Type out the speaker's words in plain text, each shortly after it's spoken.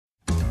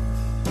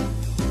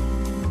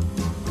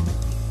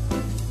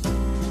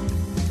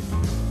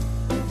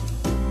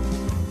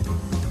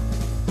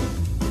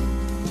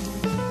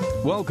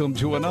Welcome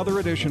to another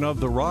edition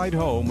of The Ride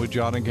Home with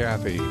John and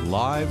Kathy,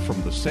 live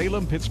from the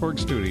Salem-Pittsburgh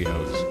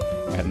studios.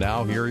 And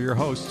now here are your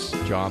hosts,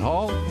 John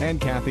Hall and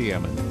Kathy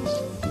Emmons.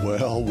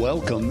 Well,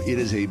 welcome. It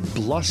is a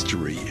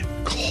blustery,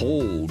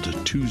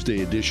 cold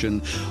Tuesday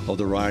edition of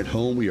The Ride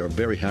Home. We are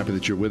very happy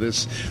that you're with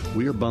us.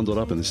 We are bundled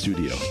up in the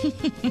studio.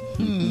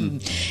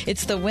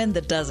 It's the wind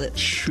that does it.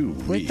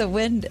 Shoo-wee. With the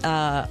wind,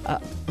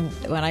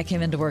 when I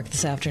came into work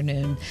this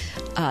afternoon,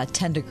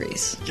 10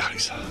 degrees.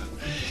 Yikes.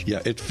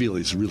 Yeah, it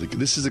feels really good.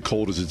 This is the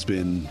coldest it's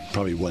been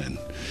probably when?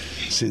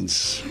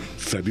 Since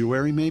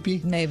February,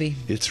 maybe? Maybe.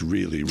 It's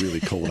really, really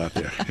cold out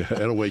there.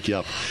 It'll wake you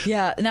up.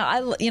 Yeah. Now, I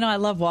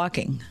love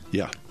walking.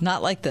 Yeah.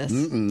 Not like this.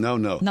 No.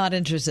 Not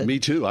interested. Me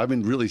too. I've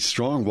been really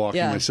strong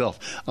walking myself.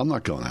 I'm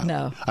not going out.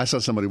 No. I saw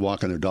somebody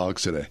walking their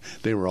dogs today.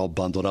 They were all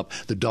bundled up.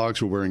 The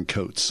dogs were wearing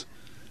coats,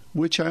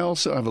 which I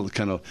also have a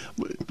kind of...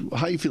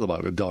 How do you feel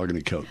about a dog in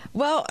a coat?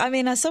 Well, I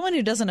mean, as someone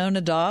who doesn't own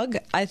a dog,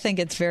 I think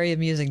it's very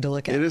amusing to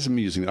look at. It is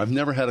amusing. I've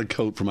never had a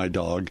coat for my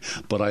dog,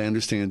 but I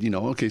understand,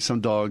 okay,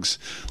 some dogs,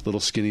 little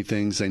skinny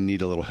things, they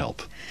need a little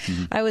help.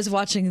 Mm-hmm. I was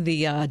watching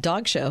the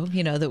dog show,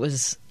 that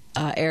was...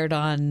 aired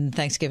on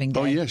Thanksgiving Day.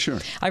 Oh, yeah, sure.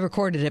 I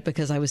recorded it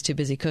because I was too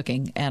busy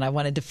cooking and I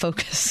wanted to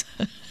focus.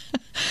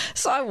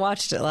 So I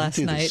watched it last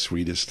night. They're the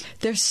sweetest.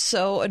 They're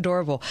so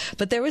adorable.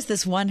 But there was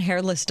this one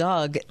hairless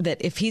dog that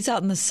if he's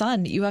out in the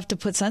sun, you have to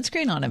put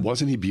sunscreen on him.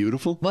 Wasn't he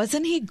beautiful?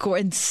 Wasn't he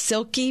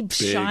silky, big,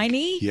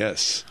 shiny?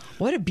 Yes.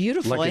 What a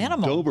beautiful like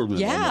animal. Like a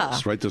Doberman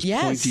almost, right? Those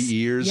pointy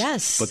ears.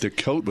 Yes. But the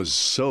coat was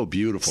so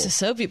beautiful.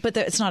 So beautiful. But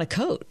it's not a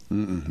coat.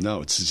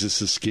 No, it's just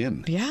the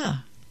skin. Yeah.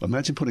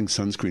 Imagine putting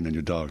sunscreen on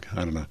your dog.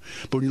 I don't know.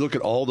 But when you look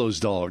at all those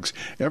dogs,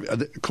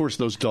 of course,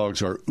 those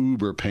dogs are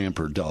uber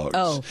pampered dogs.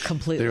 Oh,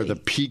 completely. They're the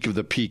peak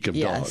of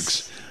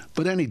dogs.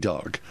 But any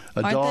dog.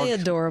 Aren't they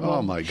adorable?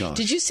 Oh, my gosh.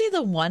 Did you see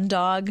the one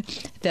dog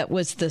that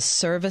was the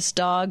service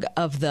dog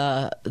of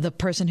the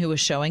person who was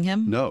showing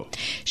him? No.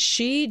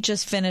 She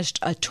just finished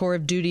a tour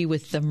of duty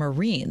with the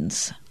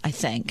Marines, I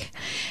think.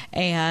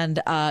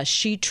 And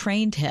she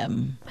trained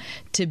him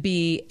to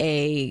be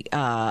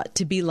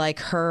like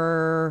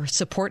her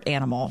support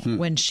animal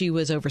when she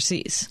was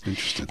overseas.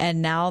 Interesting.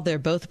 And now they're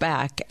both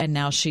back, and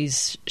now she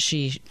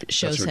shows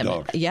That's her him.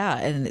 dog. Yeah,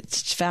 and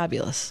it's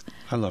fabulous.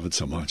 I love it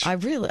so much.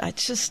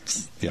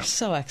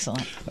 So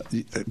excellent.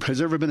 Has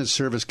there ever been a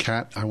service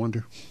cat, I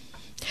wonder?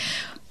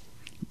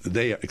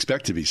 They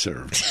expect to be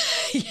served.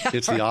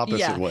 It's the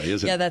opposite way,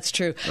 isn't it? Yeah, that's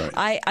true.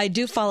 Right. I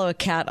do follow a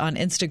cat on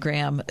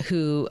Instagram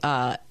who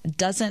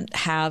doesn't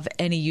have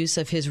any use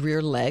of his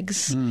rear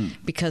legs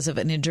because of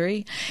an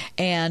injury.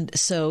 And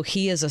so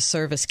he is a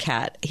service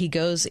cat. He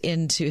goes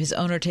his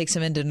owner takes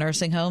him into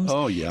nursing homes.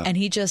 Oh, yeah. And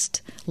he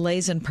just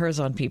lays and purrs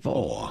on people.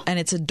 Oh. And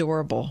it's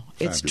adorable.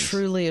 Fabulous. It's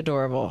truly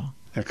adorable.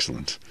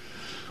 Excellent.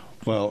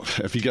 Well,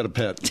 if you got a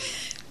pet...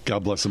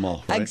 God bless them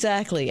all. Right?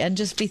 Exactly, and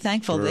just be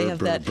thankful they have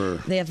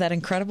that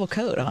incredible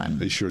coat on.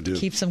 They sure do.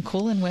 Keeps them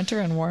cool in winter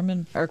and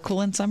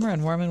cool in summer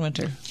and warm in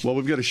winter. Well,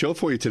 we've got a show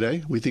for you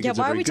today. We think it's a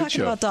why are very we good talking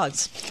show. about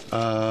dogs?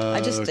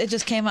 It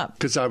just came up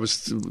because I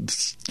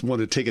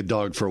wanted to take a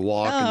dog for a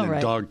walk and then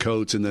dog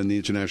coats and then the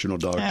International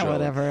Dog Show.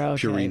 Whatever.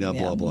 Okay. Purina,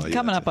 blah blah.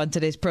 Coming up on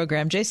today's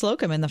program, Jay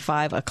Slocum in the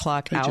 5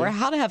 o'clock hour. Jay.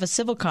 How to have a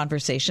civil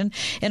conversation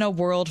in a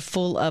world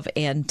full of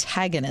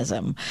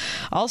antagonism.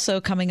 Also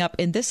coming up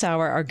in this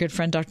hour, our good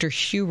friend Dr.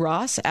 Hugh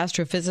Ross,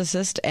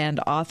 astrophysicist and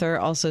author,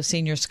 also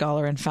senior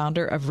scholar and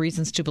founder of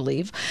Reasons to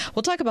Believe.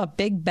 We'll talk about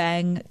Big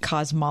Bang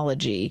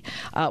cosmology.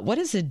 What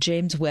has the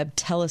James Webb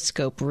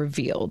Telescope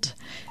revealed?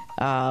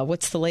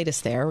 What's the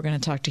latest there? We're going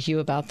to talk to Hugh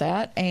about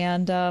that.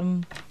 And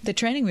the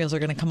training wheels are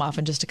going to come off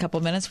in just a couple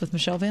minutes with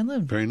Michelle Van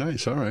Loon. Very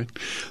nice. All right.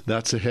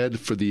 That's ahead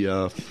for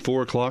the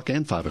 4 o'clock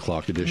and 5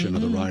 o'clock edition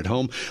of The Ride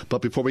Home.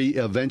 But before we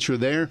venture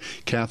there,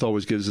 Kath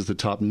always gives us the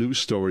top news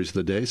stories of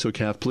the day. So,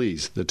 Kath,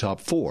 please, the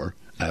top 4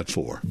 at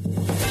 4.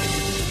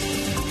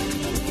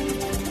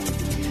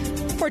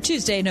 For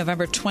Tuesday,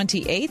 November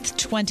 28th,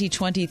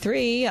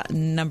 2023,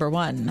 number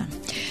 1.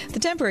 The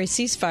temporary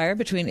ceasefire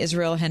between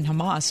Israel and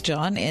Hamas,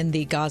 John, in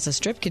the Gaza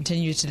Strip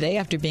continues today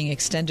after being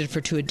extended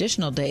for 2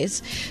 additional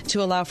days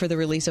to allow for the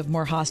release of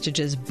more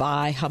hostages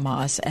by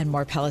Hamas and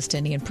more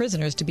Palestinian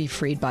prisoners to be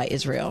freed by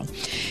Israel.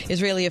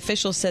 Israeli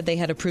officials said they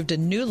had approved a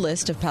new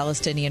list of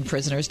Palestinian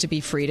prisoners to be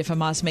freed if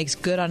Hamas makes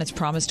good on its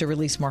promise to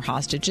release more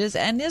hostages,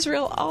 and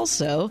Israel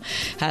also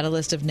had a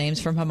list of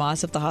names from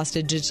Hamas of the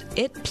hostages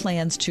it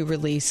plans to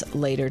release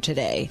later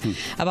today.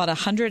 About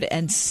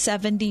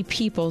 170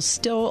 people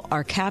still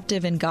are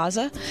captive in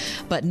Gaza,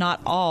 but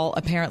not all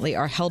apparently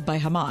are held by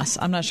Hamas.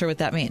 I'm not sure what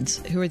that means.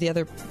 Who are the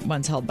other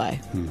ones held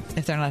by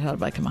if they're not held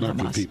by Hamas? Not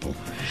good people.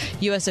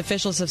 U.S.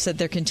 officials have said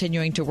they're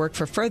continuing to work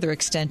for further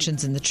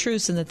extensions in the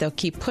truce and that they'll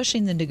keep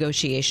pushing the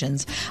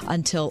negotiations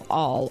until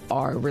all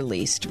are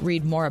released.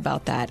 Read more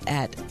about that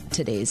at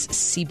today's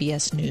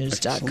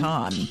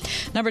CBSNews.com.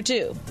 Number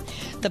 2,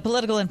 the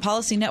Political and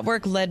Policy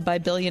Network, led by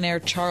billionaire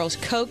Charles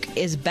Koch,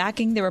 is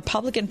backing supporting the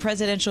Republican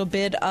presidential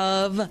bid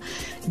of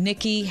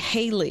Nikki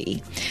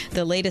Haley,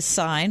 the latest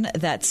sign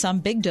that some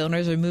big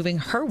donors are moving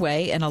her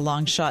way in a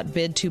long-shot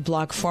bid to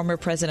block former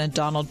President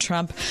Donald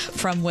Trump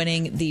from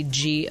winning the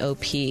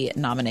GOP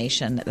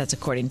nomination. That's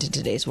according to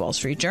today's Wall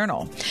Street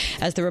Journal.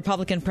 As the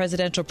Republican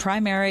presidential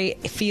primary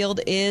field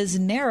is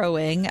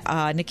narrowing,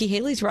 Nikki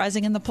Haley's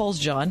rising in the polls,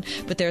 John,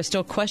 but there are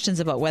still questions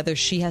about whether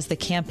she has the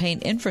campaign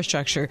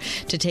infrastructure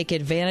to take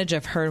advantage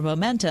of her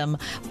momentum.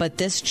 But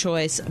this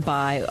choice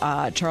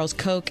by Charles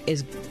Koch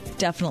is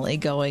definitely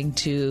going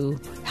to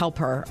help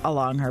her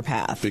along her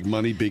path. Big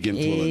money, big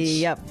influence.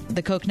 Yep.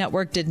 The Koch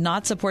network did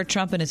not support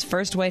Trump in his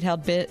first White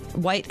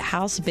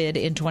House bid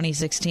in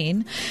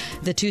 2016.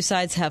 The two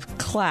sides have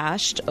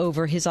clashed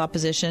over his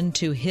opposition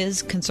to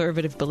his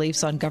conservative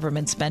beliefs on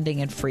government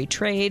spending and free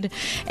trade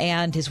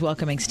and his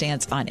welcoming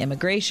stance on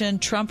immigration.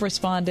 Trump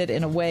responded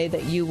in a way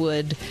that you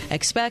would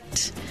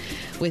expect,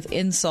 with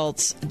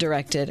insults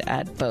directed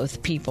at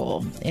both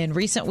people. In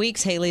recent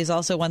weeks, Haley has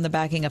also won the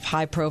backing of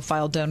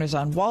high-profile donors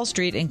on Wall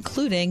Street,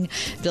 including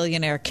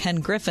billionaire Ken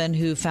Griffin,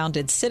 who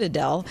founded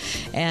Citadel,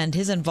 and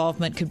his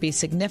involvement could be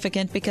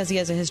significant because he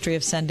has a history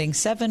of sending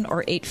 7-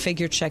 or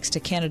 8-figure checks to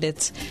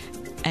candidates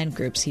and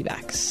groups he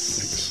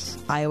backs.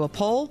 Iowa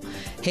poll,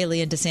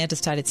 Haley and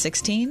DeSantis tied at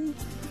 16,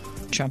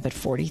 Trump at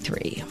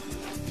 43.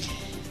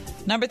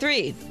 Number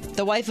 3.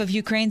 The wife of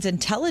Ukraine's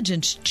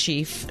intelligence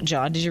chief,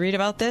 John, did you read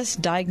about this?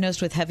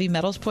 Diagnosed with heavy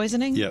metals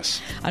poisoning?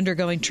 Yes.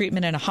 Undergoing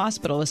treatment in a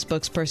hospital, a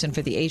spokesperson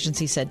for the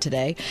agency said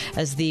today,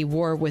 as the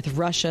war with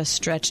Russia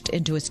stretched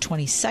into its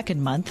 22nd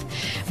month.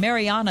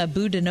 Mariana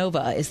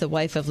Budanova is the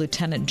wife of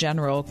Lieutenant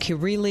General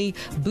Kirill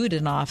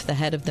Budanov, the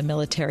head of the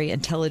military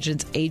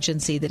intelligence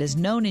agency that is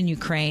known in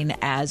Ukraine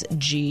as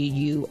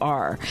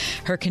GUR.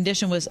 Her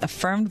condition was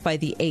affirmed by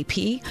the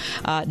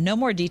AP. No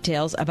more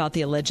details about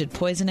the alleged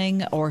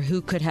poisoning or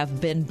who could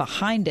have been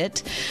behind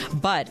it,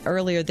 but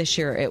earlier this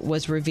year it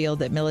was revealed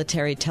that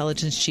military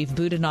intelligence chief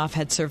Budanov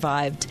had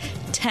survived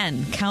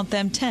 10, count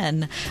them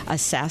 10,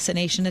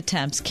 assassination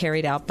attempts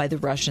carried out by the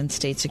Russian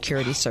State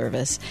Security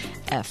Service,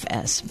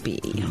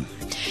 FSB.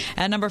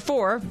 And number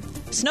 4,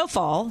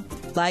 snowfall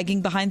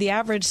lagging behind the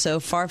average so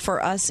far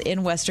for us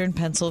in western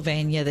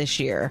Pennsylvania this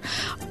year.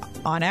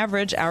 On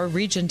average, our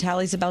region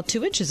tallies about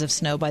 2 inches of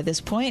snow by this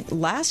point.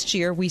 Last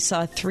year, we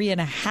saw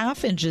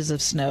 3.5 inches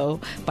of snow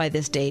by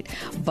this date,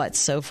 but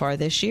so far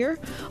this year,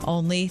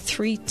 only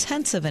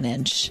 0.3 of an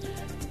inch.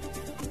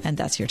 And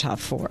that's your top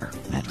 4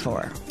 at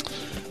 4.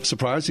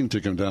 Surprising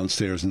to come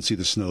downstairs and see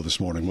the snow this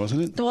morning,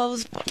 wasn't it? Well,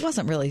 it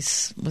wasn't really.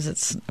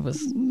 It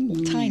was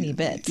tiny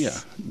bits. Yeah.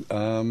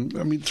 I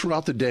mean,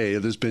 throughout the day,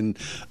 there's been,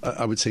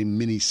 I would say,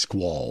 mini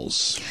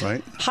squalls,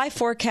 right? High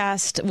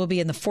forecast will be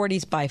in the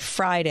 40s by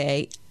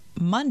Friday.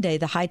 Monday,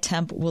 the high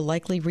temp will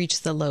likely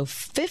reach the low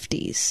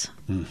 50s.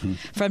 Mm-hmm.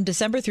 From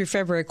December through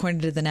February,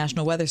 according to the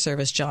National Weather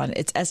Service, John,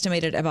 it's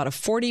estimated about a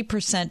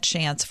 40%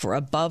 chance for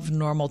above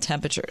normal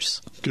temperatures.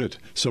 Good.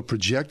 So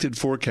projected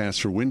forecasts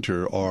for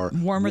winter are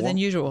warmer than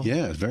usual.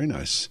 Yeah, very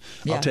nice.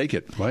 Yeah. I'll take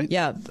it, right?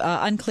 Yeah.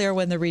 Unclear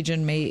when the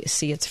region may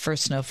see its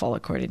first snowfall,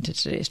 according to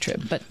today's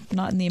trip, but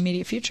not in the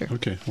immediate future.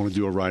 Okay. I want to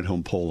do a ride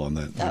home poll on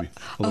that. Maybe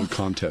a little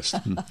contest.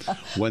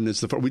 When is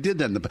the we did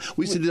that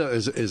we used to do that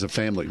as a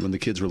family when the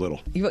kids were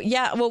little.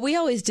 Yeah. Well, we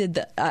always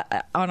did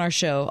on our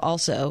show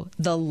also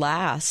the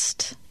last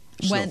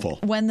snowfall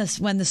when the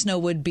snow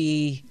would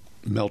be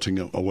melting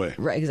away.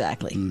 Right,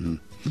 exactly. Mm-hmm.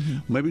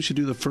 Mm-hmm. Maybe we should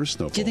do the first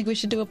snowfall. Do you think we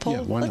should do a poll?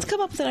 Yeah, why Let's not? come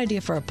up with an idea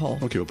for a poll.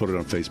 Okay, we'll put it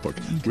on Facebook.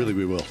 Okay. Really,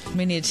 we will.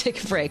 We need to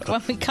take a break.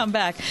 When we come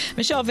back,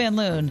 Michelle Van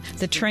Loon,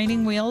 the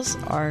training wheels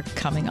are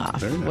coming off.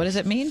 Very nice. What does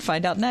it mean?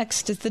 Find out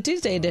next. It's the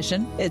Tuesday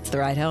edition. It's The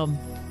Ride Home.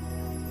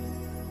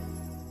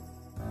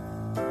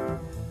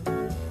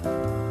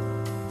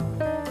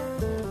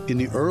 In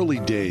the early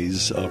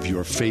days of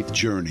your faith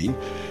journey,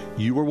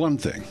 you were one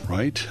thing,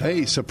 right?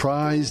 Hey,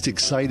 surprised,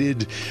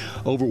 excited,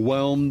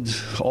 overwhelmed,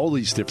 all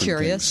these different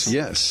Curious. things.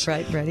 Yes.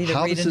 Right, ready to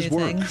read a new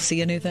thing,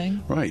 see a new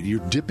thing. Right, you're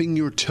dipping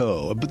your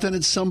toe. But then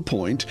at some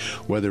point,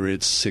 whether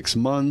it's 6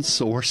 months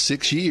or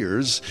 6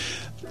 years,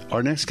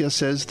 our next guest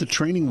says the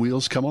training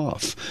wheels come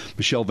off.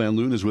 Michelle Van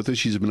Loon is with us.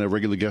 She's been a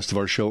regular guest of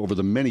our show over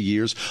the many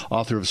years,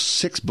 author of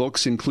 6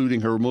 books,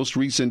 including her most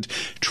recent,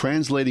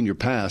 Translating Your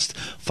Past,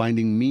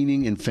 Finding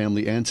Meaning in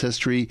Family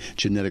Ancestry,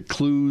 Genetic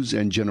Clues,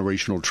 and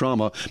Generational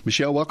Trauma.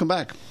 Michelle, welcome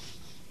back.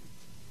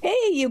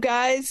 Hey, you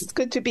guys. It's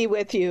good to be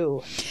with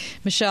you.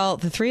 Michelle,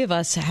 the three of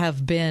us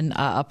have been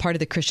a part of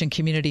the Christian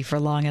community for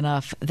long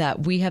enough that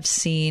we have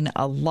seen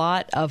a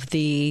lot of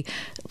the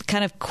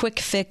kind of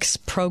quick fix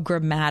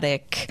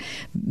programmatic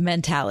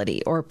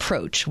mentality or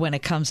approach when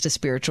it comes to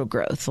spiritual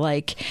growth.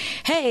 Like,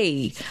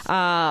 hey,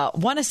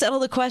 want to settle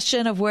the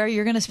question of where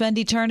you're going to spend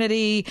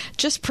eternity?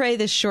 Just pray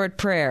this short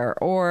prayer,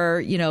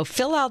 or,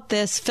 fill out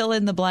this fill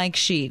in the blank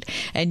sheet,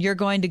 and you're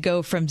going to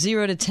go from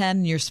 0 to 10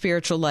 in your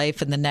spiritual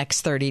life in the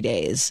next 30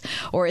 days.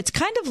 Or it's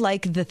kind of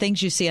like the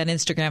things you see on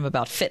Instagram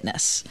about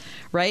fitness,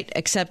 right?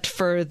 Except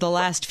for the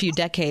last few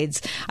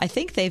decades, I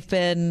think they've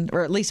been,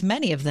 or at least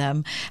many of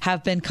them,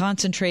 have been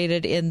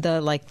concentrated in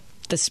the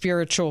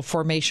spiritual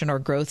formation or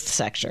growth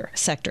sector.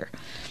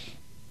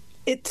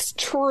 It's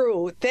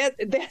true.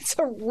 That's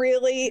a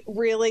really,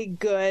 really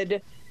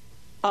good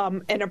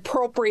and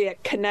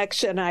appropriate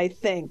connection, I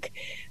think.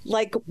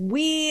 Like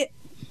we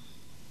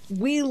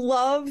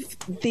love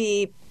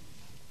the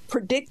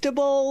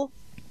predictable,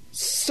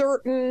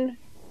 certain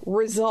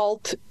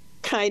result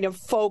kind of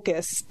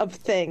focus of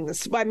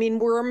things. I mean,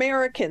 we're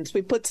Americans.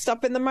 We put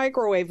stuff in the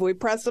microwave. We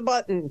press a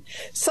button.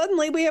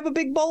 Suddenly we have a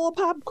big bowl of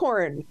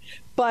popcorn.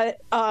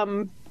 But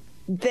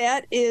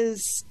that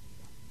is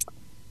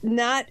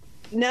not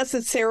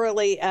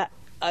necessarily a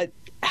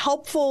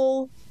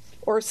helpful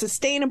or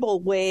sustainable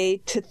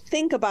way to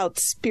think about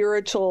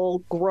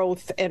spiritual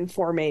growth and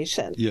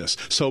formation. Yes.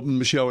 So,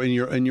 Michelle, in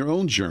your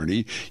own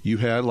journey, you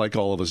had, like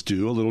all of us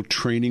do, a little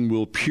training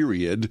wheel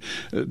period.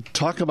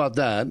 Talk about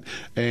that,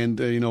 and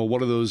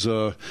what are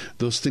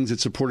those things that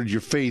supported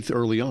your faith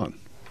early on?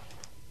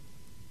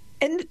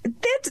 And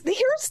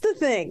here's the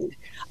thing.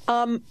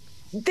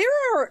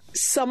 There are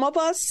some of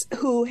us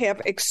who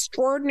have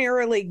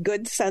extraordinarily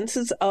good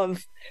senses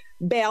of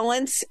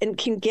balance and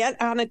can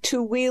get on a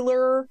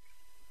two-wheeler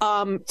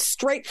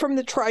straight from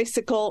the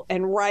tricycle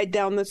and ride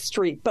down the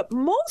street. But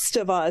most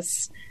of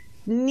us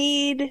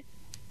need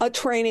a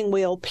training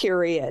wheel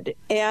period.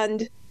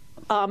 And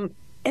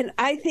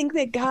I think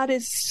that God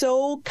is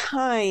so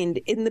kind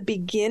in the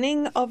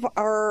beginning of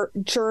our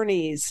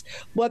journeys,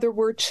 whether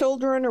we're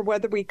children or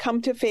whether we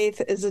come to faith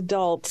as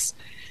adults,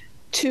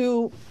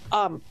 to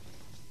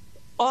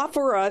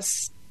offer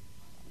us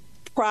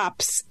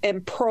props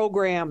and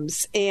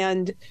programs.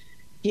 And,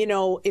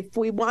 if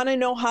we want to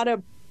know how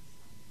to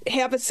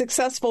have a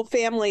successful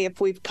family, if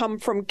we've come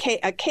from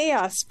a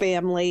chaos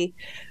family,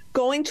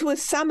 going to a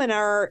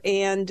seminar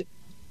and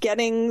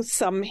getting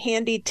some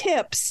handy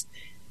tips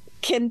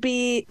can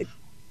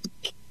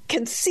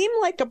seem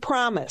like a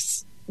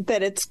promise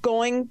that it's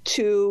going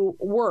to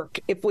work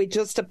if we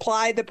just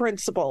apply the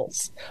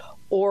principles,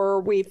 or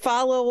we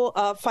follow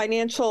a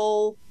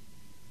financial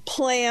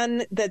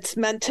plan that's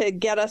meant to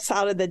get us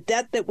out of the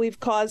debt that we've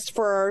caused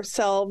for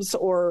ourselves,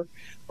 or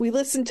we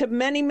listen to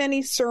many,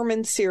 many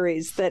sermon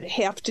series that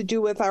have to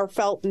do with our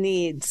felt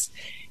needs.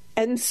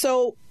 And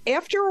so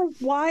after a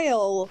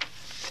while,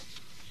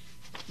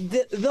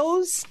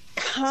 those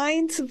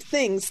kinds of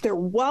things, they're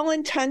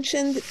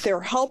well-intentioned,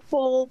 they're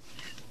helpful,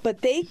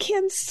 but they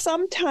can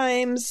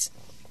sometimes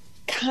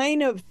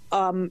kind of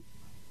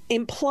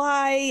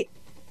imply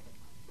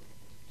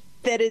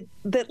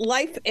that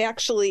life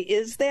actually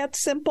is that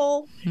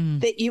simple,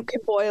 that you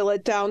can boil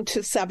it down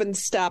to 7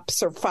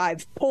 steps or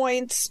 5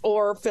 points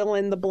or fill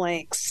in the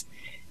blanks.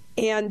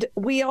 And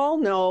we all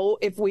know,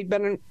 if we've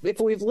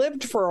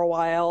lived for a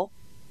while,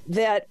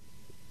 that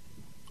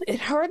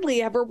it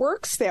hardly ever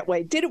works that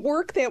way. Did it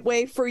work that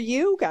way for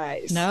you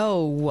guys?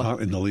 No.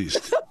 Not in the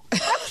least.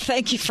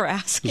 Thank you for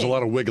asking. There's a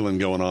lot of wiggling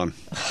going on.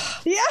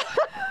 Yeah.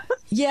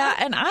 Yeah,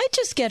 and I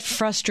just get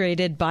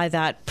frustrated by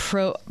that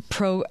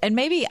and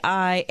maybe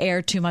I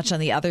err too much on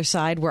the other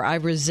side where I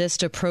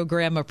resist a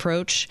program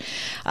approach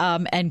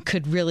and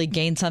could really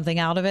gain something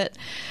out of it.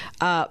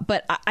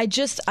 But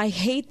I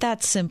hate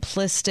that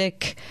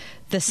simplistic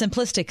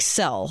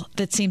sell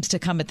that seems to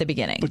come at the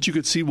beginning. But you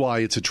could see why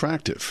it's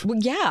attractive. Well,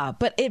 yeah,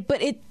 but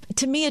it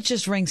to me it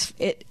just rings.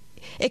 It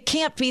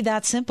can't be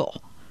that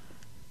simple.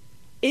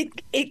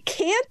 It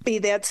can't be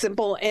that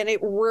simple, and it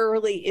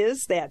rarely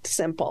is that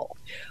simple.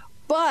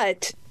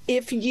 But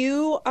if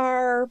you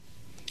are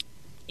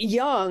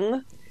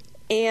young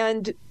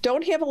and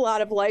don't have a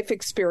lot of life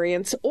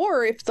experience,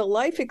 or if the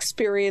life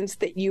experience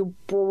that you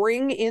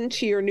bring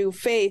into your new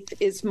faith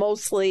is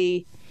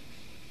mostly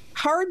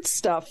hard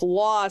stuff,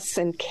 loss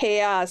and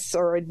chaos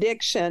or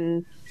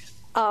addiction,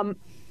 the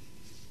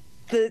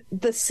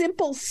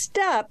simple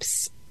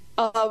steps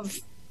of,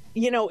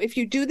 if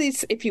you do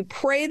these, if you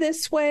pray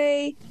this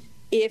way,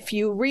 if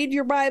you read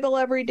your Bible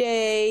every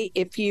day,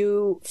 if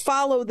you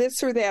follow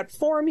this or that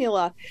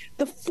formula,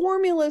 the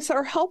formulas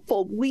are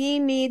helpful. We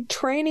need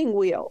training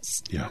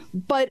wheels. Yeah.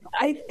 But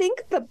I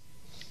think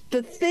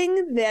the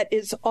thing that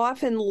is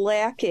often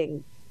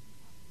lacking,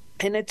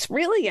 and it's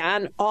really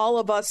on all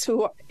of us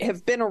who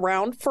have been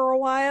around for a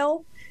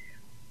while,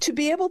 to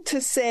be able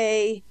to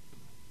say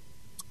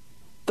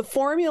the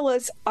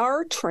formulas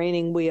are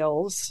training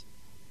wheels,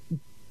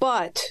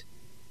 but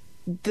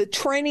the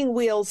training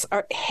wheels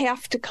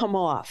have to come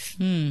off.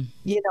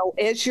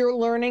 As you're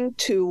learning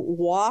to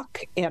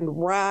walk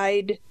and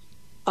ride,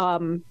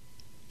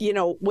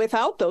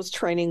 without those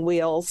training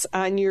wheels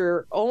on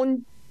your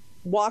own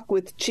walk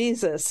with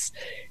Jesus,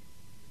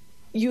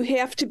 you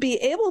have to be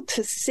able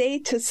to say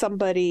to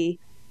somebody,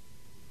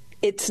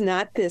 it's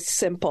not this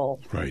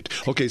simple. Right.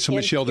 Okay, so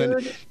Michelle,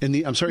 then, in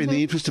the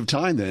interest of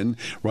time then,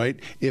 right,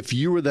 if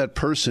you were that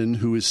person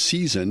who is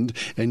seasoned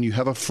and you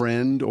have a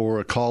friend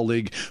or a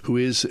colleague who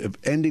is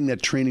ending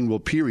that training wheel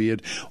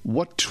period,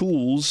 what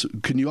tools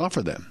can you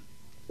offer them?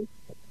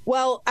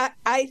 Well,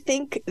 I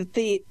think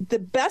the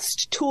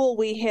best tool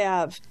we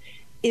have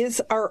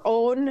is our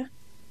own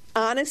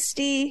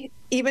honesty,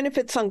 even if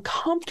it's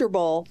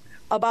uncomfortable,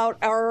 about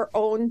our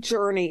own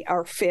journey,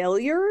 our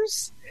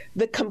failures,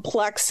 the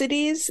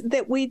complexities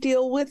that we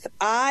deal with.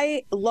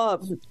 I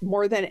love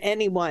more than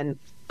anyone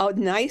a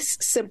nice,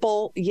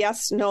 simple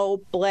yes,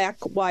 no, black,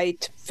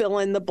 white, fill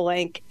in the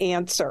blank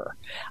answer.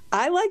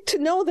 I like to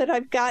know that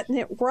I've gotten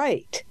it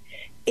right.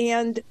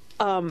 And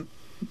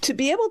to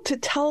be able to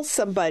tell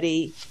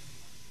somebody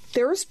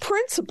there's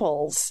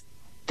principles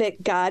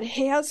that God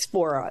has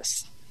for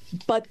us,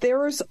 but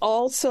there's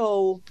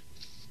also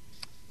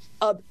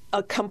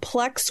a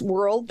complex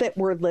world that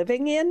we're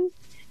living in.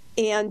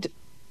 And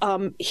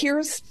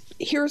here's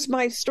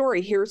my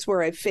story. Here's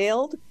where I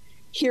failed.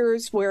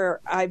 Here's where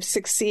I've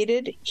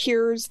succeeded.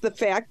 Here's the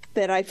fact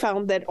that I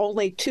found that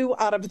only 2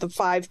 out of the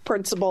 5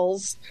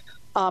 principles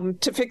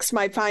to fix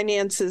my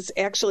finances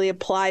actually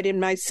applied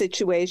in my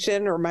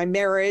situation or my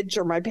marriage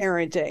or my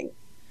parenting.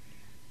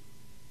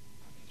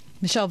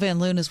 Michelle Van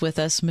Loon is with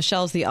us.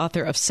 Michelle is the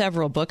author of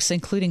several books,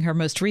 including her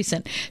most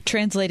recent,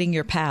 Translating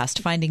Your Past,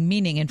 Finding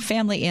Meaning in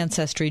Family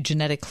Ancestry,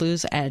 Genetic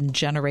Clues, and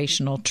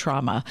Generational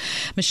Trauma.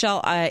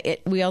 Michelle,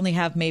 we only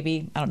have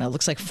maybe,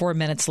 looks like 4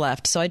 minutes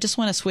left. So I just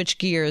want to switch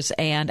gears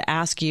and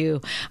ask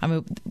you,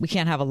 we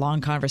can't have a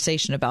long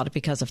conversation about it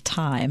because of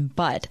time,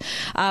 but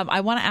I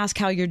want to ask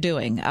how you're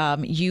doing.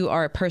 You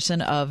are a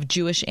person of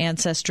Jewish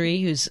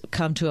ancestry who's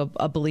come to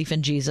a belief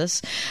in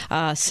Jesus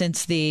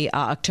since the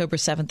October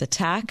 7th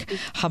attack,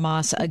 Hamas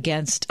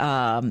against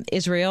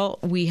Israel.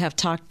 We have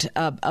talked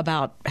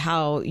about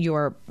how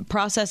you're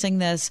processing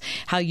this,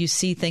 how you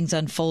see things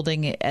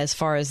unfolding as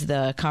far as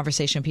the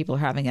conversation people are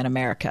having in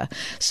America.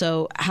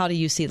 So how do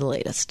you see the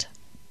latest?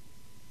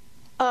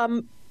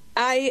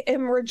 I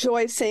am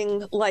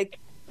rejoicing, like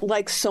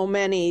so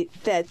many,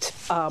 that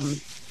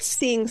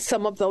seeing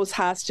some of those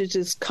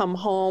hostages come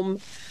home,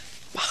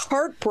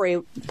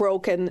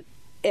 heartbroken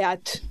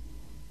at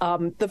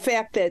the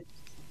fact that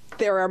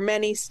there are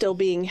many still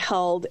being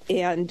held,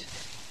 and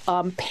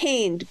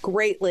pained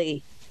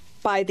greatly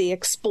by the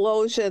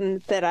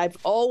explosion that I've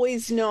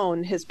always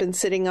known has been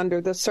sitting under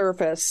the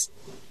surface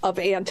of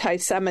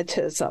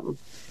anti-Semitism,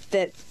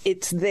 that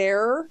it's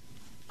there.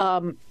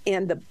 And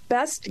the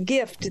best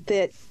gift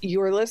that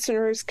your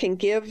listeners can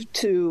give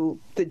to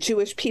the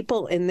Jewish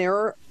people in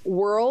their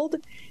world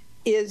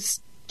is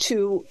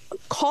to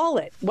call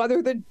it,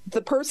 whether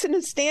the person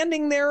is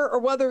standing there or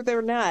whether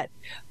they're not,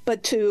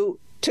 but to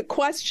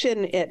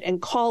question it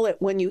and call it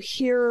when you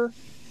hear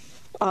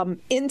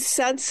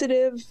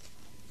insensitive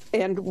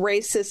and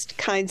racist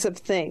kinds of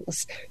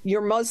things.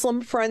 Your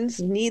Muslim friends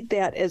need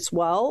that as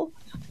well.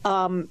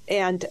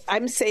 And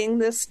I'm saying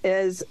this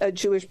as a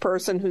Jewish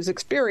person who's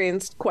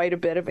experienced quite a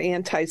bit of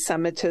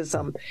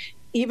anti-Semitism.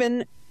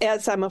 Even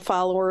as I'm a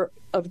follower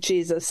of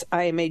Jesus,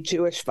 I am a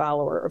Jewish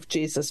follower of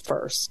Jesus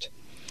first.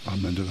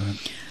 Amen to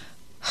that.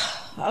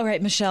 All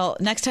right, Michelle,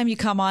 next time you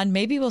come on,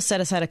 maybe we'll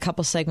set aside a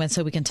couple segments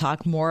so we can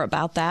talk more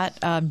about that,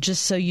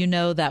 just so you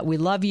know that we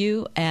love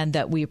you and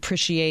that we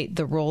appreciate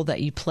the role that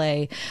you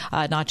play,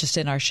 not just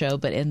in our show,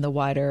 but in the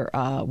wider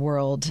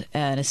world,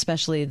 and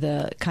especially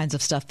the kinds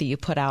of stuff that you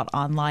put out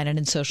online and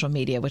in social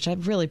media, which I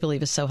really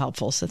believe is so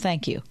helpful. So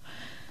thank you.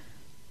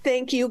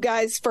 Thank you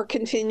guys for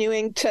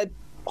continuing to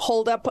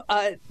hold up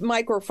a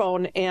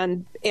microphone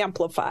and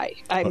amplify.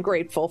 I'm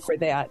grateful for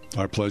that.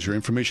 Our pleasure.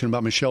 Information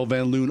about Michelle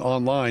Van Loon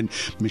online,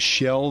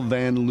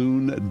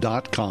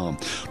 michellevanloon.com.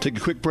 Take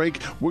a quick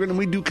break. When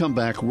we do come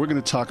back, we're going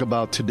to talk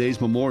about today's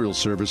memorial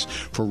service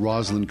for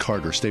Rosalind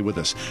Carter. Stay with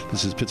us.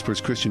 This is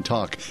Pittsburgh's Christian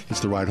Talk. It's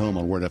The Ride Home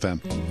on Word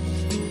FM.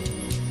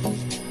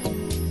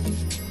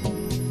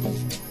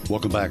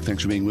 Welcome back.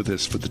 Thanks for being with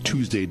us for the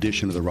Tuesday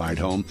edition of The Ride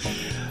Home.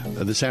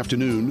 This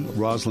afternoon,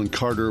 Rosalind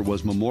Carter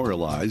was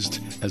memorialized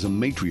as a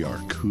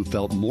matriarch who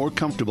felt more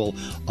comfortable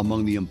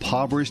among the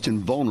impoverished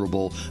and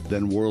vulnerable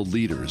than world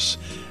leaders,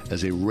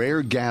 as a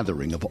rare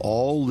gathering of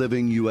all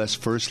living U.S.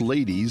 First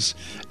Ladies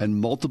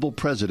and multiple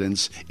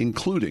presidents,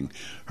 including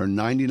her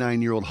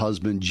 99-year-old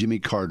husband, Jimmy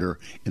Carter,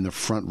 in the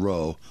front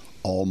row,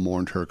 all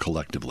mourned her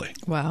collectively.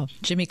 Wow.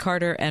 Jimmy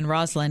Carter and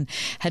Rosalind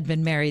had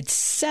been married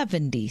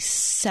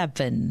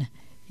 77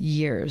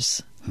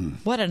 years.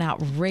 What an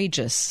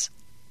outrageous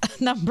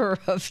number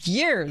of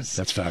years.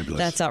 That's fabulous.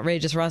 That's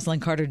outrageous.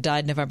 Rosalind Carter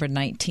died November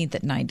 19th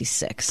at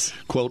 96.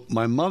 Quote,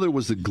 "My mother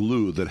was the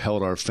glue that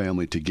held our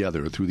family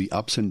together through the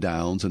ups and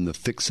downs and the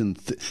thicks and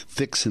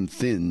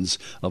thins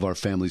of our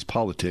family's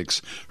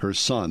politics," her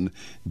son,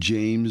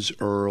 James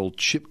Earl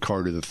Chip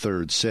Carter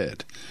III,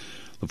 said.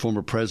 The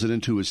former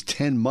president, who was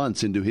 10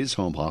 months into his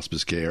home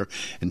hospice care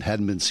and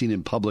hadn't been seen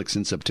in public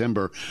since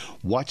September,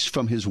 watched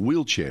from his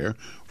wheelchair,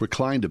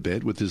 reclined a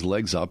bit with his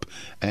legs up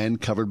and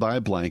covered by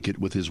a blanket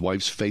with his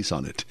wife's face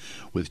on it,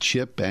 with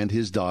Chip and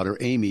his daughter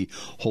Amy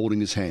holding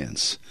his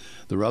hands.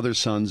 Their other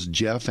sons,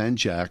 Jeff and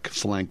Jack,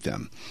 flanked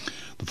them.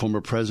 The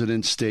former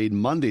president stayed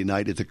Monday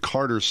night at the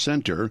Carter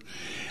Center,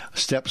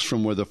 steps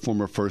from where the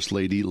former First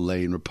Lady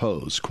lay in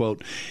repose.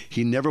 Quote,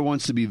 "He never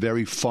wants to be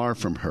very far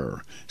from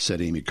her," said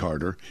Amy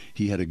Carter.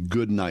 "He had a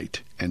good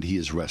night, and he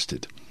is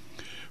rested."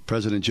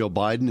 President Joe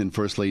Biden and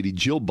First Lady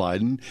Jill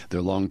Biden,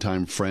 their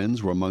longtime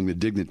friends, were among the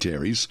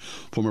dignitaries.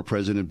 Former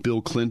President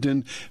Bill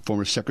Clinton,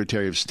 former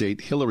Secretary of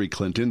State Hillary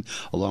Clinton,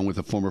 along with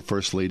the former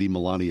First Lady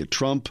Melania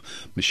Trump,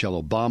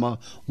 Michelle Obama,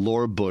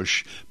 Laura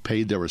Bush,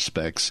 paid their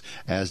respects,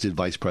 as did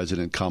Vice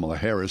President Kamala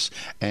Harris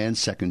and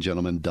Second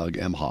Gentleman Doug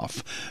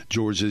Emhoff.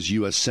 Georgia's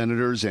U.S.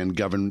 Senators and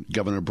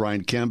Governor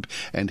Brian Kemp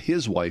and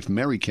his wife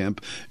Mary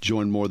Kemp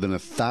joined more than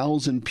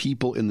 1,000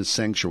 people in the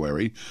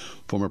sanctuary.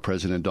 Former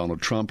President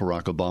Donald Trump,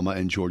 Barack Obama,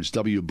 and George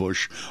W.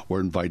 Bush were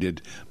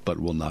invited but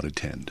will not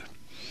attend.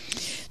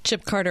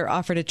 Chip Carter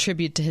offered a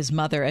tribute to his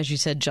mother, as you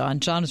said, John.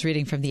 John was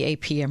reading from the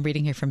AP. I'm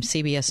reading here from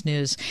CBS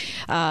News,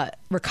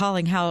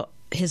 recalling how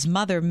his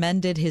mother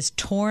mended his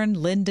torn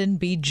Lyndon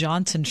B.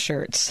 Johnson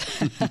shirts.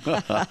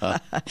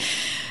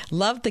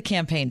 Loved the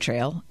campaign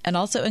trail and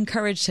also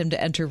encouraged him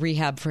to enter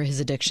rehab for his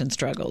addiction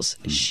struggles.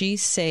 She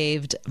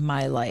saved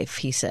my life,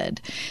 he said.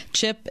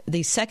 Chip,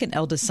 the second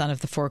eldest son of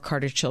the 4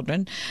 Carter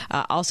children,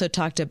 also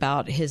talked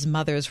about his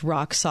mother's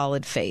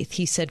rock-solid faith.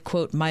 He said,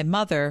 quote, "My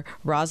mother,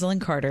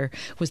 Rosalind Carter,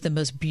 was the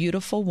most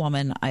beautiful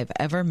woman I've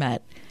ever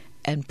met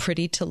and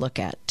pretty to look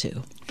at,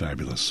 too."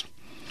 Fabulous.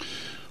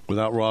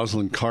 Without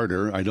Rosalind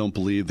Carter, I don't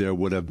believe there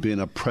would have been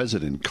a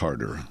President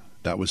Carter.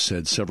 That was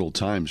said several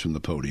times from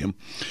the podium.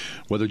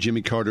 Whether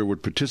Jimmy Carter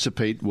would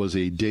participate was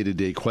a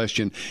day-to-day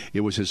question.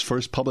 It was his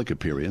first public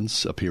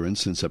appearance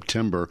in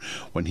September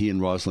when he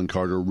and Rosalind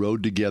Carter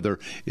rode together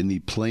in the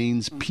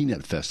Plains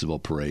Peanut Festival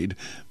parade,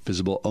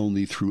 visible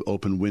only through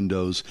open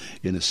windows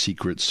in a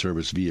Secret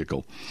Service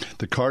vehicle.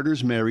 The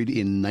Carters married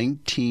in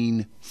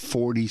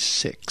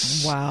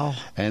 1946. Wow.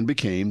 And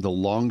became the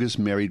longest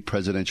married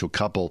presidential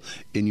couple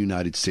in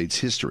United States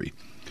history.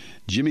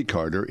 Jimmy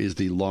Carter is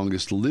the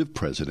longest-lived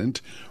president.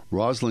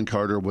 Rosalind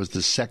Carter was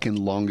the second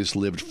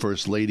longest-lived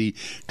First Lady,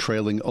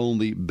 trailing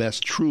only Bess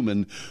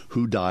Truman,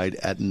 who died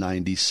at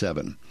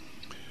 97.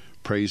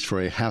 Praised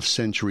for a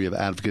half-century of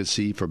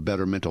advocacy for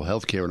better mental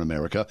health care in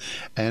America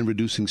and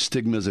reducing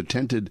stigmas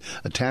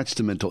attached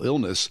to mental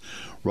illness,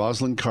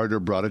 Rosalind Carter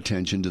brought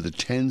attention to the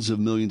tens of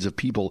millions of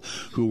people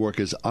who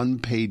work as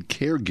unpaid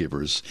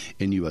caregivers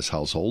in U.S.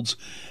 households,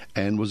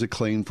 and was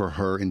acclaimed for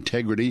her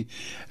integrity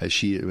as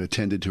she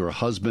attended to her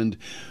husband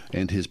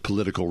and his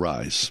political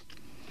rise.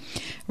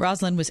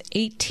 Rosalind was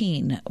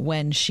 18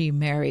 when she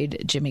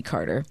married Jimmy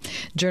Carter.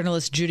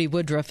 Journalist Judy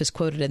Woodruff is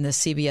quoted in this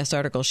CBS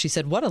article. She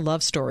said, "What a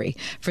love story.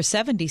 For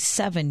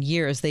 77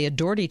 years, they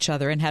adored each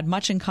other and had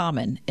much in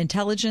common: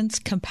 intelligence,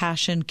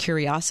 compassion,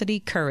 curiosity,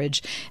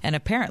 courage, and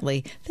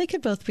apparently they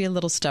could both be a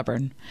little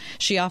stubborn."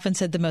 She often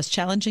said the most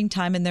challenging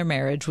time in their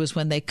marriage was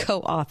when they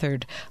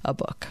co-authored a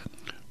book.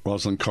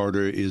 Rosalind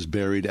Carter is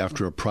buried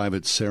after a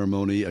private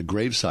ceremony, a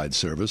graveside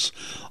service,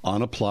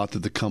 on a plot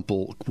that the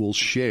couple will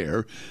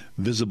share,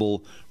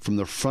 visible from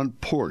the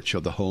front porch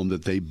of the home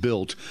that they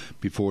built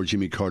before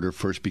Jimmy Carter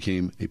first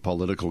became a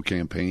political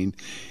campaign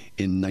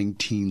in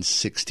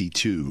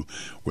 1962,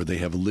 where they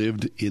have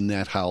lived in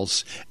that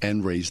house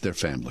and raised their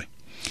family.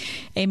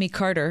 Amy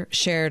Carter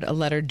shared a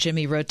letter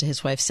Jimmy wrote to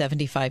his wife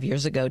 75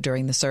 years ago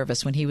during the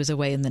service when he was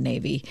away in the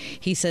Navy.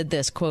 He said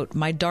this, quote,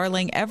 "My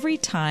darling, every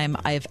time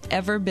I have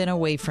ever been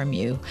away from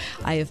you,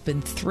 I have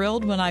been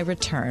thrilled when I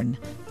return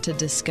to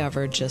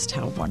discover just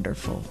how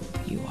wonderful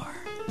you are."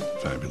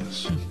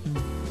 Fabulous.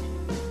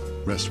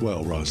 Rest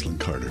well, Rosalind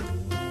Carter.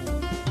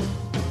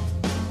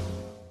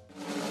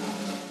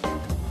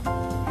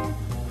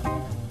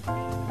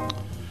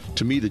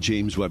 To me, the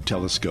James Webb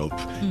Telescope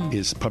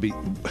is probably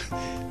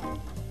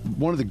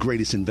one of the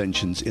greatest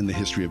inventions in the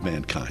history of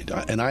mankind.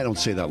 And I don't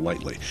say that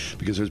lightly,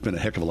 because there's been a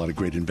heck of a lot of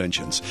great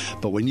inventions.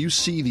 But when you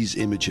see these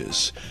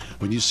images,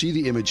 when you see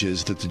the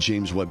images that the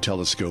James Webb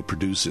Telescope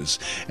produces,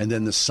 and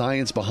then the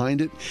science behind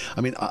it,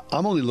 I mean,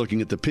 I'm only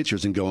looking at the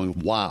pictures and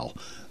going, wow,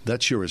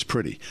 that sure is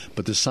pretty.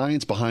 But the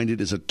science behind it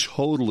is a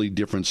totally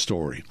different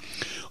story.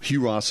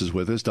 Hugh Ross is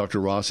with us. Dr.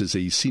 Ross is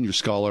a senior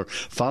scholar,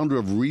 founder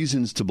of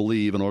Reasons to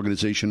Believe, an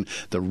organization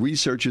that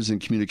researches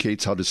and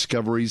communicates how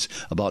discoveries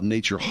about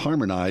nature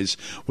harmonize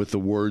with the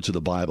words of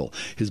the Bible.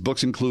 His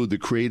books include The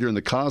Creator and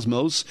the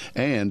Cosmos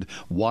and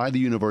Why the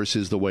Universe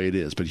is the Way It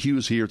Is. But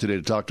Hugh's here today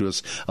to talk to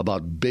us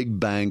about Big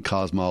Bang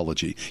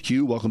cosmology.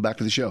 Hugh, welcome back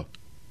to the show.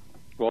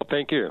 Well,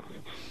 thank you.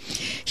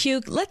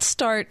 Hugh, let's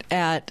start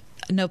at,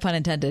 no pun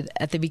intended,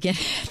 at the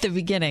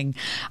beginning.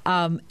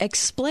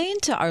 Explain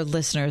to our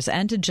listeners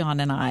and to John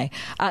and I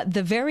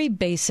the very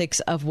basics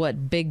of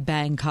what Big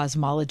Bang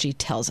cosmology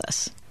tells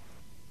us.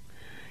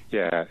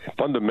 Yeah,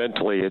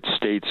 fundamentally it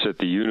states that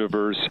the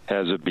universe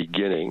has a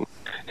beginning.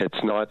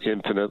 It's not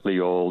infinitely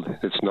old.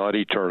 It's not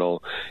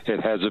eternal. It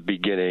has a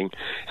beginning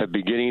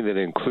that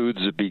includes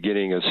the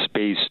beginning of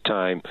space,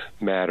 time,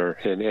 matter,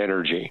 and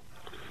energy.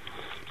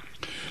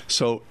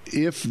 So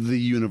if the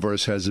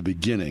universe has a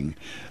beginning,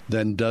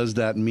 then does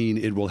that mean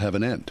it will have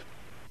an end?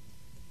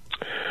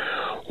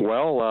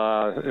 Well,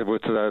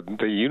 with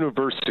the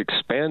universe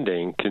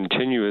expanding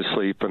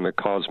continuously from the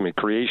cosmic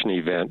creation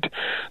event,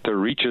 there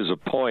reaches a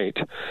point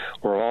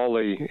where all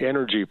the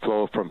energy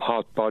flow from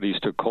hot bodies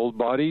to cold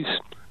bodies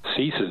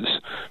ceases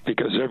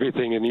because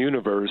everything in the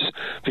universe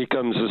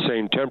becomes the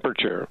same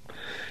temperature.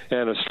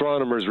 And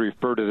astronomers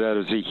refer to that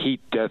as the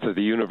heat death of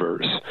the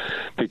universe,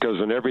 because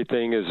when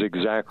everything is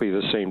exactly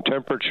the same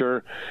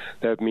temperature,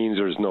 that means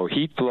there's no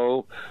heat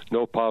flow,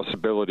 no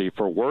possibility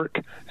for work,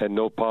 and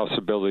no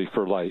possibility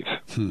for life.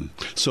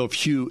 So,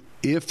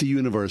 if the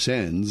universe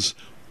ends,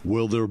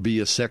 will there be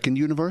a second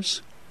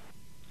universe?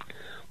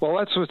 Well,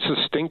 that's what's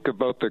distinct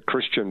about the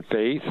Christian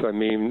faith. I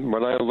mean,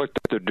 when I looked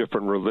at the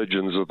different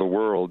religions of the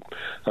world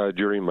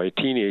during my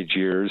teenage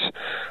years,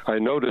 I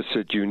noticed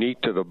that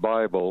unique to the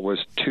Bible was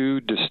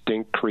two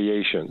distinct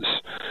creations,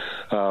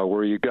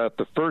 where you got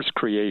the first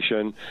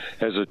creation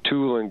as a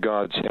tool in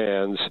God's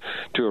hands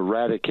to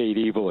eradicate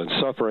evil and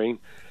suffering,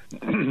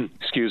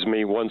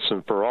 once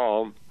and for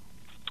all.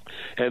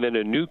 And then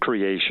a new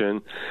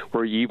creation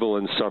where evil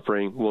and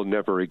suffering will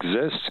never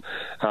exist,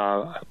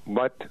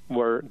 but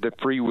where the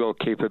free will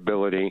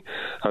capability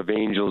of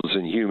angels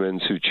and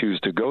humans who choose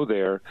to go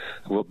there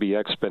will be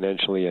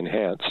exponentially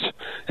enhanced.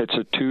 It's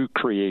a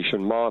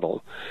two-creation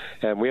model.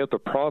 And we have the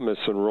promise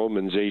in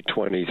Romans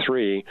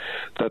 8:23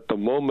 that the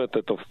moment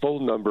that the full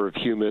number of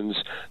humans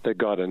that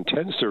God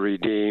intends to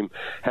redeem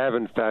have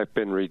in fact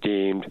been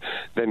redeemed,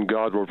 then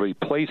God will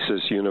replace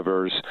this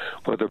universe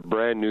with a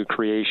brand new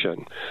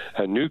creation,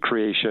 a new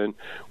creation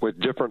with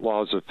different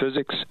laws of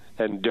physics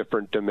and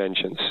different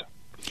dimensions.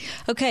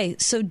 Okay,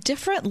 so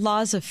different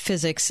laws of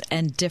physics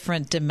and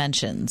different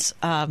dimensions.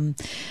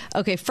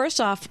 Okay, first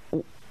off,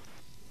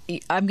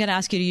 I'm going to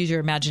ask you to use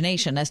your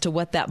imagination as to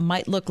what that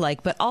might look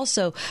like, but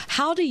also,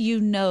 how do you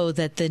know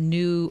that the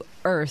new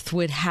Earth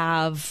would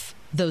have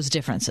those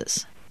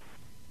differences?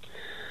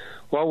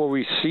 Well, what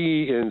we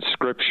see in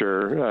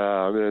Scripture,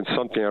 and it's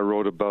something I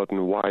wrote about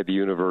in Why the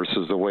Universe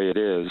is the Way It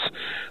Is,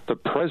 the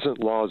present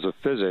laws of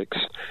physics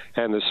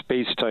and the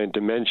space-time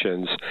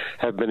dimensions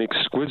have been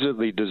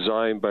exquisitely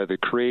designed by the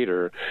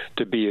Creator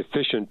to be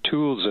efficient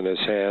tools in His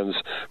hands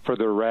for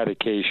the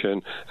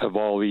eradication of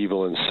all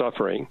evil and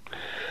suffering.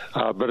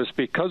 But it's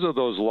because of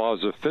those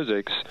laws of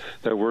physics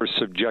that we're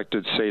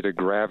subjected, say, to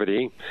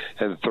gravity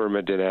and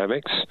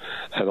thermodynamics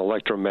and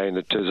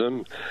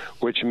electromagnetism,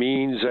 which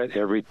means that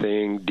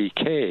everything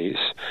decays.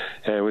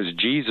 And it was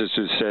Jesus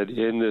who said,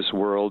 in this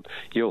world,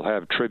 you'll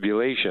have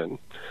tribulation.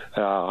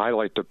 I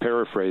like to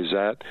paraphrase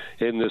that.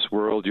 In this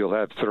world, you'll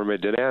have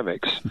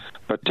thermodynamics.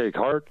 But take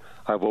heart,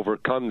 I've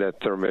overcome that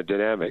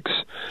thermodynamics.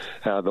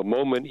 The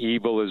moment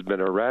evil has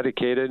been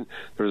eradicated,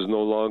 there's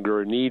no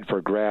longer a need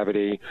for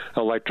gravity,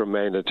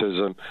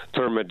 electromagnetism,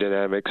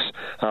 thermodynamics,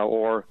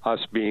 or us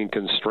being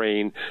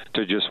constrained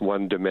to just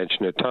one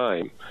dimension at a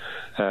time.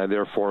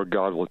 Therefore,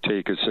 God will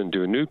take us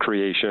into a new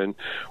creation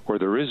where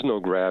there is no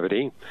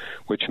gravity,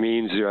 which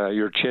means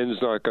your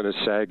chin's not going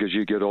to sag as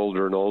you get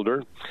older and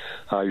older.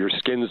 Your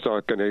skin's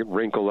not going to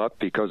wrinkle up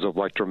because of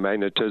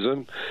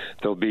electromagnetism.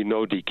 There'll be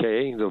no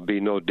decay. There'll be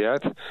no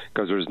death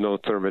because there's no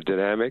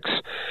thermodynamics.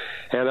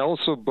 And I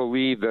also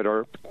believe that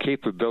our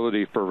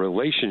capability for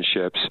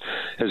relationships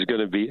is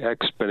going to be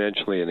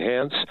exponentially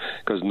enhanced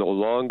because no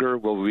longer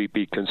will we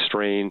be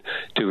constrained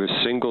to a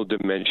single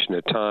dimension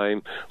at a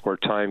time where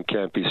time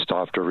can't be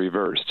stopped or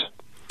reversed.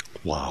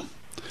 Wow.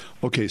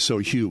 Okay, so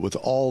Hugh, with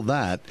all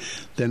that,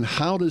 then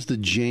how does the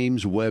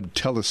James Webb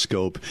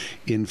Telescope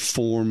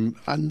inform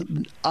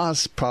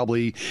us,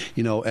 probably,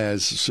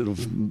 as sort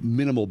of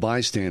minimal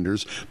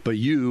bystanders, but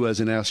you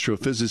as an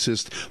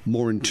astrophysicist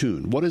more in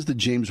tune? What does the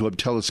James Webb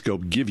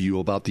Telescope give you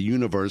about the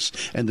universe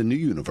and the new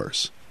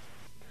universe?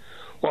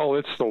 Well,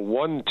 it's the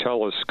one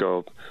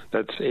telescope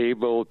that's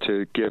able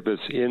to give us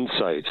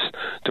insights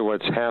to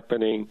what's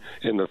happening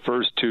in the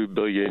first 2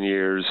 billion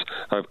years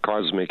of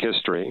cosmic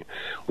history.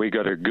 We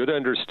got a good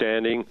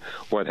understanding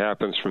what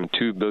happens from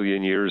 2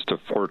 billion years to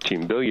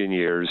 14 billion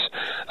years,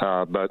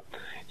 but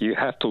you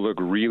have to look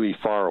really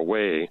far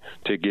away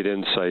to get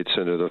insights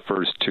into the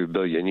first 2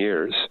 billion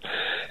years.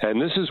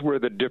 And this is where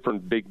the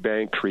different Big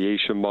Bang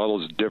creation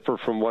models differ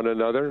from one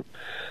another.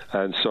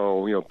 And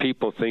so,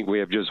 people think we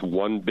have just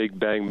one Big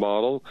Bang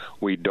model.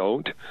 We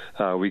don't.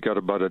 We got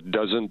about a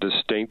dozen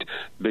distinct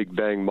Big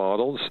Bang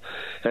models.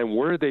 And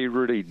where they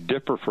really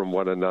differ from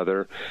one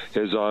another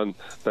is on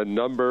the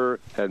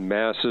number and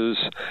masses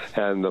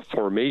and the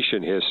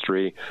formation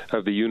history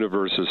of the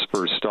universe's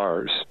first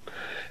stars.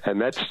 And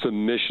that's the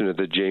mission of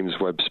the James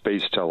Webb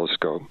Space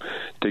Telescope,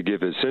 to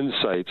give us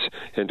insights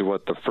into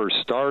what the first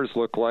stars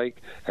look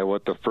like and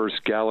what the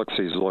first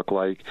galaxies look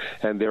like,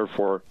 and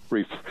therefore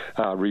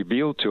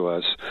reveal to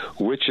us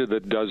which of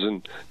the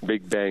dozen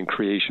Big Bang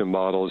creation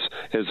models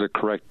is a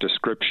correct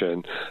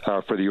description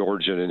for the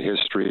origin and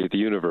history of the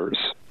universe.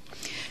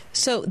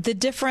 So the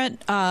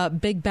different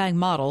Big Bang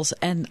models,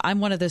 and I'm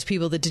one of those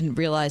people that didn't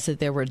realize that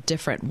there were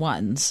different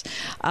ones.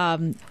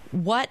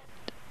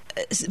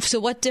 So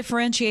what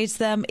differentiates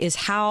them is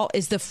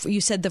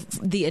you said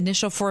the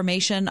initial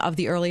formation of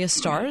the earliest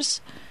stars?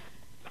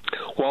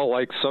 Well,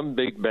 like some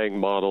Big Bang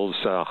models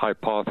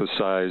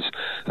hypothesize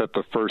that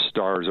the first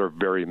stars are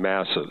very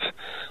massive,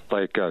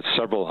 like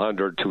several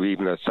hundred to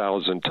even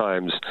 1,000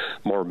 times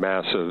more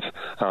massive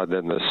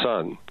than the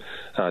sun.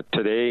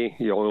 Today,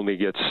 you only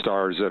get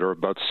stars that are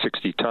about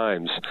 60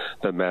 times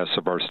the mass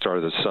of our star,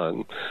 the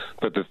sun.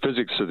 But the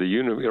physics of the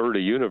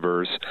early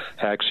universe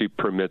actually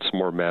permits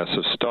more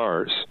massive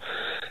stars.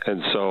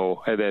 And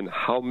then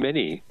how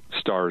many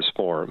stars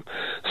form?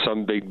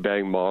 Some Big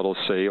Bang models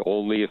say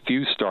only a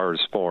few stars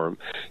form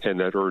in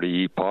that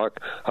early epoch.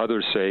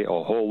 Others say a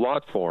whole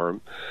lot form.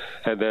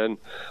 And then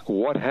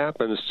what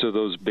happens to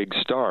those big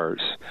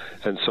stars?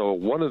 And so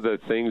one of the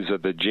things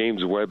that the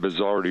James Webb is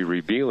already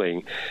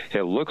revealing,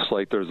 it looks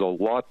like there's a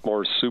lot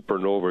more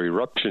supernova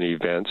eruption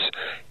events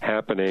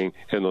happening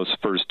in those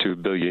first 2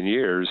 billion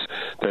years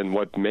than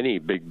what many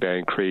Big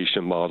Bang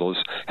creation models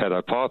had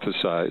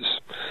hypothesized.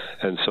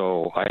 And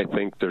so I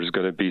think there's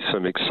going to be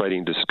some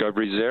exciting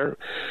discoveries there.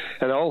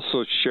 And I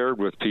also shared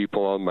with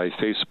people on my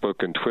Facebook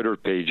and Twitter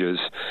pages,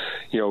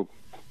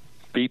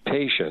 be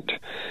patient.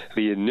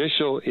 The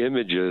initial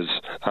images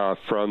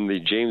from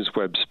the James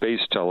Webb Space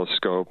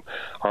Telescope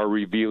are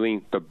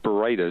revealing the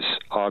brightest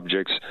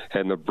objects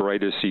and the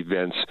brightest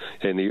events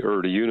in the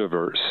early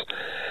universe.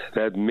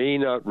 That may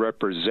not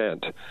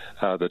represent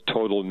the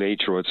total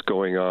nature of what's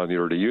going on in the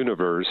early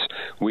universe.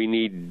 We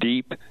need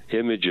deep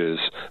images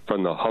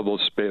from the Hubble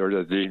or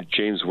the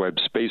James Webb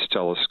Space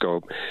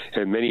Telescope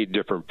in many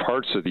different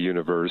parts of the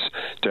universe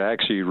to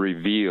actually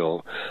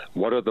reveal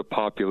what are the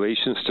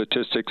population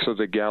statistics of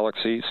the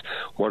galaxies,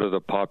 what are the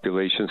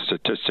population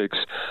statistics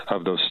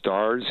of those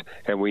stars,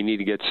 and we need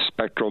to get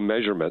spectral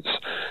measurements.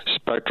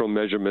 Spectral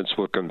measurements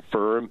will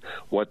confirm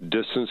what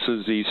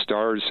distances these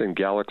stars and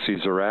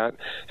galaxies are at,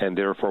 and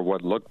therefore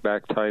what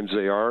look-back times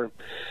they are.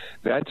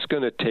 That's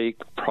going to take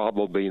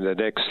probably the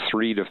next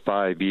 3 to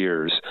 5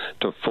 years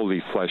to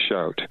fully flesh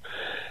out.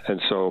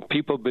 And so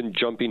people have been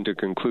jumping to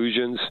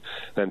conclusions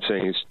and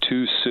saying it's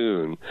too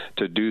soon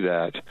to do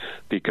that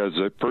because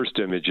the first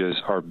images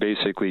are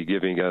basically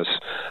giving us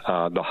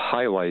the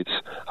highlights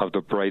of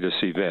the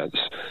brightest events.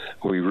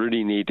 We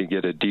really need to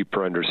get a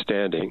deeper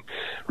understanding.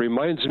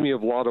 Reminds me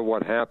of a lot of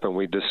what happened.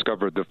 We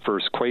discovered the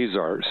first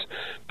quasars.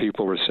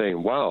 People were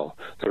saying, wow,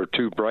 they're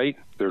too bright,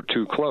 they're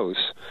too close.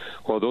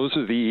 Well, those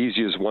are the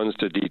easiest ones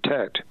to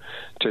detect.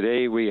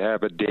 Today we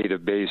have a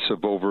database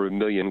of over 1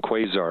 million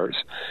quasars.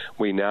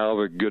 We now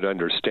have a good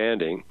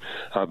understanding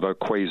of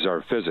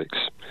quasar physics,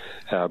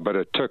 but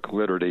it took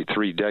literally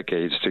 3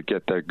 decades to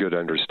get that good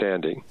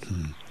understanding.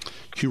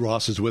 Hugh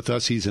Ross is with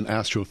us. He's an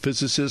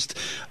astrophysicist,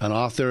 an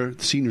author,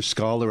 senior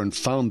scholar, and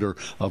founder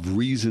of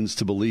Reasons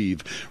to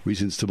Believe.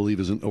 Reasons to Believe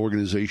is an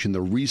organization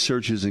that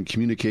researches and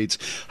communicates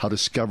how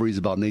discoveries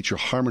about nature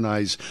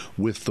harmonize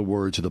with the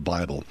words of the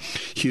Bible.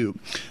 Hugh,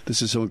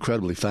 this is so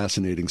incredibly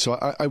fascinating. So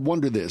I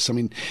wonder this. I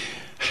mean,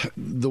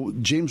 the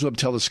James Webb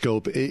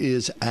Telescope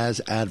is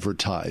as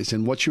advertised,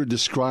 and what you're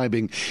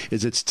describing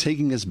is it's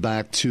taking us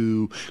back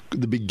to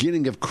the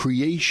beginning of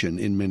creation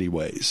in many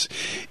ways.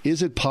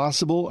 Is it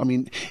possible? I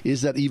mean,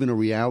 is that even a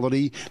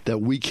reality that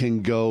we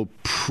can go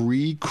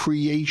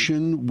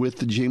pre-creation with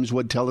the James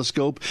Webb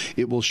Telescope?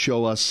 It will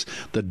show us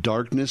the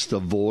darkness, the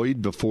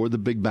void before the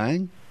Big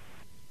Bang?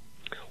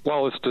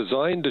 Well, it's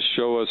designed to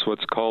show us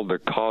what's called the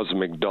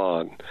cosmic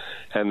dawn,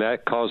 and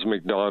that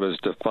cosmic dawn is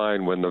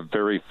defined when the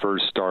very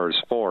first stars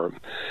form.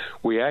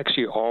 We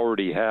actually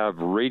already have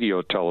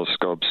radio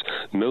telescopes,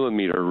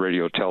 millimeter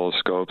radio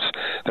telescopes,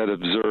 that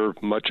observe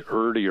much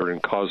earlier in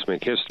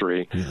cosmic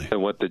history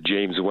than what the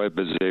James Webb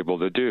is able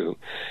to do.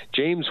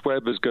 James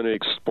Webb is going to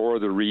explore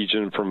the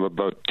region from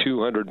about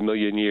 200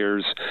 million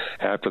years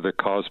after the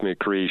cosmic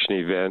creation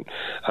event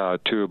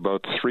to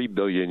about 3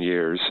 billion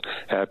years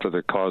after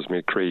the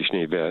cosmic creation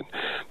event.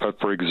 But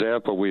for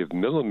example, we have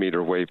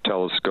millimeter wave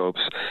telescopes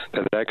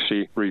that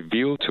actually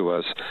reveal to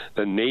us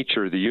the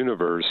nature of the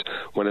universe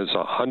when it's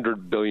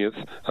 100 billionth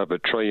of a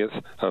trillionth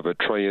of a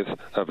trillionth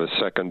of a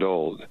second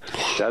old.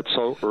 That's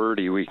how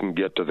early we can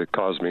get to the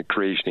cosmic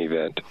creation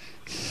event.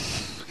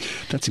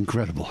 That's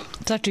incredible.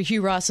 Dr.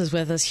 Hugh Ross is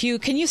with us. Hugh,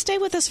 can you stay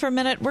with us for a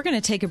minute? We're going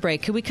to take a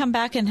break. Could we come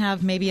back and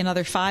have maybe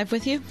another 5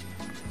 with you?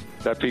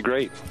 That'd be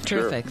great.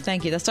 Terrific. Sure.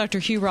 Thank you. That's Dr.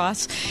 Hugh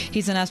Ross.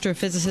 He's an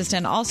astrophysicist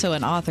and also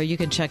an author. You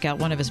can check out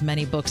one of his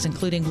many books,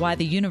 including Why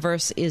the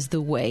Universe is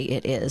the Way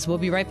It Is. We'll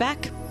be right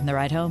back on The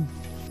Ride Home.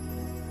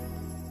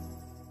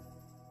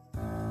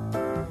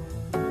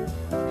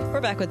 We're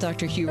back with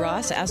Dr. Hugh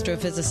Ross,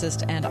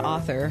 astrophysicist and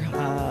author.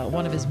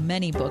 One of his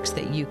many books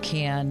that you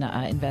can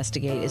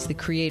investigate is The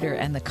Creator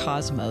and the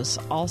Cosmos,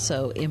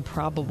 also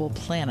Improbable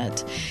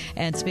Planet.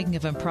 And speaking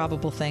of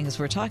improbable things,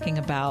 we're talking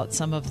about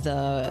some of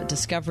the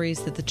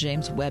discoveries that the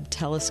James Webb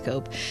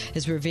Telescope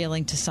is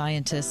revealing to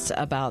scientists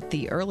about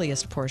the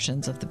earliest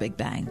portions of the Big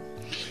Bang.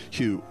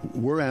 Hugh,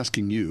 we're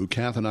asking you,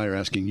 Kath and I are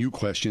asking you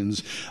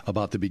questions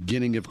about the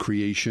beginning of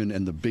creation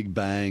and the Big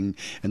Bang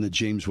and the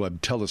James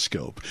Webb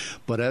Telescope.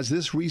 But as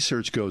this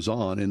research goes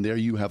on, and there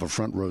you have a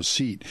front row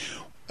seat,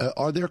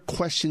 are there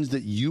questions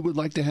that you would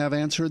like to have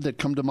answered that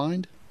come to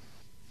mind?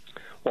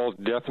 Well,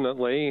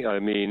 definitely. I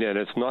mean, and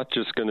it's not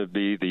just going to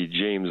be the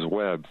James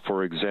Webb.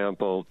 For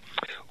example,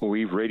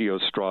 we radio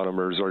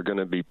astronomers are going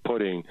to be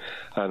putting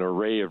an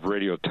array of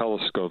radio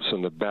telescopes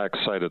on the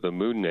backside of the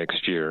moon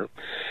next year,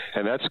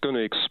 and that's going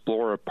to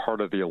explore a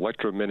part of the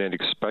electromagnetic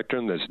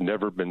spectrum that's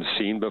never been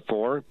seen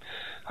before,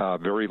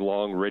 very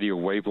long radio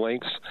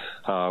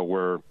wavelengths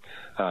where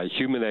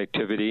human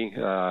activity,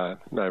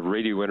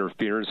 radio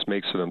interference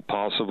makes it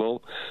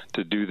impossible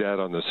to do that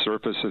on the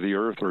surface of the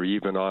Earth or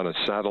even on a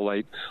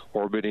satellite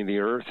orbiting the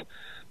Earth.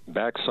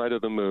 Backside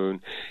of the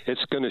moon,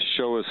 it's going to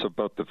show us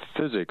about the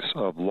physics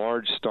of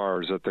large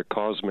stars at the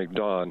cosmic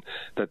dawn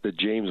that the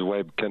James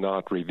Webb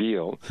cannot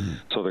reveal.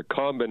 So the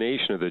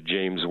combination of the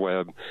James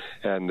Webb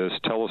and this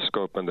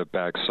telescope on the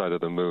backside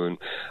of the moon,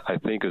 I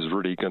think, is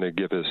really going to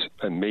give us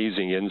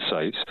amazing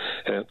insights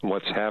at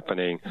what's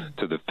happening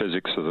to the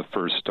physics of the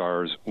first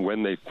stars,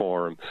 when they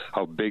form,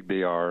 how big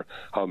they are,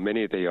 how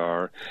many they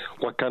are,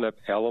 what kind of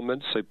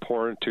elements they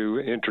pour into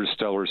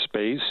interstellar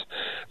space.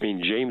 I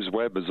mean, James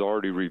Webb is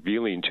already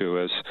revealing to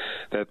us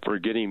that we're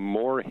getting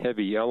more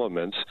heavy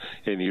elements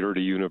in the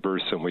early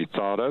universe than we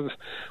thought of,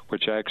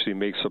 which actually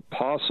makes it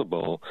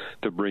possible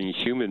to bring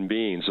human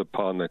beings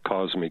upon the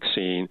cosmic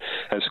scene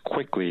as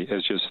quickly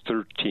as just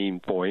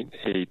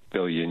 13.8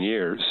 billion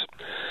years.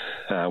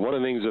 One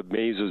of the things that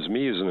amazes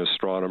me as an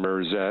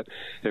astronomer is that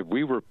if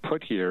we were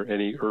put here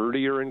any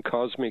earlier in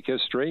cosmic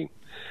history,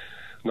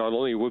 not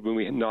only would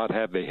we not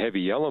have the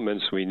heavy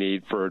elements we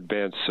need for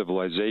advanced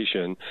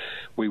civilization,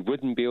 we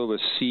wouldn't be able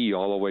to see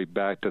all the way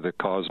back to the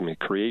cosmic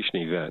creation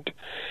event.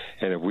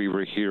 And if we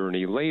were here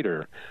any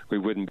later, we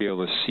wouldn't be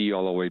able to see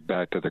all the way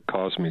back to the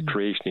cosmic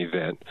creation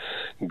event.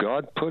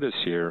 God put us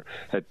here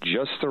at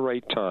just the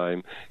right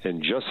time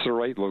and just the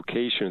right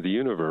location of the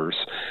universe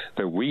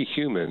that we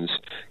humans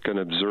can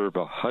observe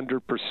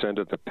 100%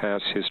 of the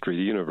past history of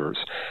the universe,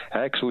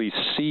 actually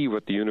see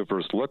what the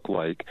universe looked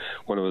like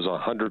when it was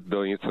 100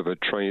 billionth of a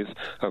trillionth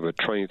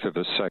of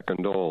a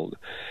second old.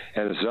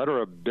 And it's that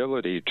our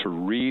ability to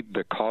read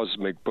the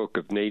cosmic book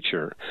of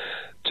nature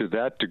to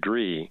that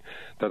degree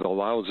that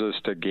allows us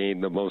to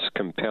gain the most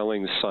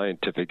compelling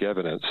scientific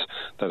evidence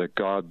that a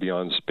God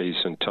beyond space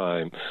and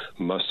time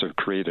must have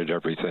created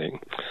everything.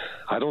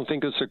 I don't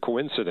think it's a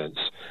coincidence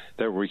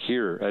that we're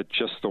here at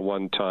just the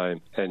one time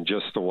and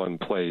just the one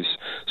place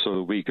so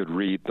that we could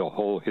read the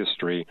whole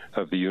history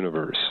of the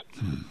universe.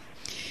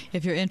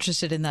 If you're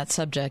interested in that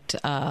subject,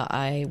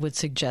 I would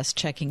suggest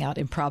checking out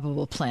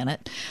Improbable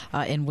Planet,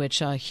 in which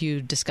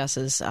Hugh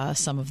discusses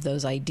some of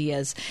those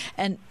ideas.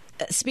 And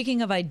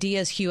speaking of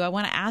ideas, Hugh, I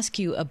want to ask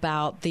you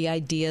about the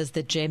ideas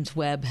that James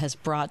Webb has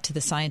brought to the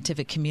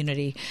scientific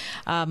community.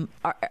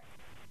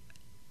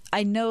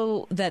 I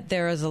know that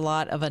there is a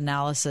lot of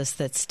analysis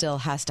that still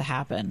has to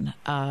happen.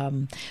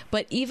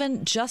 But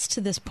even just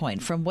to this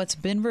point, from what's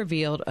been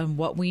revealed and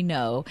what we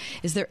know,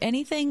 is there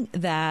anything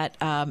that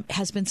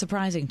has been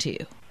surprising to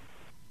you?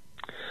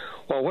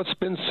 Well, what's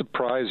been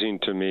surprising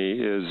to me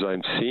is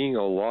I'm seeing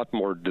a lot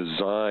more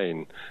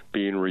design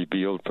being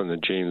revealed from the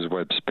James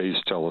Webb Space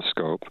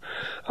Telescope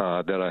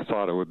than I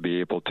thought I would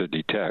be able to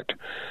detect.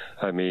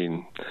 I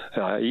mean,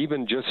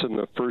 even just in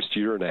the first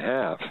year and a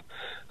half,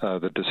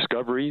 the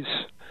discoveries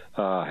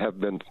have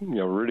been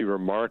really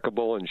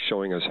remarkable in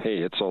showing us, hey,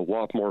 it's a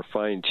lot more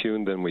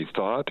fine-tuned than we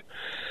thought.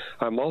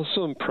 I'm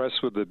also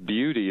impressed with the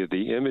beauty of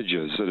the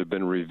images that have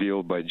been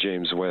revealed by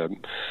James Webb.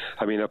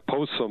 I mean, I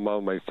post them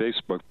on my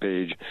Facebook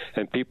page,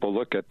 and people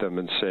look at them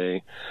and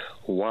say,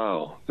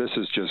 wow, this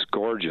is just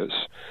gorgeous.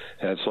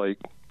 And it's like,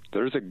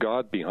 there's a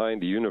God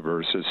behind the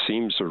universe that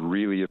seems to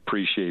really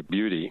appreciate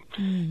beauty,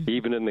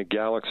 even in the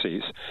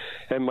galaxies.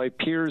 And my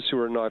peers who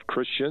are not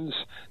Christians,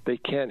 they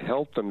can't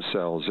help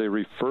themselves. They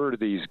refer to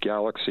these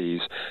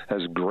galaxies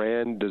as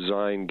grand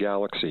design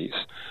galaxies.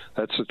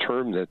 That's the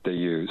term that they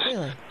use.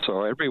 Really?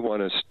 So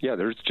everyone is,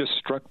 they're just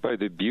struck by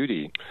the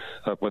beauty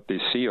of what they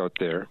see out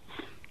there.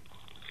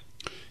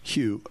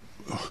 Hugh,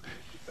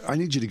 I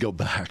need you to go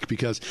back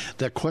because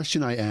that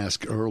question I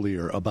asked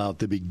earlier about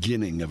the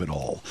beginning of it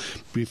all,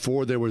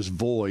 before there was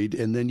void,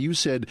 and then you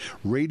said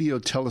radio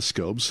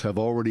telescopes have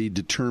already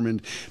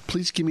determined.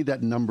 Please give me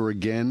that number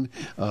again,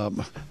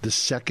 the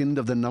second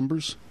of the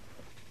numbers.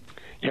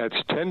 Yeah,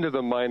 it's 10 to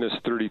the minus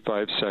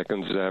 35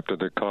 seconds after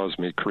the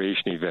cosmic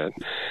creation event.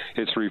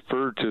 It's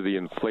referred to the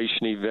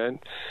inflation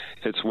event.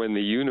 It's when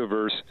the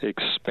universe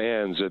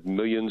expands at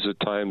millions of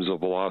times the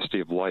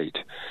velocity of light.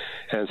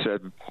 And it's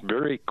that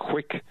very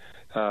quick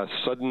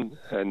sudden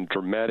and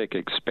dramatic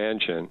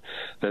expansion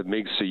that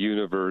makes the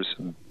universe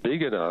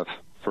big enough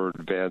for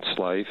advanced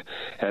life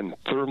and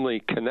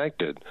thermally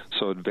connected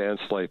so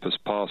advanced life is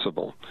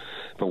possible.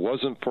 If it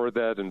wasn't for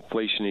that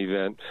inflation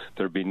event,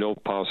 there'd be no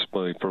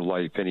possibility for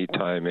life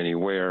anytime,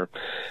 anywhere.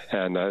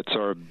 And it's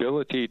our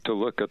ability to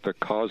look at the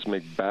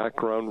cosmic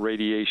background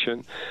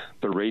radiation,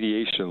 the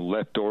radiation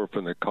left over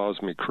from the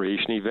cosmic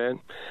creation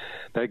event.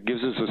 That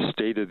gives us a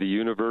state of the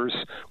universe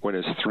when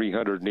it's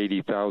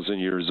 380,000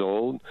 years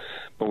old.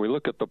 When we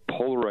look at the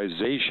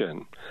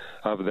polarization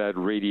of that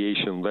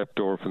radiation left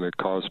over from the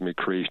cosmic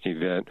creation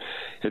event, event,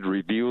 it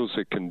reveals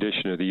the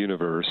condition of the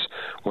universe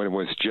when it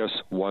was just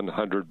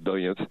 100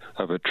 billionth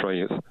of a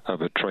trillionth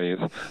of a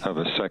trillionth of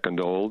a second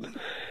old.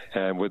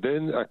 And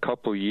within a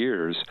couple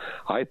years,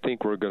 I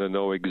think we're going to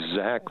know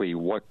exactly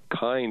what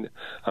kind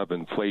of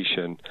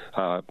inflation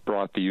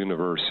brought the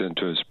universe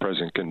into its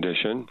present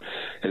condition.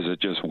 Is it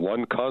just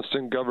one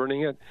constant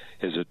governing it?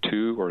 Is it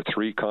two or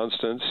three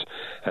constants?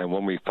 And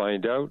when we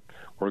find out,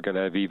 we're going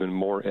to have even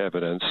more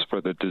evidence for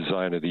the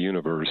design of the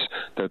universe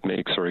that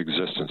makes our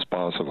existence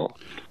possible.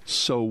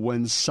 So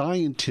when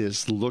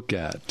scientists look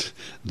at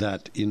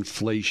that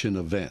inflation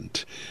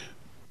event,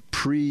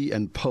 pre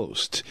and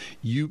post,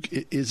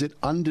 is it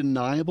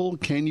undeniable?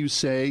 Can you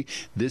say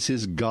this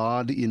is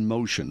God in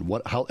motion?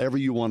 However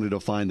you want to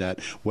define that,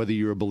 whether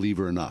you're a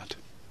believer or not.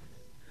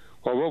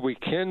 Well, what we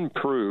can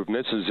prove, and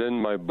this is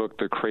in my book,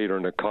 The Creator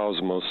and the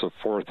Cosmos, the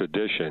 4th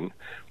edition,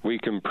 we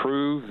can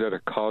prove that a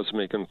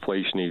cosmic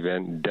inflation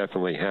event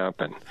definitely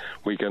happened.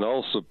 We can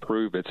also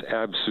prove it's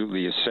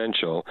absolutely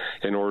essential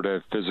in order to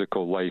have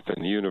physical life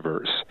in the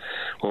universe.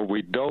 What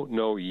we don't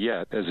know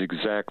yet is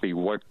exactly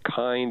what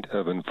kind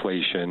of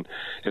inflation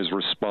is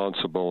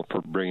responsible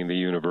for bringing the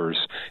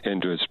universe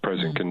into its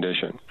present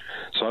condition.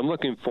 So I'm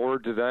looking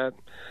forward to that.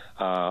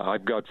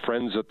 I've got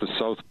friends at the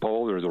South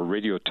Pole. There's a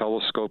radio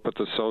telescope at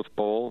the South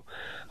Pole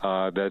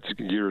that's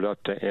geared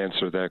up to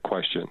answer that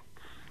question.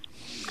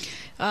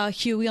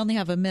 Hugh, we only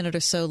have a minute or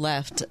so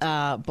left,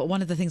 but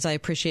one of the things I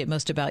appreciate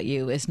most about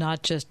you is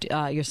not just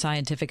your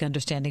scientific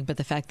understanding, but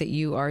the fact that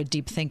you are a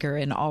deep thinker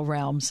in all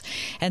realms.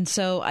 And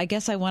so I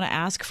guess I want to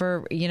ask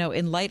for,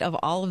 in light of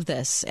all of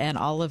this and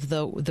all of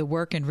the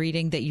work and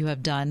reading that you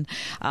have done,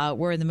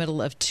 we're in the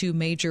middle of 2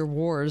 major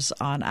wars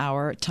on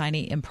our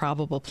tiny,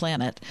 improbable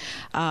planet.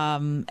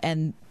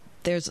 And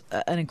there's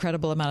an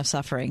incredible amount of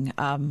suffering.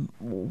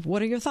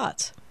 What are your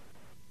thoughts?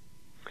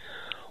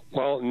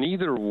 Well,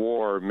 neither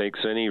war makes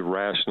any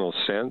rational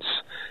sense.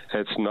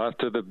 It's not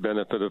to the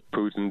benefit of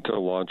Putin to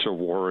launch a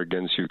war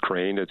against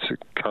Ukraine. It's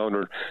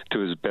counter to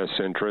his best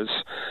interests.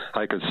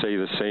 I could say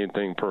the same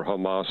thing for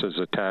Hamas's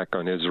attack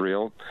on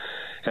Israel.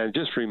 And it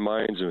just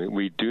reminds me,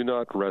 we do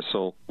not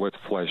wrestle with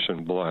flesh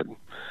and blood.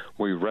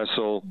 We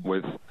wrestle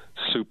with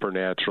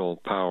supernatural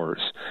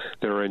powers.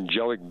 There are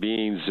angelic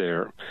beings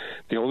there.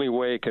 The only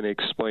way I can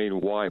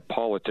explain why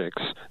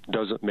politics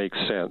doesn't make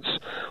sense,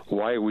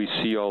 why we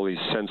see all these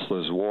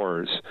senseless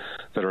wars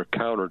that are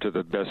counter to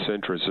the best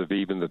interests of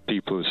even the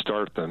people who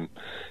start them,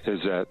 is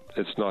that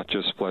it's not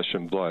just flesh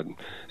and blood.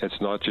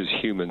 It's not just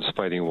humans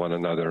fighting one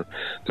another.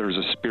 There's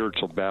a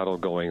spiritual battle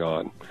going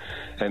on.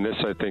 And this,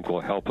 I think,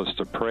 will help us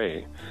to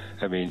pray.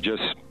 I mean,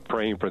 just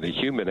praying for the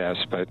human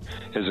aspect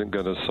isn't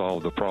going to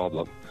solve the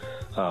problem.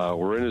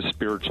 We're in a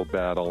spiritual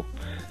battle,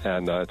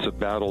 and it's a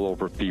battle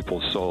over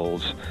people's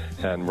souls,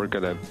 and we're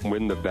going to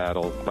win the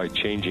battle by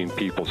changing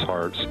people's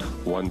hearts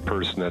one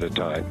person at a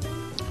time.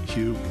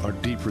 Hugh, our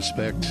deep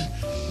respect.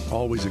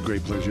 Always a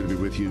great pleasure to be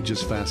with you.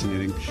 Just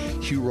fascinating.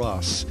 Hugh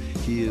Ross,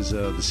 he is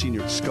the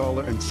senior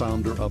scholar and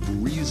founder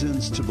of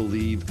Reasons to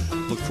Believe.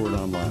 Look for it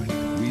online.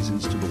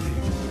 Reasons to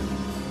Believe.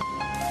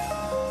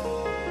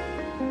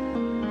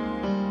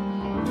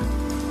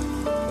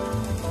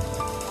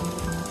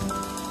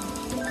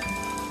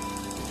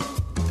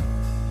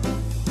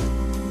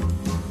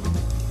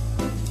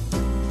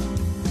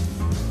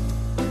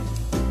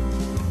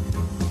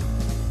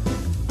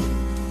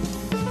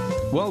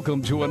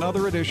 Welcome to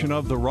another edition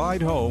of The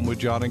Ride Home with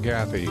John and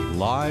Kathy,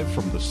 live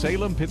from the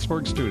Salem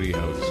Pittsburgh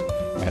studios.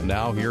 And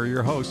now here are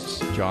your hosts,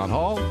 John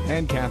Hall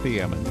and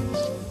Kathy Emmons.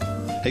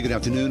 Hey, good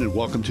afternoon, and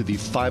welcome to the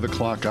 5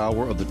 o'clock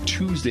hour of the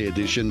Tuesday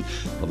edition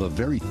of a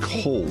very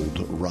cold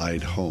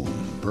ride home.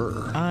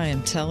 Brr. I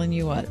am telling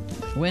you what,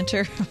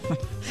 winter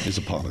is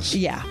upon us.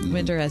 Yeah,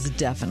 winter has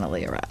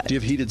definitely arrived. Do you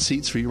have heated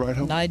seats for your ride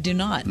home? I do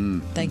not.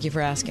 Thank you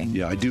for asking.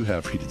 Yeah, I do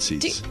have heated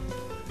seats.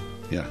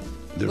 Yeah.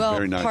 They're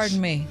very nice. Pardon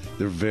me.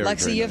 They're very,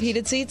 Lexi, very you have nice.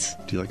 heated seats?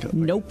 Do you like it?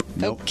 Nope.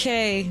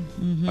 Okay.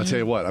 Mm-hmm. I'll tell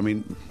you what. I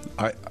mean,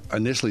 I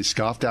initially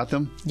scoffed at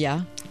them.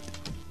 Yeah.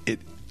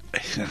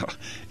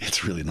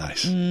 It's really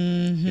nice.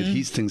 Mm-hmm. It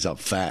heats things up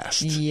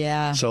fast.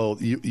 Yeah. So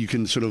you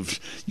can sort of,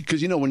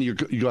 because when you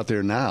go out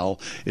there now,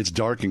 it's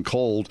dark and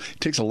cold. It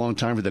takes a long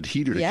time for that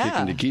heater to kick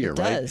into gear, it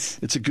right? Does.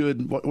 It's a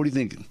good. What do you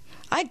think?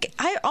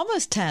 I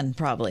almost 10,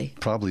 probably.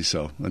 Probably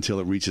so, until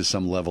it reaches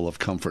some level of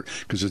comfort,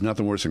 because there's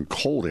nothing worse than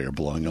cold air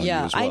blowing on you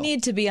as well. I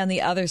need to be on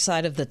the other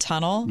side of the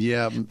tunnel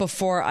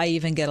before I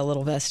even get a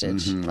little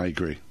vestige. Mm-hmm, I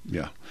agree,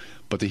 yeah.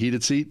 But the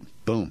heated seat,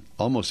 boom,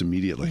 almost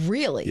immediately.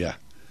 Really? Yeah.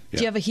 Do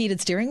you have a heated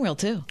steering wheel,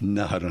 too?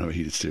 No, I don't have a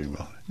heated steering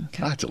wheel.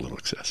 Okay. That's a little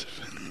excessive.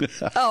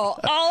 Oh,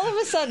 all of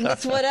a sudden,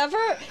 it's whatever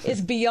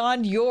is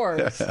beyond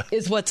yours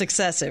is what's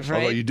excessive,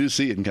 right? Although you do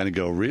see it and kind of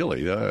go,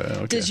 really?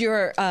 Okay. Does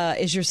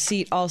is your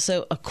seat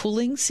also a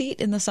cooling seat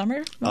in the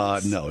summer?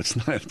 No,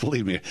 it's not.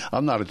 Believe me,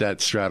 I'm not at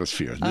that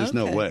stratosphere. There's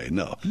no way.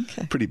 No.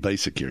 Okay. Pretty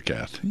basic here,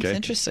 Kath. Okay? That's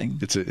interesting.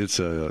 It's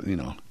a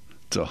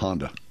It's a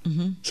Honda.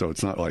 Mm-hmm. So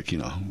it's not like,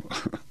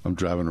 I'm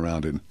driving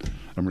around in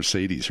a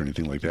Mercedes or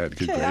anything like that.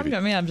 Okay,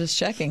 I'm just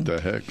checking. The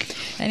heck?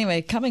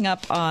 Anyway, coming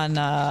up on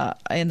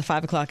in the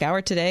 5 o'clock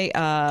hour today,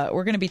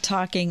 we're going to be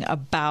talking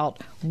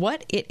about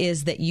what it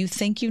is that you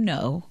think you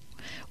know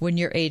when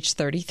you're age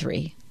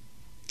 33,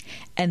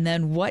 and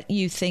then what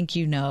you think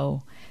you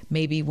know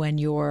maybe when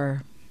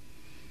you're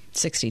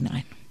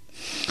 69.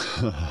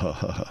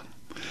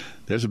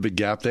 There's a big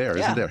gap there,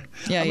 isn't there?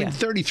 Yeah, I mean,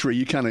 33,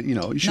 you kind of,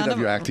 you should have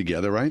your act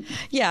together, right?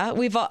 Yeah,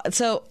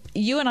 so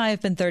you and I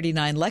have been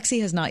 39.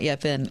 Lexi has not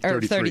yet been,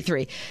 or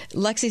 33.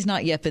 Lexi's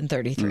not yet been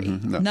 33.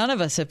 Mm-hmm, no. None of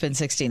us have been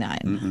 69.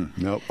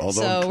 Mm-hmm. Nope,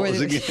 although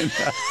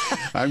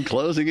I'm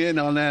closing in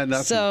on that.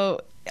 Nothing.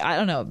 So, I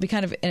don't know. It'd be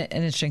kind of an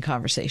interesting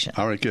conversation.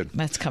 All right, good.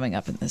 That's coming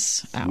up in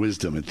this hour.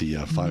 Wisdom at the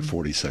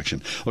 540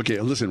 section. Okay,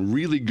 listen,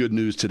 really good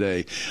news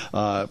today.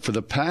 For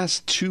the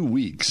past 2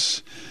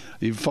 weeks,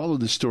 you've followed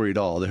this story at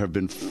all, there have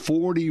been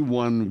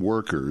 41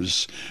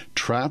 workers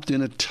trapped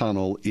in a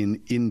tunnel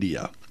in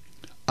India,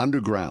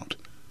 underground.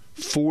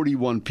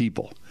 41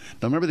 people.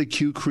 Now, remember the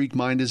Q Creek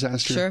mine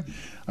disaster? Sure.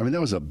 I mean,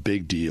 that was a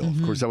big deal.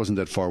 Mm-hmm. Of course, that wasn't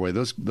that far away.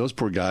 Those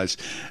poor guys,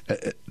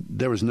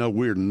 there was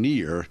nowhere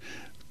near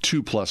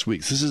 2+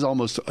 weeks. This is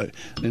almost,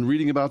 in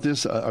reading about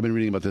this, I've been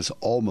reading about this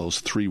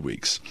almost 3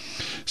 weeks.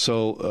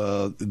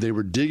 So they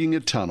were digging a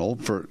tunnel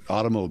for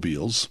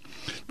automobiles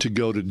to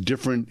go to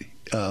different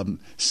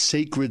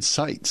sacred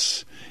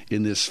sites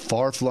in this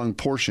far-flung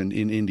portion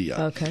in India.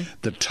 Okay.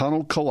 The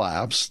tunnel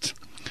collapsed.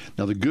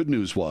 Now, the good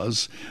news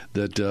was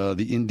that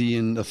the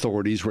Indian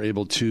authorities were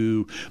able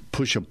to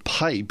push a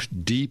pipe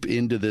deep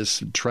into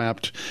this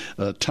trapped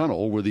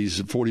tunnel where these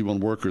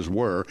 41 workers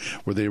were,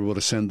 where they were able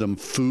to send them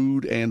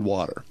food and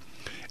water.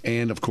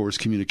 And, of course,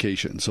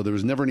 communication. So there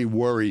was never any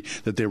worry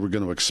that they were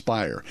going to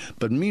expire.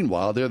 But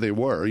meanwhile, there they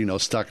were,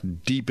 stuck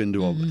deep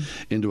into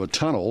a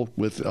tunnel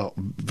with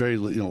very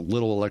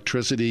little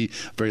electricity,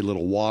 very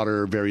little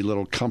water, very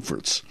little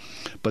comforts.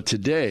 But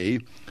today,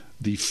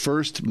 the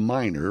first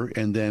miner,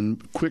 and then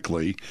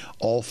quickly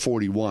all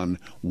 41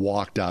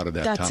 walked out of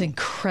that tunnel. That's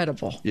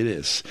incredible. It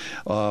is.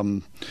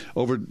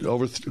 Over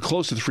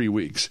close to 3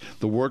 weeks,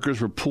 the workers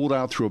were pulled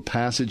out through a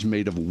passage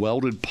made of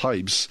welded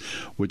pipes,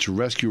 which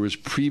rescuers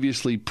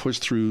previously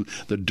pushed through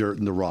the dirt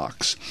and the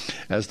rocks.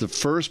 As the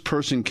first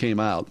person came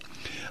out,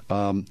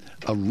 a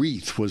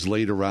wreath was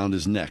laid around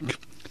his neck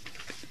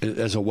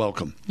as a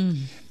welcome.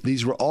 Mm.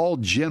 These were all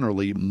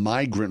generally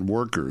migrant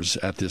workers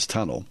at this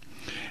tunnel.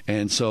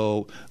 And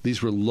so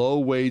these were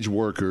low-wage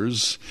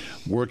workers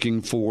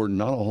working for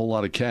not a whole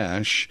lot of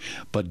cash,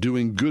 but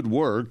doing good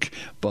work.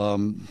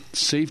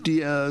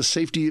 Safety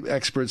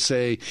experts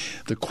say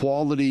the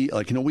quality,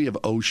 we have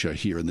OSHA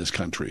here in this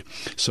country.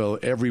 So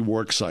every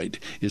work site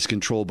is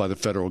controlled by the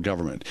federal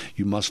government.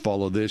 You must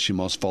follow this, you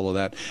must follow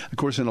that. Of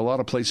course, in a lot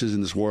of places in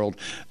this world,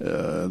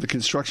 the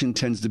construction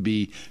tends to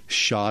be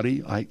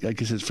shoddy. I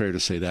guess it's fair to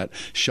say that.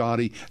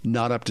 Shoddy,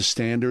 not up to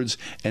standards,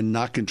 and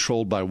not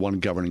controlled by one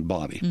governing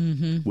body. Mm-hmm.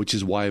 Which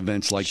is why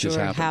events like this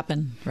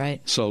happen. Right.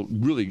 So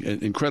really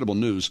incredible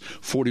news.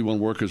 41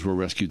 workers were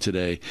rescued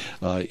today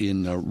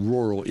in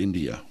rural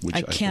India. Which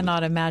I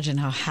cannot imagine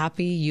how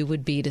happy you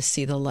would be to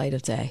see the light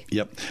of day.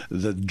 Yep.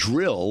 The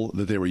drill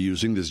that they were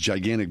using, this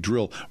gigantic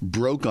drill,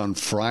 broke on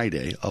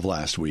Friday of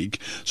last week.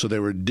 So they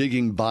were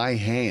digging by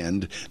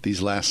hand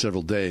these last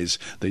several days.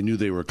 They knew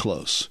they were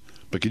close.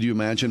 But could you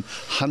imagine?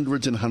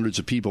 Hundreds and hundreds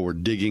of people were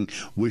digging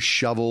with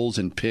shovels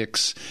and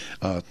picks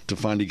to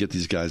finally get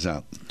these guys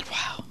out.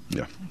 Wow.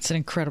 Yeah. It's an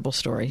incredible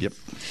story. Yep.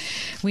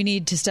 We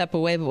need to step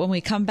away, but when we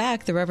come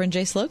back, the Reverend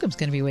Jay Slocum's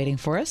going to be waiting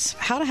for us.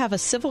 How to have a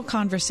civil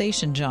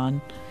conversation, John,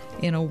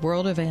 in a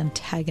world of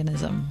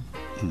antagonism.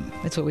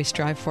 It's what we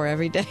strive for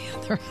every day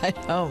on the ride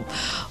home.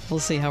 We'll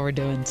see how we're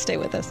doing. Stay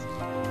with us.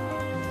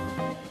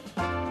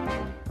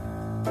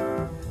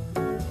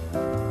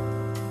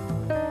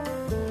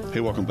 Hey,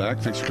 welcome back.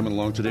 Thanks for coming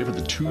along today for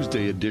the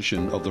Tuesday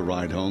edition of The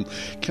Ride Home.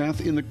 Kath,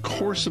 in the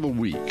course of a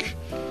week,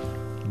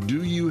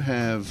 do you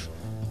have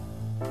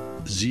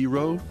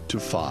 0 to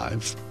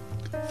 5,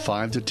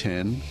 5 to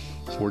 10,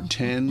 or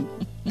 10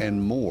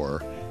 and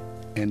more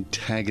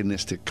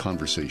antagonistic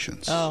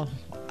conversations? Oh,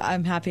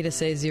 I'm happy to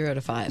say 0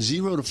 to 5.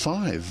 0 to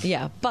 5?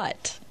 Yeah,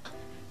 but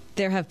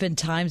there have been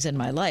times in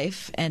my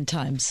life and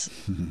times,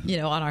 on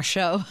our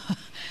show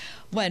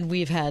when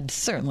we've had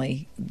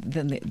certainly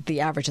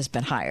the average has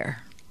been higher.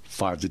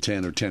 5 to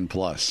 10 or 10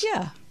 plus.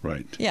 Yeah.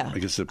 Right. Yeah. I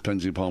guess it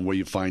depends upon where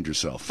you find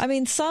yourself. I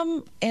mean,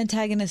 some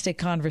antagonistic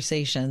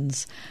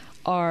conversations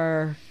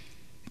can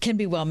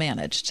be well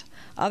managed.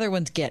 Other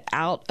ones get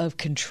out of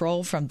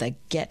control from the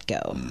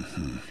get-go.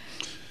 Mm-hmm.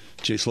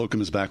 Jay Slocum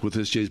is back with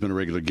us. Jay's been a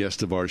regular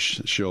guest of our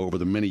show over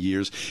the many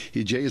years.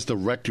 Jay is the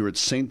rector at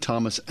St.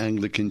 Thomas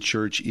Anglican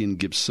Church in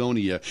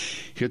Gibsonia,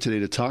 here today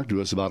to talk to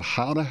us about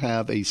how to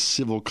have a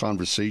civil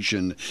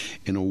conversation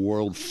in a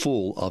world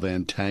full of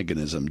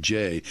antagonism.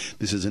 Jay,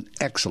 this is an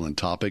excellent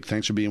topic.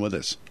 Thanks for being with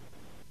us.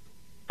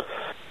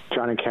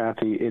 John and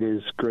Kathy, it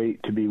is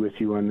great to be with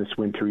you on this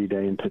wintry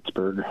day in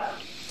Pittsburgh.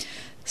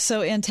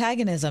 So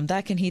antagonism,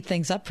 that can heat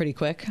things up pretty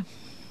quick.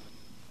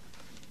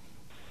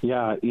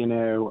 Yeah,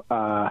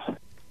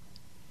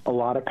 a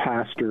lot of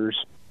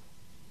pastors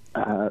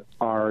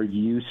are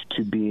used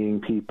to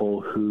being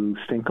people who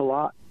think a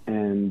lot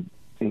and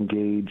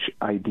engage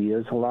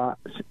ideas a lot.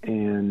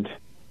 And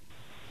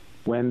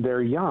when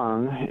they're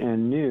young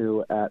and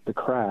new at the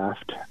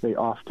craft, they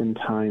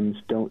oftentimes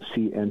don't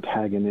see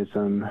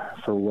antagonism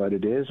for what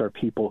it is, or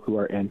people who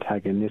are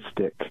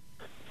antagonistic.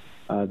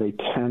 They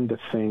tend to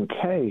think,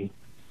 hey,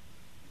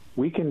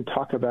 we can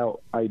talk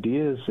about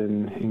ideas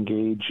and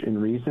engage in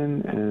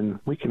reason, and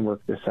we can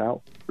work this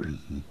out.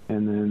 Mm-hmm.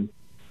 And then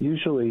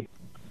usually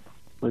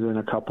within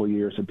a couple of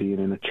years of being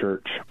in a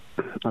church,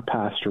 a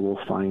pastor will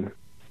find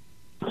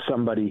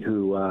somebody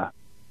who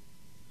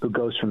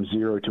goes from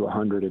 0 to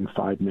 100 in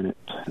 5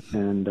 minutes,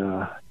 and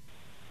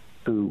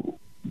who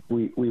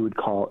we would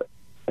call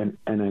an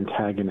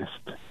antagonist.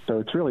 So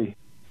it's really,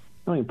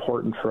 really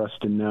important for us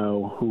to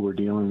know who we're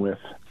dealing with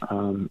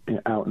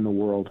out in the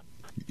world.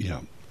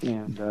 Yeah.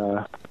 And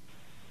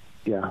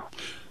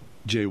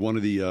Jay, one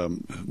of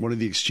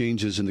the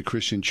exchanges in the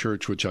Christian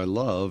church, which I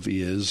love,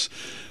 is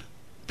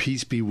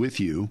 "Peace be with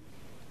you,"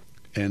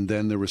 and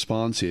then the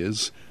response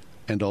is,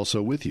 "And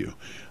also with you."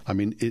 I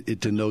mean, it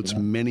denotes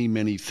many,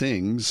 many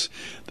things.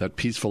 That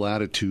peaceful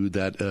attitude,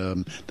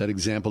 that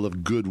example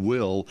of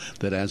goodwill,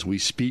 that as we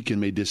speak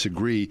and may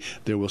disagree,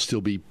 there will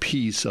still be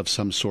peace of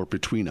some sort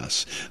between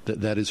us.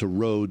 That is a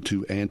road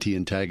to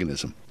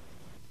anti-antagonism.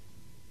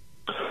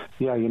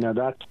 Yeah,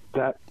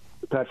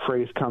 that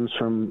phrase comes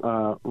from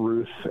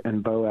Ruth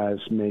and Boaz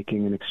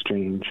making an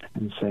exchange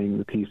and saying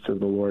the peace of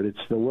the Lord.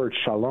 It's the word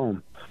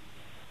shalom.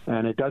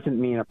 And it doesn't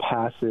mean a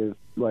passive,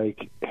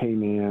 like, hey,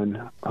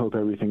 man, hope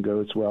everything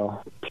goes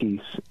well,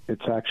 peace.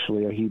 It's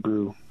actually a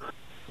Hebrew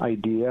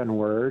idea and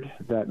word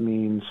that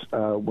means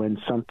when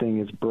something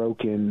is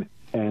broken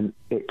and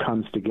it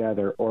comes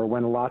together, or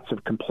when lots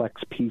of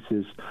complex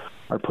pieces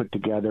are put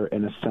together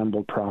and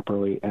assembled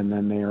properly, and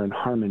then they are in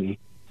harmony.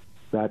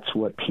 That's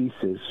what peace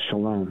is,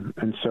 shalom.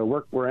 And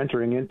so we're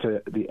entering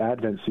into the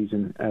Advent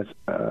season as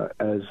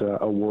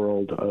a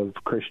world of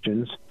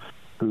Christians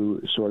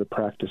who sort of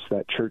practice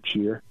that church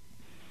year.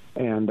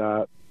 And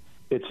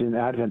it's in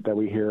Advent that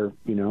we hear,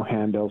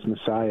 Handel's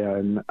Messiah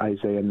in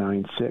Isaiah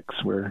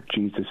 9:6, where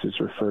Jesus is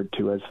referred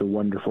to as the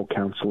wonderful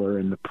counselor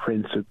and the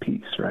Prince of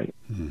Peace, right?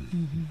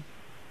 Mm-hmm.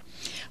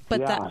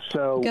 But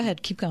go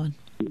ahead, keep going.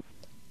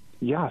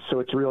 Yeah,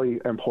 so it's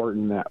really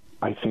important that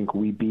I think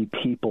we be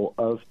people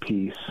of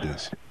peace.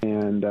 Yes.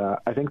 And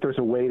I think there's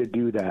a way to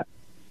do that.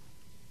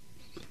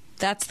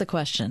 That's the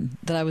question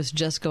that I was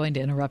just going to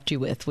interrupt you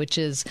with, which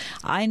is,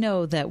 I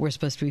know that we're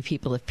supposed to be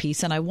people of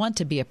peace, and I want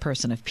to be a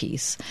person of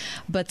peace.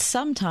 But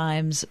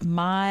sometimes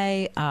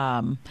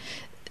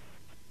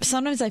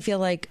sometimes I feel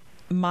like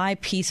my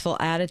peaceful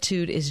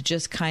attitude is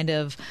just kind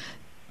of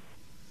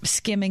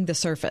skimming the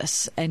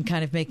surface and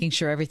kind of making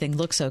sure everything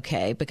looks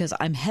okay, because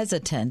I'm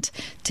hesitant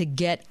to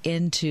get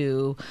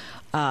into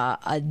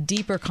a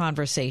deeper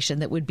conversation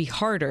that would be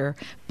harder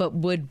but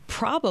would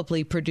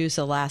probably produce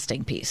a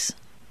lasting peace.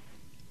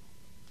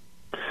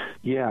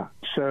 Yeah.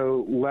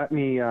 So let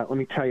me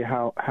tell you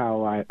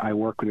how I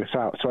work this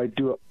out.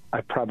 So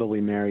I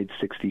probably married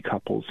 60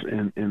 couples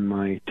in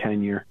my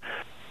tenure,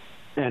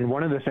 and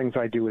one of the things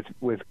I do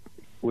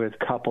with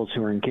couples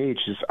who are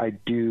engaged is I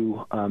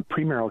do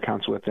premarital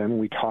counsel with them.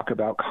 We talk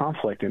about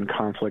conflict and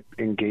conflict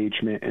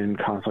engagement and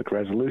conflict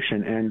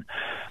resolution. And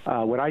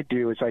what I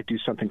do is I do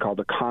something called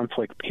the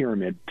conflict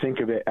pyramid.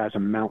 Think of it as a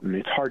mountain.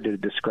 It's hard to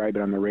describe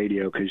it on the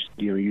radio because,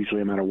 usually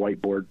I'm at a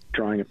whiteboard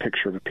drawing a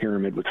picture of a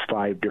pyramid with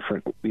 5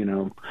 different,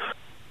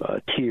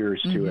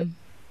 tiers to it.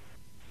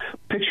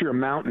 Picture a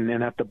mountain,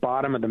 and at the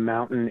bottom of the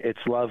mountain,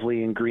 it's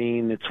lovely and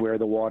green. It's where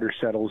the water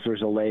settles.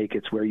 There's a lake.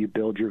 It's where you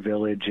build your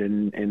village,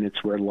 and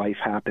it's where life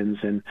happens,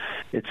 and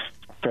it's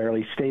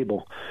fairly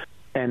stable.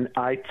 And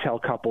I tell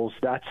couples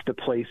that's the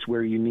place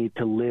where you need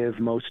to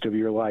live most of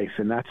your life,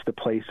 and that's the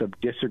place of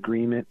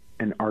disagreement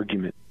and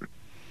argument.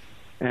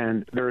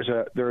 And there's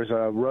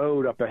a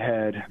road up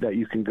ahead that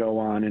you can go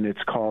on, and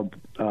it's called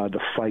the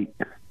fight.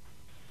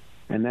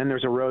 And then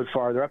there's a road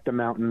farther up the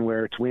mountain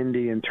where it's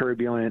windy and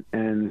turbulent,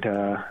 and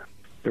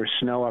there's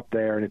snow up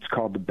there, and it's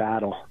called the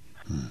battle.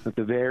 At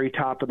the very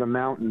top of the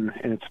mountain,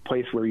 and it's a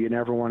place where you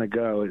never want to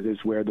go, is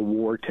where the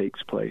war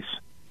takes place.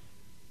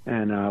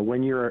 And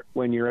when you're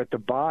at the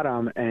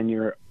bottom and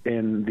you're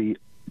in the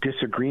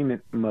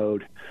disagreement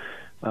mode,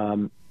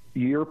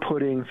 you're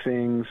putting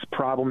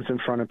problems in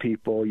front of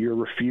people. You're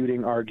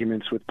refuting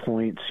arguments with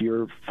points.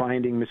 You're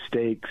finding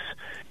mistakes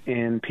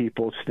in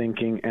people's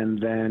thinking and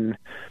then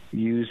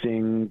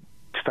using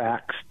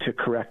facts to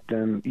correct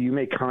them. You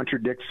may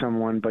contradict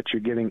someone, but you're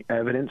giving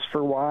evidence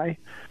for why.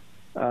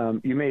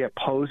 You may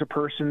oppose a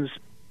person's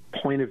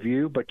point of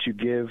view, but you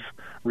give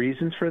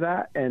reasons for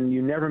that, and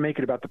you never make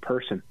it about the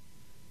person.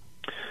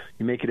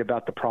 You make it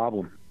about the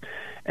problem.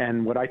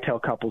 And what I tell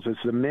couples is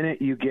the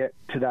minute you get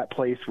to that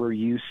place where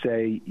you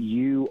say,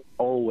 you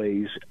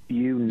always,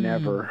 you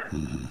never,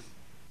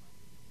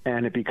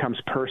 and it becomes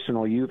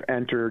personal, you've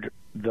entered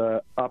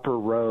the upper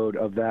road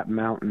of that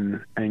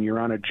mountain and you're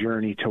on a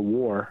journey to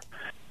war.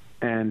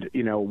 And,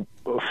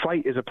 a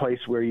fight is a place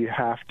where you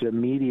have to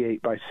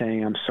mediate by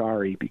saying, I'm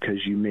sorry,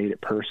 because you made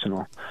it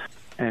personal.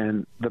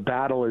 And the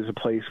battle is a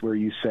place where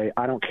you say,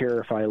 I don't care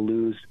if I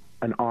lose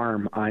an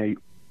arm, I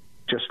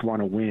just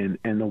want to win.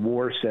 And the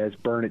war says,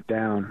 burn it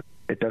down.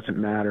 It doesn't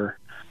matter.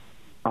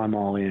 I'm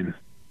all in.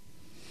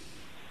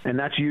 And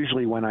that's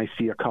usually when I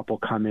see a couple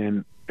come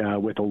in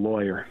with a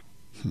lawyer.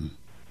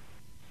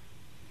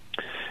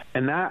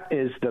 And that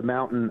is the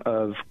mountain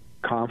of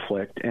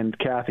conflict. And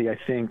Kathy, I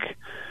think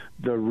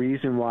the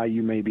reason why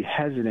you may be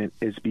hesitant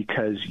is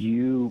because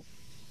you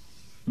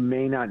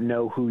may not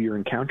know who you're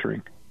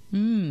encountering.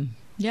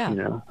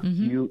 Yeah.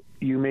 You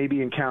may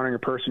be encountering a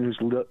person who's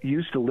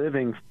used to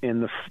living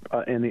in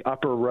the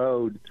upper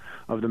road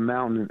of the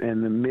mountain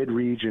and the mid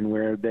region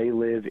where they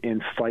live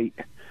in fight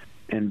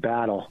and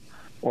battle,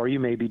 or you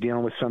may be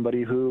dealing with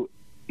somebody who,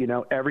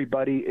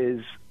 everybody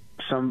is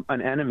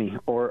an enemy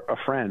or a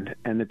friend,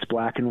 and it's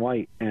black and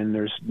white, and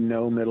there's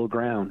no middle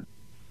ground,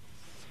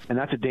 and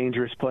that's a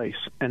dangerous place.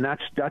 And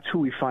that's who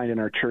we find in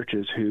our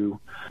churches who,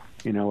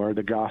 are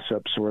the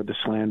gossips or the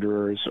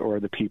slanderers or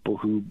the people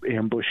who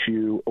ambush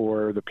you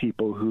or the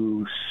people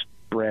who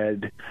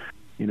spread,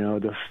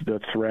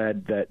 the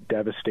thread that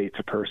devastates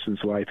a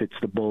person's life. It's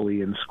the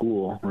bully in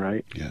school,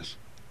 right? Yes.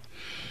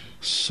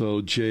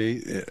 So,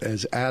 Jay,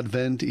 as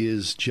Advent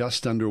is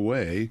just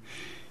underway,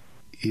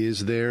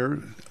 is there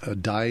a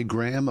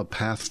diagram, a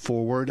path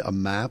forward, a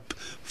map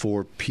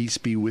for Peace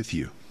Be With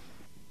You?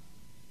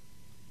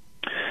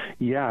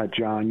 Yeah,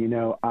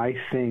 John, I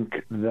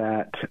think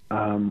that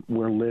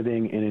we're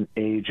living in an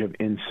age of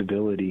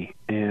incivility,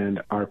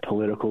 and our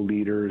political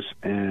leaders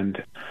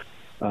and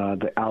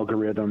the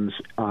algorithms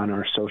on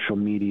our social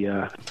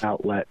media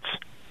outlets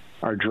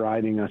are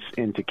driving us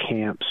into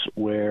camps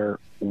where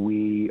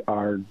we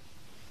are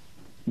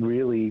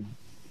really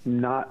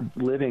not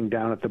living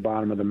down at the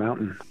bottom of the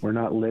mountain. We're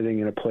not living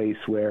in a place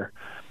where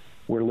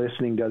we're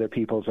listening to other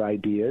people's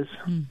ideas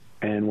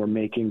and we're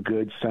making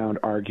good, sound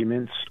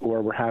arguments,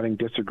 or we're having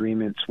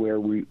disagreements where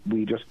we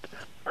just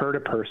heard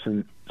a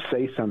person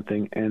say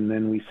something and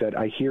then we said,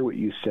 I hear what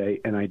you say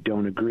and I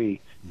don't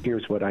agree.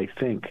 Here's what I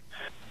think.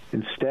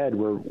 Instead,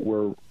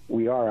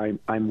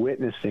 I'm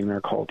witnessing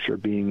our culture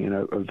being in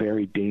a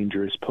very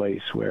dangerous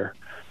place where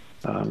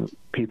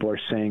people are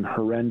saying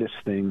horrendous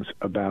things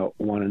about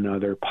one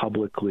another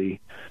publicly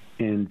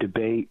in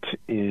debate,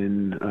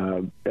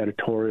 in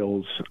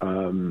editorials,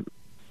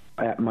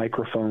 at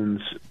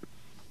microphones,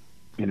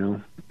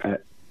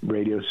 at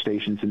radio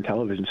stations and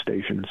television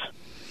stations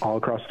all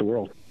across the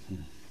world.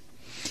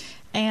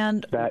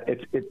 And that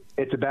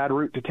it's a bad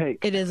route to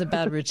take. It is a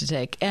bad route to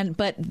take.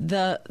 But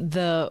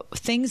the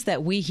things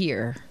that we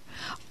hear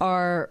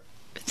are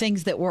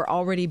things that were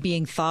already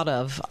being thought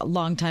of a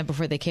long time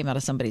before they came out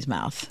of somebody's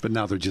mouth. But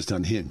now they're just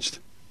unhinged.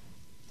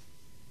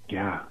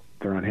 Yeah,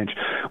 they're unhinged.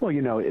 Well,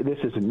 this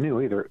isn't new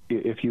either.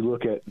 If you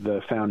look at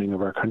the founding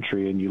of our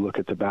country and you look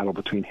at the battle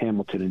between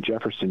Hamilton and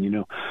Jefferson,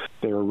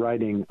 they were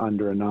writing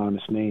under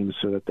anonymous names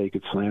so that they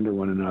could slander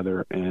one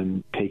another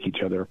and take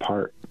each other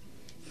apart.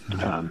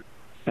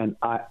 And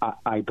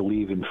I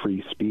believe in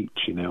free speech.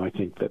 I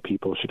think that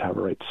people should have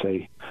a right to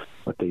say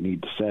what they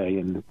need to say,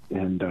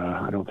 and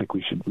I don't think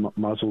we should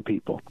muzzle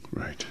people.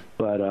 Right.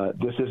 But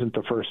this isn't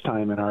the first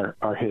time in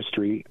our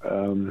history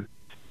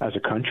as a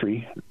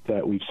country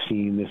that we've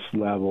seen this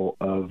level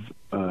of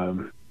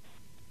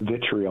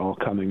vitriol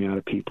coming out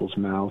of people's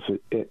mouths.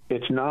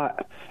 It's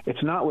not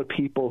what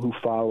people who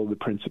follow the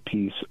Prince of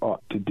Peace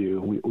ought to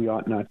do. We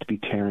ought not to be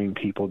tearing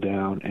people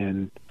down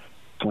and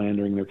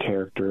slandering their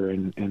character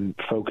and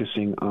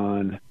focusing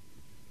on,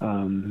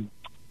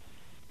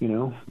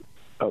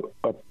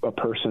 a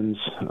person's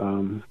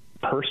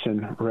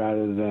person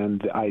rather than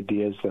the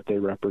ideas that they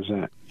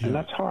represent. Yeah. And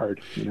that's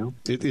hard,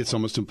 It's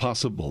almost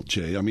impossible,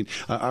 Jay. I mean,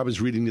 I was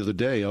reading the other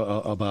day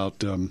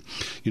about,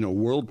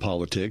 world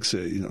politics,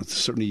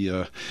 certainly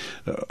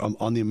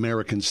on the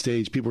American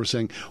stage. People were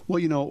saying,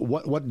 well,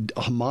 what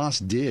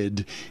Hamas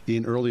did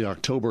in early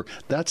October,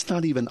 that's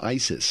not even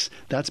ISIS.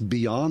 That's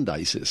beyond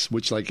ISIS,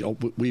 which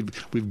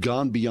we've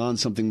gone beyond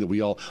something that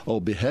we all,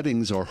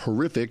 beheadings are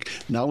horrific.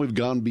 Now we've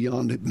gone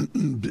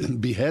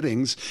beyond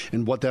beheadings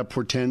and what that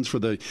portends for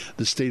the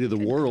state of the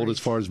world as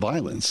far as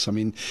violence. I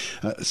mean,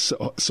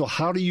 so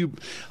how do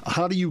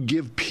you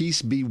give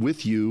peace be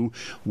with you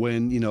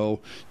when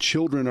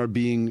children are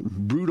being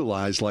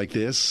brutalized like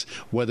this?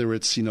 Whether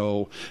it's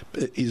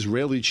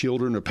Israeli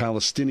children or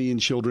Palestinian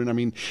children. I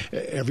mean,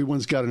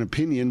 everyone's got an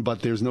opinion,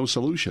 but there's no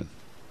solution.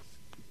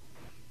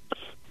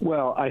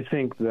 Well, I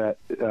think that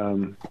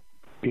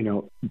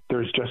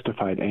there's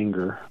justified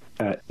anger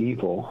at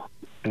evil.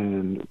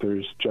 And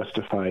there's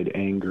justified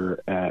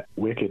anger at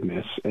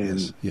wickedness.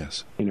 And,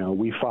 yes.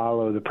 We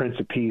follow the Prince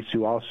of Peace,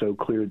 who also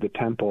cleared the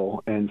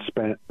temple and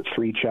spent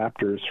 3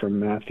 chapters from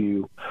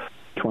Matthew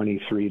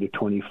 23 to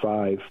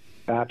 25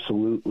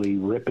 absolutely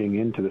ripping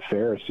into the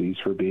Pharisees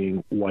for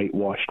being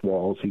whitewashed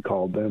walls, he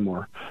called them,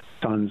 or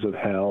sons of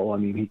hell. I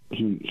mean,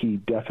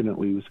 he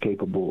definitely was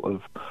capable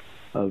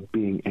of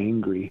being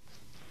angry.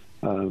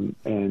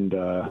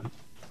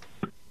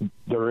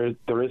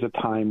 there is a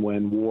time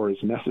when war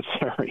is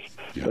necessary,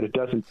 but it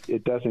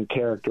doesn't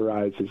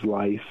characterize his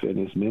life and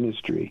his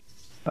ministry.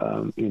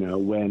 When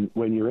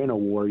you're in a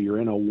war, you're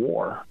in a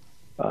war.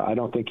 I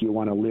don't think you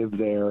want to live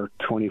there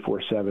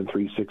 24/7,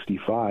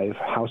 365.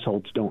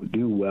 Households don't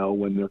do well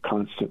when they're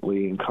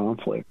constantly in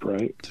conflict,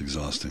 right? It's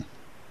exhausting.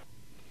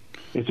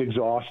 It's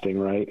exhausting,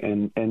 right?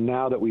 And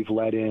now that we've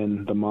let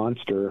in the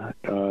monster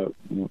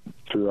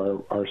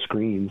through our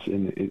screens,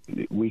 and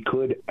we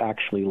could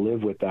actually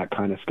live with that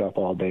kind of stuff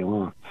all day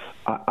long.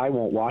 I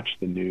won't watch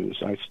the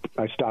news.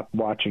 I stopped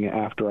watching it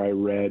after I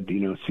read,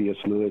 C.S.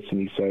 Lewis, and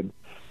he said,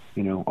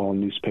 all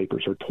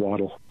newspapers are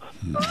twaddle.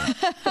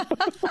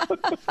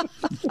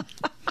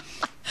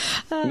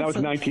 And that was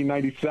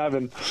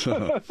 1997.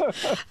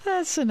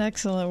 That's an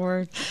excellent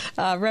word.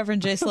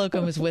 Reverend Jay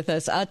Slocum is with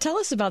us. Tell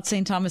us about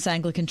St. Thomas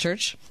Anglican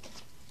Church.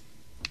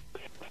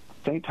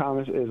 St.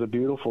 Thomas is a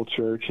beautiful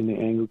church in the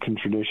Anglican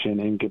tradition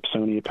in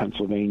Gibsonia,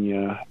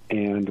 Pennsylvania,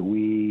 and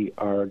we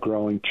are a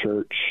growing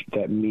church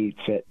that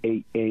meets at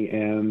 8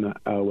 a.m.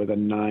 With a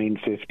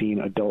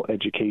 9:15 adult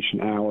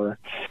education hour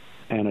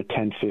and a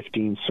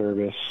 10:15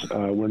 service.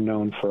 We're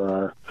known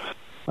for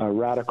our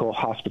radical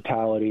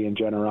hospitality and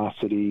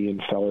generosity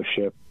and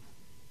fellowship,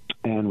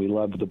 and we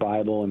love the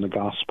Bible and the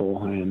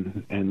gospel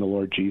and the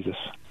Lord Jesus.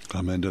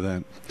 Amen to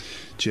that.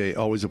 Jay,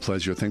 always a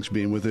pleasure. Thanks for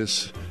being with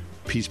us.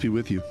 Peace be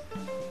with you.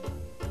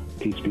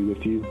 Peace be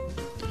with you.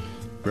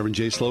 Reverend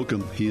Jay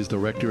Slocum, he is the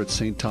rector at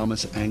St.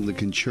 Thomas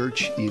Anglican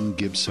Church in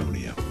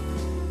Gibsonia.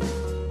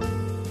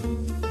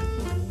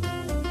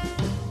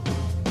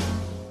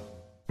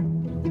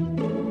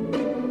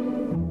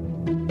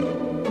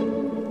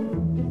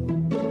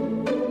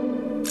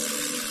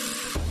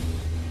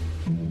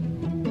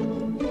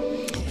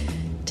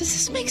 Does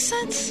this make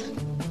sense?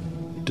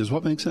 Does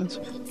what make sense?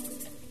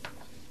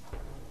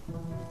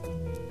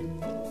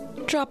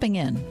 Dropping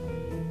in.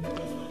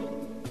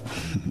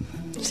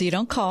 So you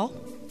don't call.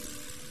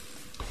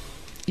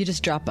 You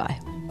just drop by.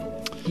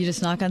 You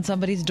just knock on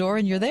somebody's door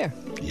and you're there.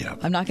 Yeah.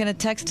 I'm not going to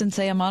text and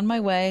say I'm on my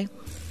way.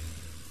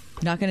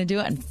 I'm not going to do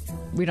it.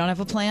 We don't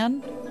have a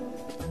plan.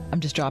 I'm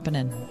just dropping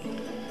in.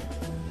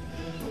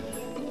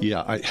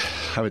 Yeah, I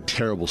have a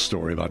terrible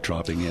story about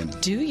dropping in.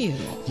 Do you?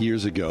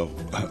 Years ago,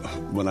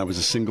 when I was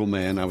a single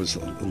man, I was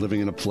living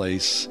in a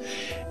place,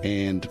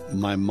 and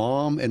my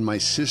mom and my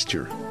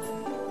sister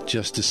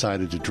just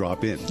decided to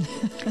drop in.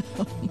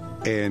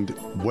 And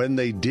when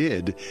they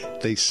did,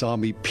 they saw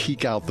me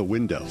peek out the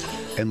window.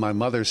 And my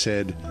mother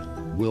said,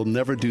 "We'll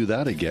never do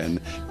that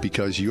again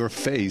because your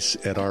face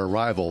at our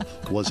arrival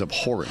was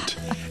abhorrent."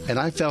 And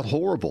I felt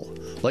horrible.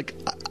 Like,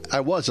 I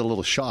was a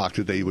little shocked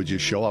that they would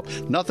just show up.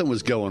 Nothing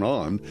was going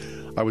on.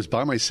 I was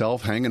by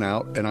myself, hanging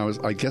out, and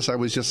I guess I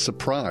was just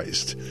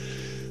surprised.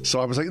 So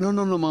I was like, no,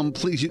 Mom,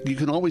 please, you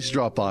can always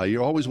drop by.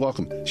 You're always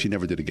welcome. She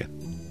never did again.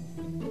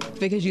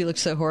 Because you looked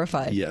so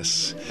horrified.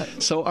 Yes.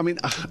 So, I mean...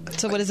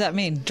 So what does that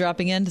mean?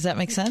 Dropping in, does that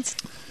make sense?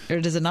 Or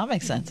does it not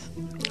make sense?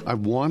 I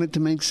want it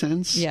to make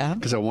sense. Yeah.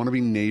 Because I want to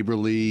be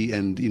neighborly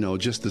and,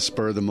 just the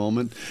spur of the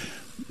moment.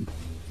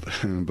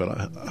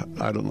 But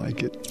I don't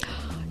like it.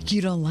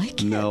 You don't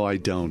like it? No, I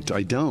don't.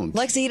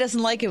 Lexi, he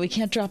doesn't like it. We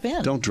can't drop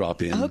in. Don't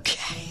drop in.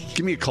 Okay.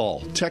 Give me a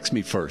call. Text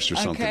me first or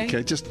something.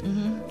 Okay. Just,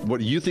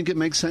 what, do you think it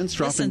makes sense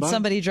dropping by?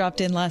 Somebody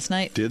dropped in last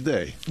night. Did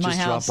they? My just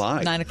house, drop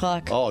by. 9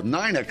 o'clock. Oh,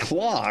 9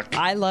 o'clock?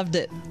 I loved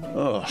it.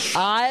 Ugh.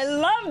 I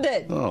loved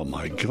it. Oh,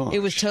 my gosh. It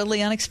was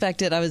totally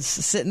unexpected. I was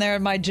sitting there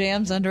in my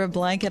jams under a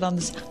blanket on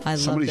this. I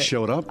loved it. Somebody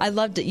showed up? I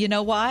loved it. You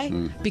know why?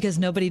 Because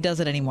nobody does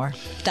it anymore.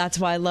 That's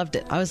why I loved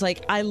it. I was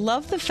like, I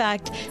love the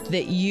fact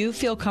that you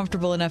feel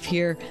comfortable enough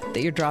here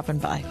that you're dropping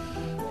by.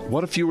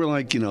 What if you were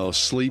like,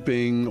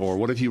 sleeping, or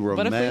what if you were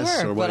a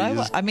mess? Or what? I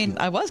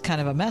was kind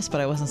of a mess,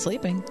 but I wasn't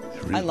sleeping.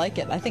 Really? I like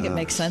it. I think it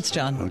makes sense,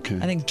 John. Okay.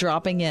 I think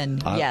dropping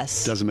in,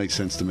 yes. Doesn't make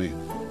sense to me.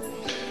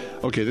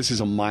 Okay, this is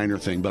a minor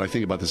thing, but I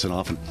think about this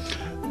often.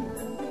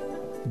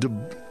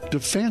 Do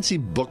fancy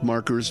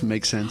bookmarkers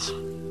make sense?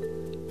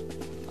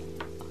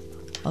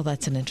 Oh,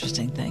 that's an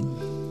interesting thing.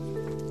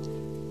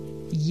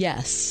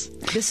 Yes.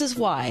 This is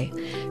why.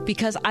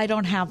 Because I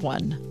don't have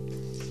one.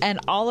 And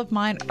all of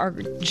mine are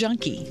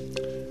junky.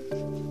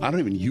 I don't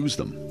even use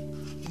them.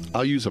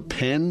 I'll use a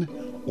pen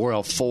or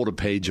I'll fold a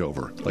page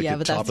over, like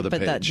the top of the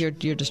page.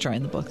 You're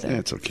destroying the book there.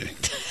 That's okay.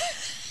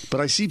 But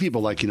I see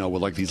people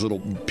with like these little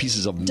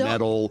pieces of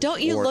metal.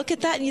 Don't you look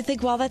at that and you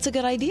think, well, that's a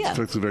good idea? It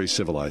looks very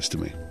civilized to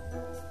me.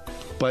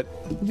 But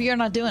you're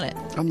not doing it.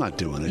 I'm not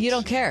doing it. You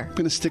don't care. I'm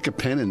going to stick a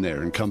pen in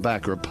there and come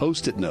back, or a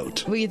Post-it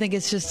note. Well, you think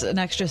it's just an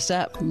extra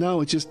step?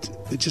 No, it's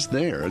just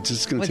there. It's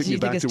just going to take me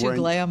back to where. What,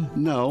 do you think it's too glam?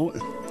 No,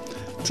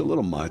 it's a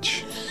little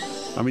much.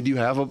 I mean, do you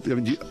have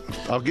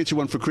I'll get you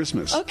one for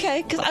Christmas.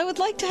 Okay, because I would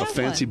like to have a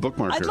fancy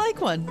bookmarker. I'd like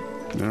one.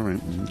 All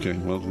right. Okay.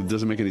 Well, it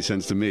doesn't make any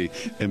sense to me.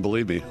 And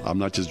believe me, I'm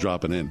not just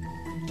dropping in.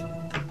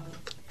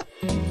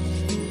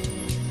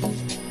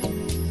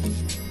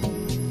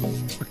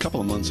 A couple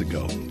of months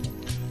ago,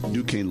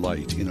 New Cane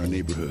Light in our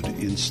neighborhood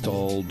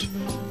installed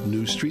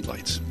new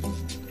streetlights.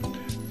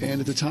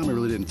 And at the time, I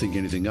really didn't think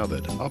anything of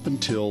it, up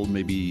until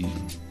maybe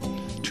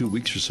 2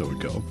 weeks or so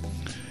ago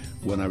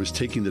when I was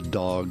taking the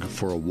dog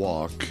for a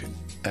walk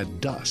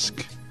at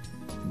dusk,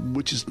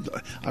 which is,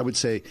 I would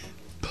say,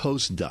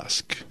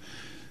 post-dusk.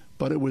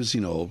 But it was,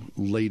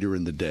 later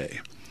in the day.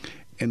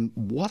 And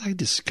what I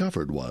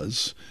discovered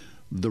was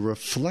the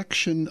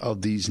reflection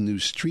of these new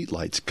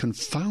streetlights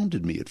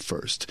confounded me at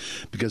first,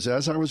 because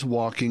as I was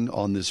walking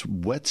on this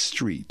wet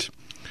street,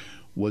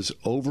 was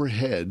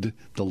overhead,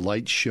 the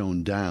light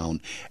shone down,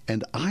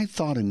 and I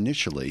thought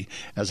initially,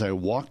 as I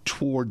walked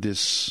toward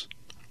this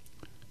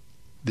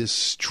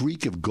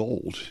streak of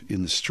gold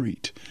in the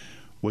street,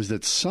 was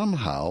that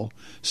somehow,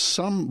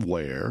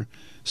 somewhere,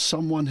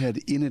 someone had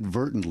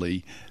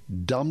inadvertently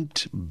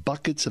dumped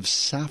buckets of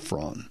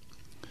saffron,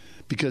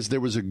 because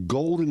there was a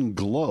golden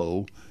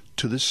glow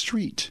to the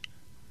street.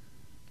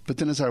 But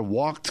then as I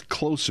walked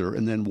closer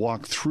and then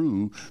walked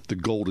through the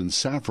golden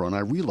saffron, I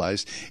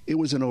realized it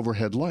was an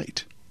overhead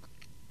light.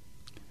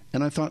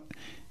 And I thought,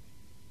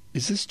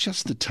 is this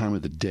just the time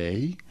of the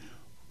day,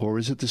 or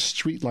is it the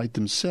street light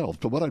themselves?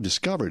 But what I've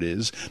discovered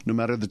is, no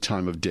matter the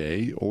time of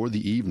day or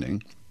the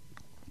evening,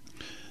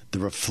 the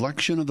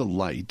reflection of the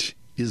light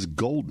is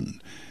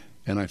golden.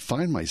 And I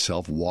find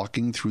myself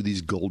walking through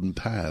these golden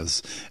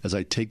paths as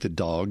I take the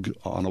dog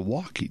on a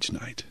walk each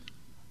night.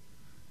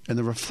 And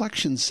the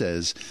reflection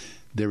says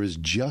there is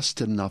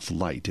just enough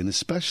light, and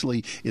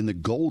especially in the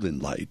golden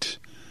light,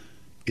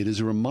 it is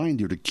a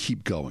reminder to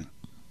keep going.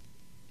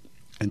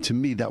 And to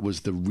me, that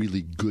was the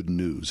really good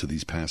news of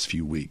these past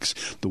few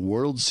weeks. The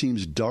world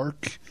seems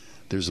dark.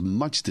 There's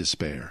much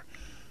despair.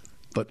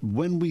 But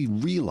when we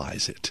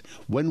realize it,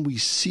 when we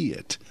see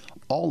it,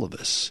 all of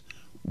us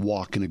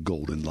walk in a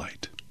golden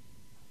light.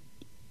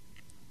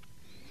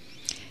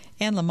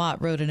 Anne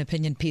Lamott wrote an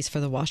opinion piece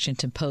for the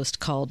Washington Post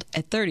called,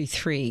 "At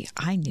 33,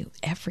 I knew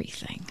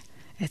everything.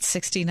 At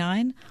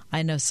 69,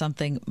 I know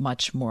something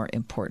much more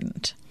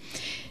important."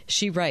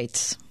 She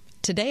writes,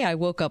 "Today I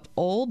woke up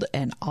old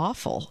and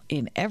awful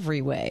in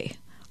every way.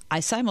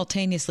 I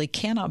simultaneously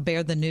cannot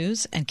bear the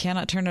news and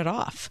cannot turn it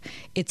off.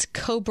 It's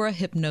Cobra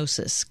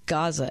hypnosis,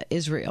 Gaza,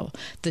 Israel,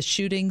 the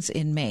shootings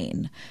in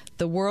Maine.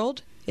 The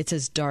world, it's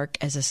as dark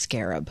as a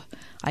scarab.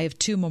 I have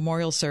 2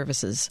 memorial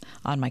services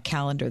on my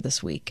calendar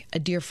this week. A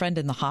dear friend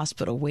in the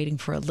hospital waiting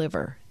for a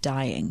liver,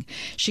 dying.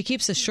 She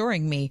keeps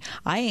assuring me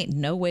I ain't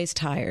no ways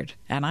tired.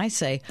 And I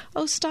say,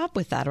 oh, stop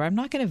with that or I'm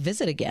not going to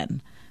visit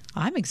again.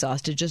 I'm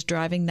exhausted just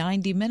driving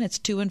 90 minutes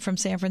to and from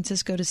San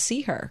Francisco to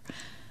see her.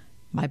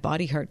 My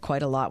body hurt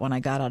quite a lot when I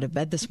got out of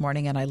bed this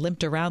morning, and I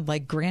limped around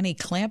like Granny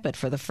Clampett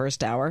for the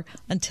first hour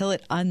until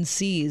it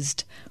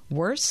unseized.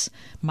 Worse,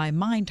 my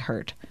mind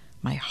hurt.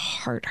 My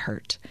heart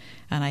hurt,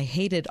 and I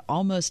hated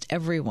almost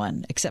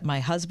everyone except my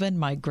husband,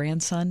 my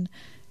grandson,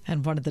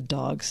 and one of the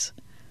dogs.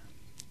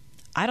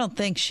 I don't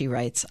think," she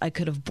writes, "I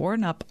could have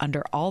borne up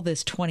under all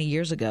this 20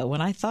 years ago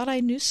when I thought I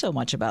knew so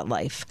much about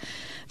life.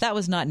 That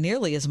was not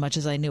nearly as much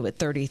as I knew at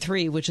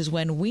 33, which is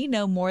when we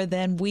know more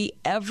than we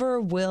ever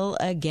will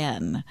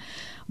again.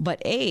 But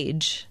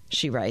age,"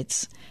 she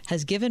writes,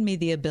 "has given me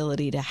the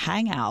ability to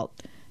hang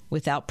out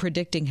without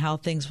predicting how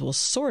things will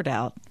sort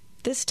out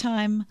this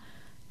time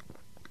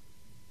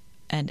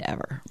and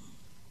ever."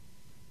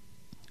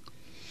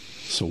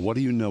 So what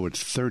do you know at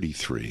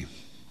 33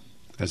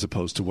 as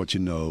opposed to what you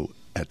know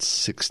at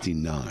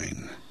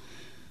 69?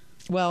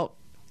 Well,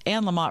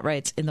 Anne Lamott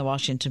writes in the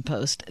Washington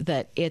Post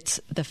that it's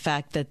the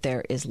fact that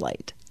there is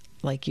light,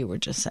 like you were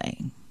just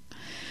saying,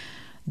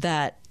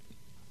 that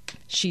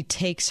she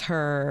takes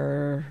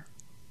her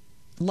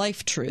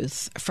life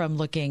truth from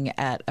looking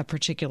at a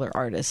particular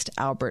artist,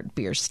 Albert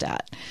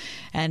Bierstadt,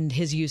 and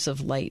his use of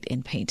light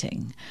in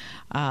painting.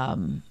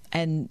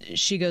 And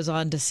she goes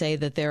on to say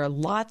that there are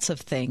lots of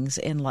things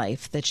in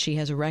life that she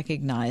has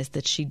recognized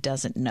that she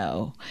doesn't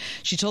know.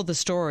 She told the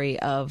story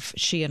of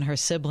she and her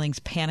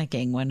siblings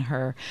panicking when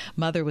her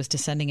mother was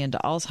descending into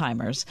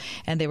Alzheimer's,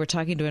 and they were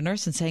talking to a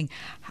nurse and saying,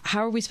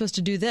 how are we supposed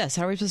to do this?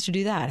 How are we supposed to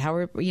do that? How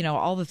are,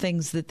 all the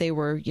things that they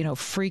were,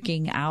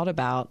 freaking out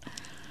about.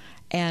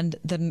 And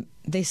then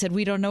they said,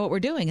 we don't know what we're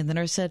doing. And the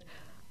nurse said,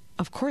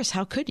 of course,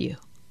 how could you?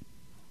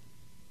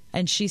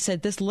 And she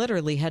said, this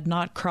literally had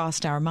not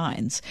crossed our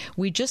minds.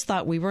 We just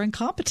thought we were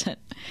incompetent.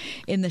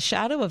 In the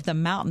shadow of the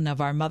mountain of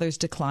our mother's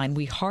decline,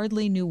 we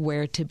hardly knew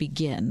where to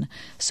begin.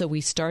 So we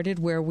started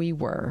where we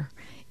were,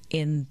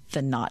 in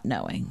the not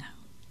knowing.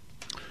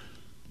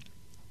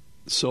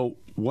 So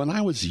when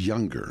I was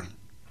younger,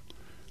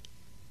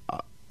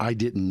 I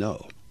didn't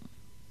know.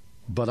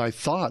 But I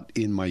thought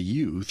in my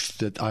youth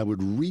that I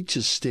would reach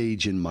a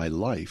stage in my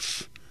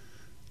life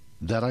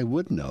that I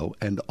would know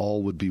and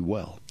all would be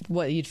well.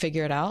 What, you'd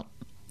figure it out?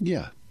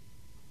 Yeah.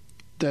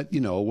 That,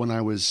 when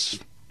I was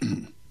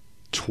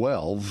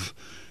 12,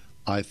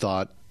 I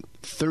thought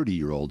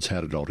 30-year-olds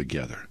had it all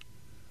together.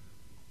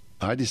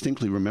 I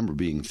distinctly remember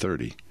being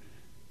 30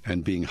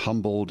 and being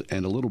humbled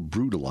and a little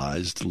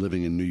brutalized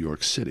living in New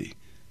York City.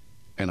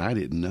 And I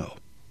didn't know.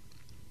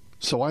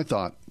 So I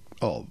thought,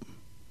 oh,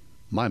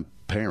 my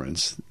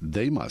parents,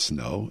 they must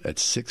know at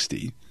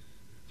 60.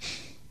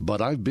 But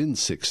I've been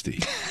 60.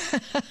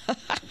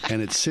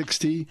 And at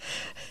 60,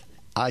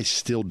 I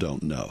still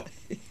don't know.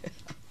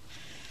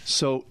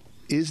 So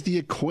is the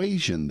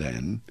equation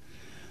then,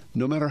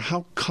 no matter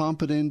how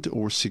competent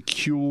or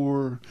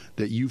secure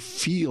that you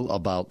feel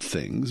about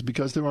things,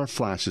 because there are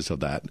flashes of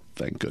that,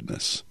 thank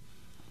goodness,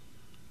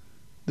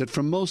 that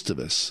for most of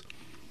us,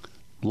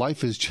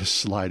 life is just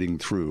sliding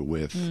through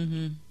with,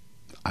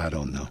 I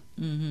don't know.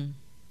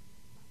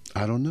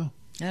 I don't know.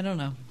 I don't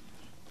know.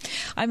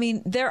 I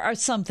mean, there are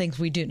some things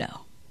we do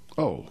know.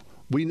 Oh,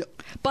 we know.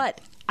 But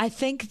I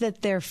think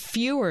that there are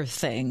fewer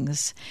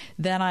things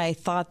than I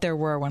thought there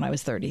were when I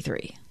was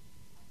 33.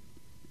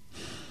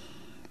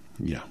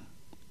 Yeah.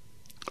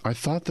 I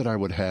thought that I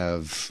would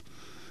have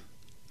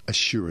a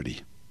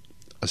surety,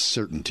 a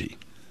certainty.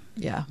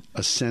 Yeah.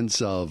 A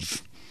sense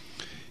of,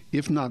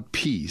 if not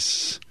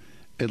peace,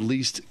 at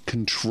least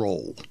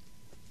control.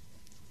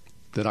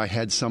 That I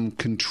had some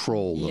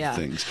control of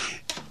things.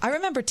 I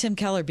remember Tim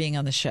Keller being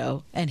on the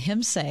show and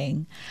him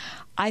saying,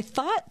 I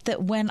thought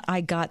that when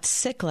I got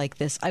sick like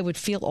this, I would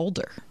feel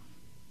older.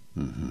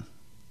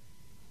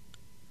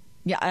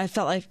 Yeah, I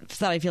thought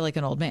I'd feel like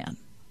an old man.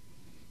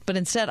 But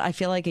instead, I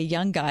feel like a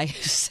young guy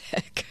who's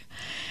sick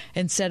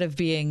instead of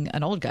being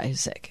an old guy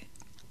who's sick.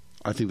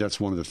 I think that's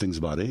one of the things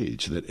about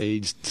age, that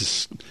age,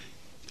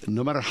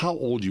 no matter how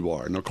old you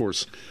are, and of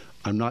course,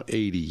 I'm not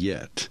 80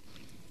 yet.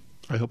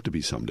 I hope to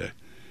be someday.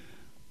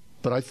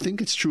 But I think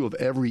it's true of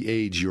every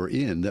age you're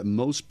in that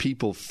most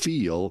people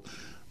feel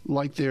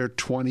like they're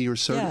 20 or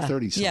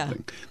 30 something.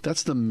 Yeah.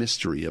 That's the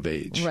mystery of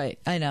age. Right.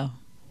 I know.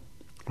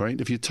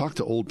 Right? If you talk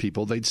to old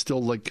people, they'd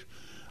still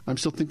I'm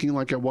still thinking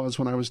like I was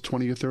when I was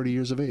 20 or 30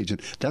 years of age. And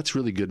that's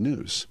really good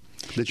news,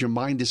 that your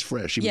mind is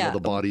fresh, even though the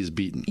body is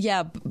beaten.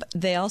 Yeah.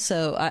 They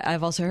also,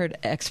 I've also heard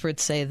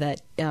experts say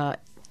that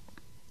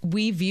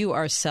we view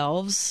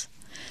ourselves,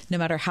 no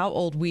matter how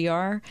old we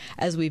are,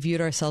 as we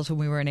viewed ourselves when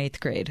we were in 8th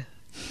grade.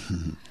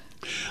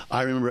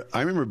 I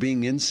remember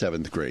being in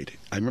 7th grade.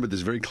 I remember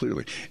this very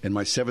clearly. And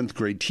my 7th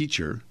grade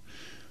teacher,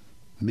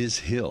 Ms.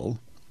 Hill,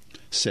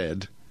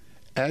 said,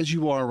 as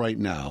you are right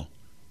now,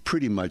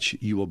 pretty much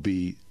you will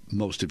be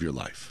most of your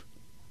life.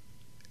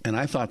 And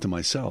I thought to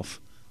myself,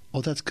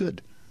 oh, that's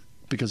good,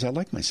 because I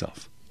like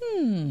myself.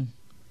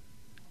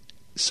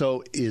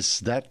 So is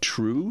that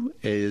true?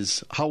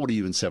 How old are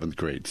you in 7th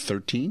grade?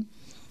 13?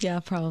 Yeah,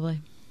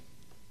 probably.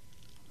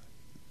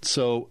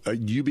 So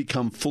you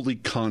become fully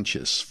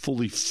conscious,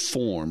 fully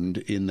formed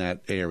in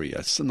that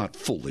area. So not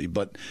fully,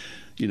 but,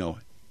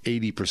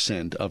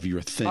 80% of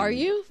your thing. Are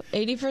you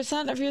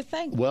 80% of your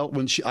thing? Well,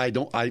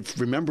 I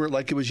remember it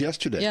like it was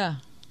yesterday. Yeah.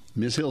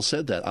 Ms. Hill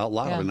said that out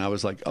loud, and I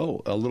was like,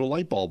 oh, a little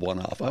light bulb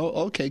went off.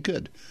 Oh, okay,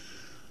 good.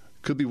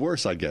 Could be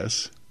worse, I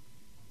guess.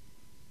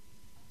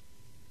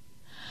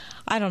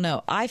 I don't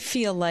know. I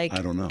feel like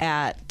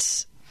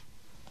at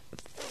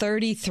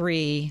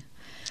 33,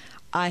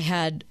 I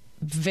had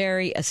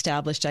very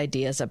established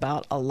ideas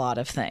about a lot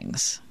of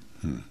things.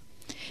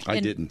 I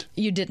didn't.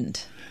 You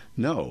didn't?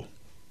 No.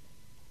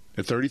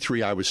 At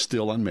 33, I was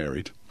still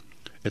unmarried.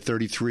 At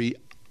 33,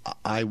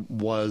 I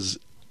was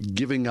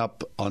giving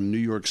up on New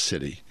York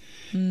City,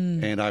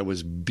 and I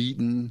was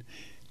beaten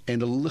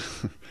and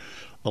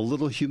a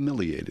little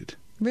humiliated.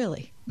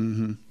 Really?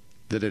 Mm-hmm.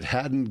 That it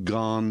hadn't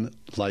gone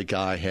like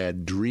I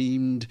had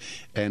dreamed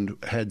and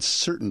had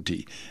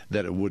certainty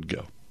that it would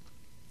go.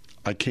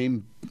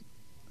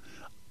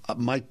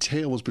 My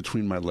tail was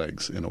between my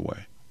legs in a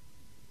way.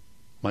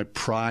 My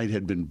pride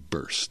had been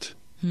burst.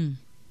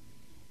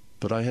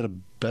 But I had a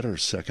better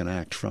second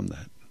act from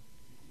that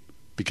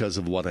because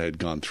of what I had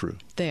gone through.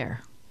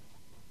 There.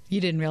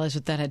 You didn't realize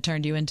what that had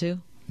turned you into?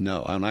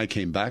 No. And I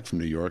came back from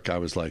New York, I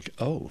was like,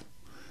 oh,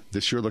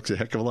 this sure looks a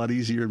heck of a lot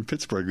easier in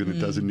Pittsburgh than it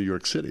does in New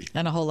York City.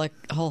 And a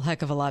whole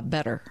heck of a lot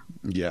better.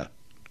 Yeah.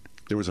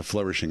 There was a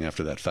flourishing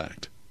after that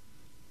fact.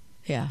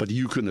 Yeah. But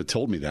you couldn't have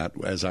told me that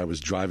as I was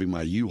driving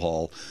my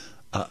U-Haul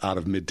out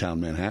of Midtown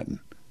Manhattan.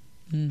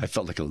 I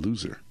felt like a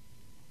loser.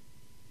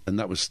 And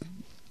that was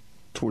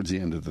towards the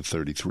end of the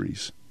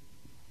 33s.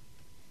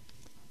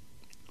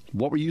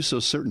 What were you so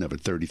certain of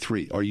at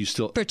 33? Are you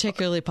still...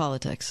 Particularly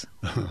politics.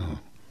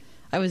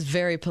 I was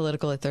very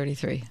political at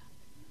 33.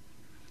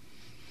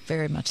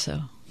 Very much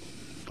so.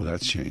 Well,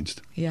 that's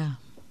changed. Yeah.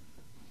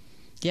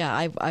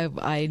 Yeah,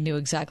 I knew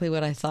exactly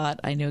what I thought.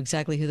 I knew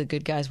exactly who the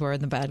good guys were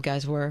and the bad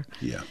guys were.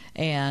 Yeah.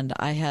 And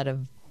I had a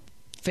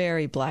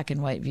very black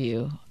and white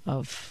view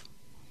of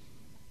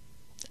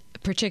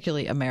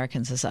particularly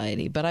American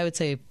society, but I would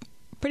say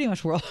pretty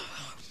much world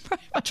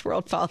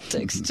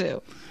politics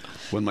too.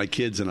 When my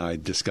kids and I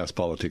discuss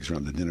politics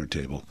around the dinner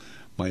table,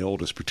 my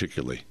oldest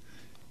particularly,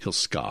 he'll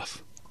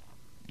scoff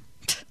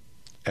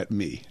at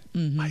me.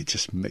 It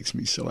just makes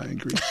me so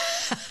angry.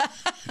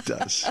 It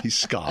does. He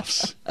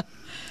scoffs,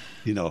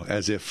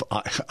 as if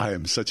I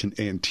am such an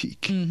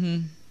antique,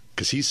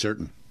 because he's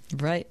certain.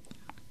 Right.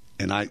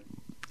 And I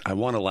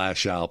want to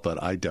lash out,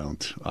 but I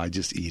don't. I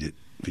just eat it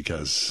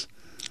because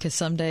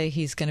someday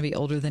he's going to be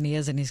older than he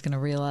is, and he's going to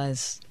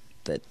realize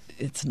that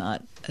it's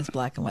not as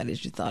black and white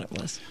as you thought it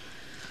was.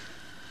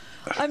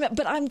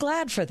 But I'm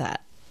glad for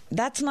that.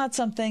 that's not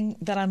something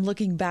that I'm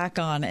looking back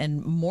on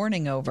and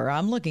mourning over.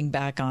 I'm looking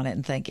back on it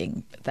and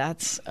thinking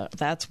that's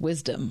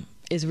wisdom,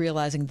 is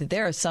realizing that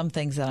there are some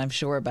things that I'm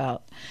sure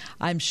about.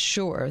 I'm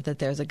sure that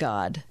there's a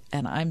God,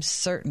 and I'm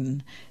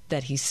certain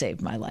that he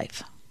saved my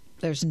life.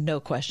 There's no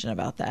question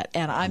about that.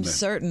 And I'm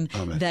certain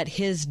that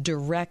his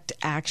direct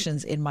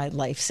actions in my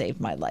life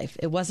saved my life.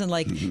 It wasn't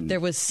like there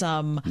was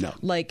some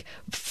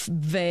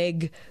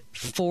vague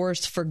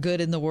force for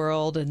good in the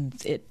world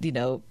and it,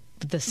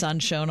 the sun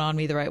shone on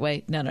me the right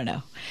way.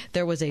 No.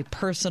 There was a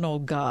personal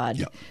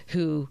God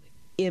who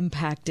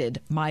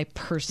impacted my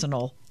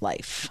personal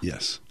life.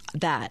 Yes.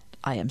 That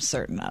I am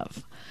certain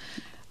of.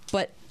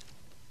 But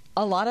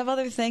a lot of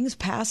other things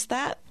past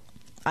that,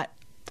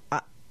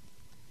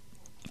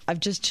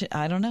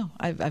 I don't know.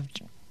 I'm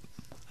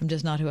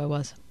just not who I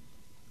was.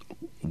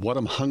 What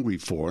I'm hungry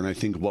for, and I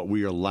think what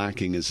we are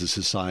lacking as a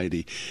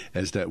society,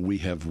 is that we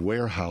have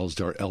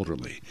warehoused our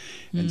elderly.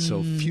 And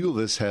so few of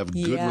us have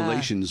good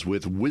relations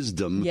with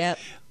wisdom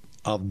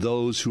of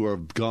those who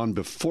have gone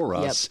before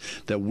us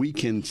that we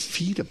can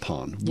feed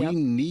upon. We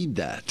need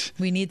that.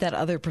 We need that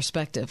other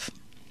perspective.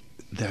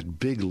 That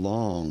big,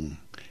 long,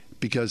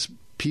 because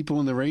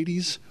people in their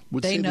 80s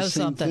would say the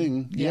same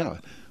thing. Yeah.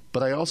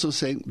 But I also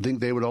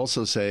think they would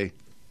also say,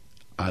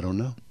 I don't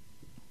know.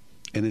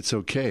 And it's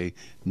okay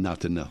not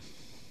to know.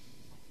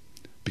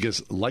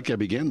 Because like I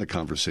began the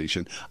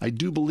conversation, I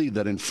do believe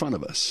that in front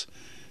of us,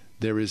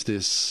 there is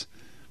this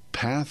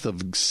path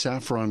of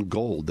saffron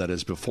gold that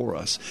is before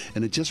us.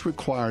 And it just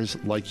requires,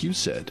 like you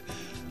said,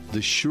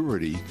 the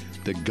surety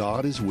that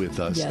God is with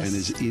us and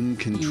is in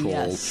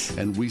control.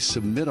 And we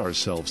submit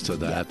ourselves to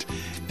that.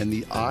 And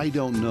the I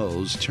don't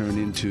knows turn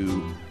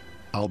into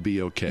I'll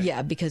be okay.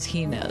 Yeah, because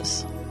he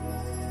knows.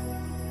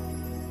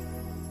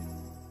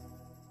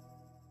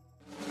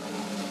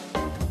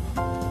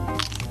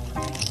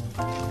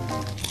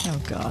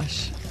 Oh,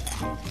 gosh.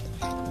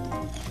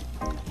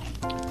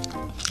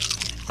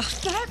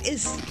 That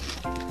is...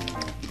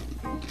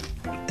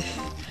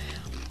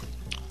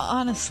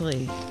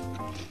 Honestly,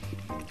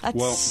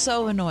 that's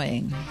so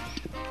annoying.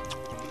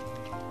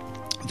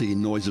 The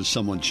noise of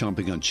someone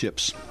chomping on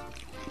chips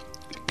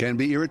can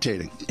be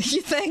irritating.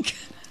 You think?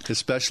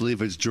 Especially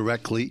if it's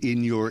directly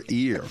in your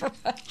ear.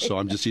 Right. So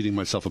I'm just eating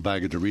myself a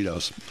bag of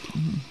Doritos.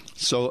 Mm-hmm.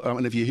 So,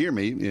 and if you hear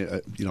me,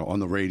 on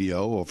the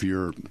radio, or if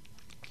you're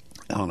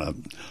on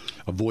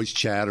a voice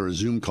chat or a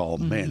Zoom call,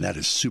 man, that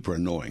is super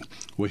annoying.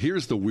 Well,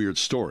 here's the weird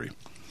story.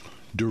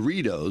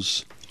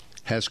 Doritos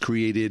has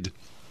created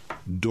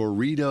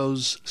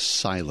Doritos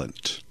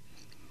Silent.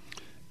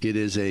 It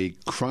is a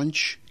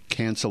crunch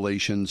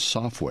cancellation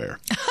software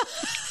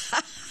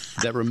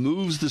that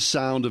removes the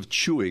sound of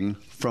chewing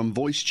from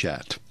voice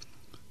chat,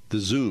 the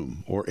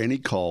Zoom, or any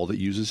call that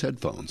uses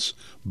headphones.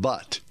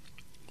 But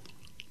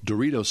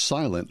Doritos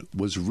Silent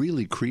was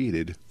really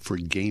created for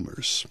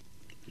gamers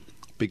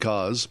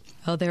because...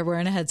 Oh, they're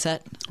wearing a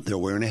headset. They're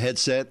wearing a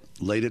headset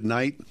late at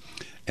night,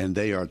 and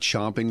they are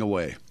chomping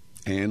away.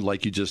 And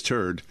like you just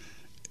heard,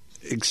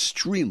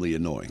 extremely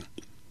annoying.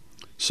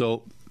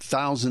 So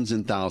thousands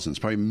and thousands,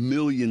 probably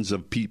millions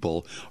of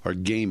people are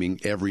gaming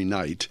every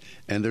night,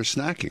 and they're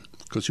snacking.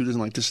 Because who doesn't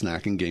like to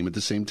snack and game at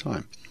the same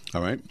time?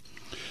 All right?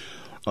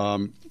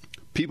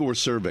 People were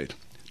surveyed.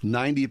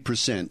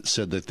 90%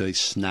 said that they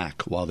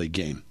snack while they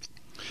game.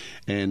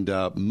 And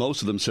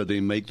most of them said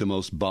they make the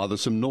most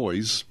bothersome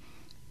noise,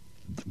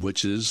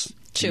 which is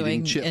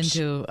chewing chips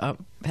into a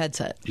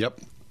headset.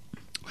 Yep.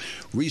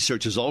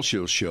 Research has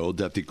also showed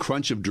that the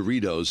crunch of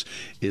Doritos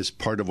is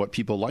part of what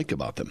people like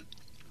about them.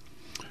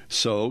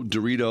 So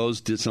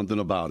Doritos did something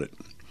about it.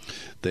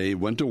 They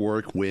went to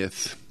work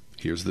with,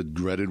 here's the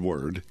dreaded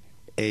word,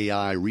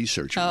 AI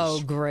researchers.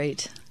 Oh,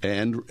 great.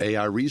 And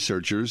AI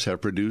researchers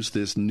have produced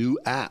this new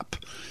app.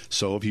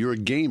 So if you're a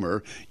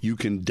gamer, you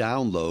can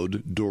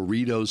download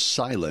Doritos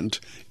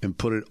Silent and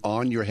put it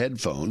on your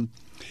headphone.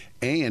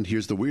 And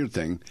here's the weird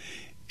thing.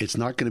 It's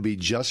not going to be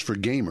just for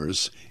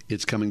gamers.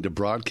 It's coming to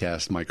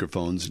broadcast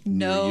microphones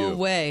near you. No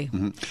way.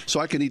 Mm-hmm. So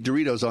I can eat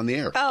Doritos on the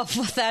air. Oh,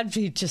 well, that'd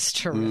be just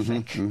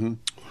terrific. Mm-hmm, mm-hmm.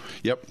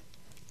 Yep.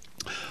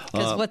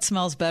 Because what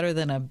smells better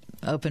than an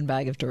open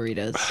bag of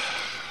Doritos?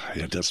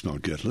 Yeah, it does smell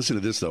good. Listen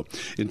to this, though.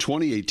 In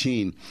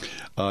 2018,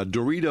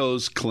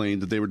 Doritos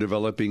claimed that they were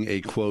developing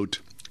a, quote,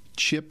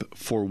 chip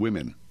for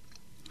women,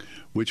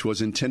 which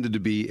was intended to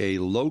be a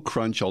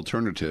low-crunch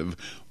alternative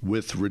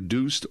with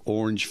reduced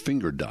orange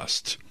finger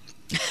dust.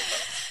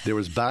 There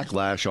was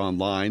backlash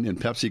online, and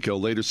PepsiCo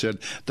later said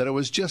that it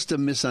was just a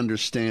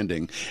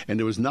misunderstanding,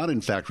 and it was not, in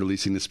fact,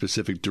 releasing the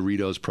specific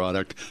Doritos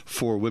product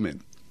for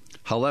women.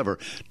 However,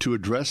 to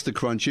address the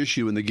crunch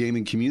issue in the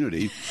gaming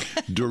community,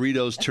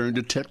 Doritos turned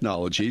to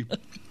technology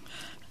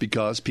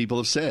because people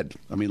have said,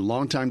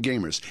 longtime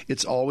gamers,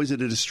 it's always a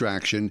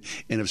distraction,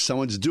 and if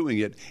someone's doing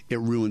it, it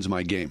ruins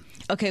my game.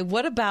 Okay,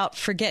 what about,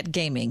 forget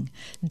gaming,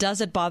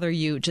 does it bother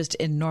you just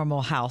in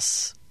normal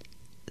house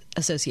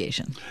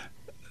association?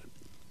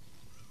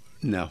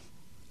 No.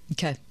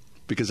 Okay.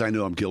 Because I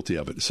know I'm guilty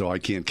of it, so I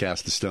can't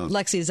cast the stone.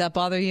 Lexi, does that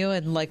bother you?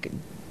 And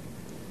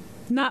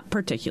Not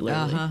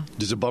particularly.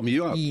 Does it bum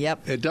you up?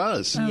 Yep. It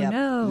does. Oh, Yep.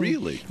 no.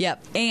 Really?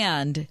 Yep.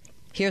 And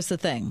here's the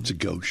thing. It's a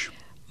gauche.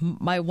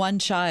 My one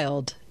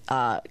child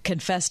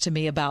confessed to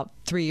me about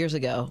 3 years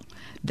ago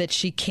that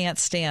she can't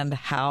stand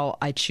how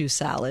I chew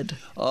salad.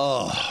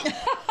 Oh.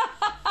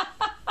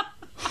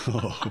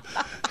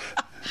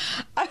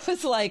 I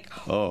was like,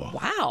 Oh.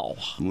 wow.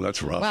 Well,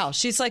 that's rough. Wow.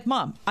 She's like,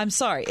 Mom, I'm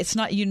sorry. It's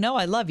not, you know,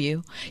 I love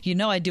you. You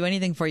know, I'd do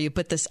anything for you,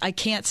 but this, I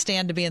can't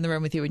stand to be in the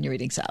room with you when you're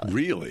eating salad.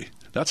 Really?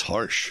 That's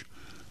harsh.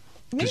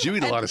 Because you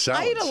eat a lot of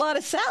salads. I eat a lot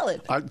of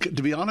salad.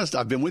 To be honest,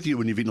 I've been with you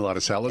when you've eaten a lot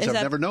of salads. I've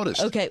never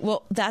noticed. Okay,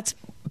 well, that's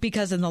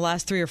because in the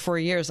last 3 or 4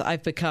 years,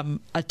 I've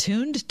become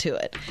attuned to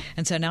it.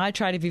 And so now I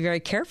try to be very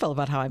careful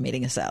about how I'm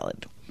eating a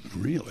salad.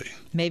 Really?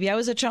 Maybe I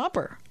was a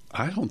chomper.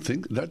 I don't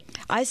think that.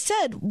 I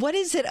said, what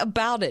is it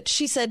about it?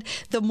 She said,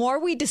 the more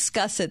we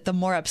discuss it, the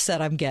more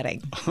upset I'm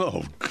getting.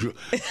 Oh,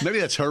 maybe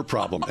that's her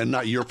problem and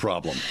not your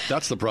problem.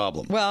 That's the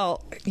problem.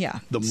 Well, yeah.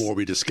 The more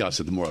we discuss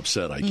it, the more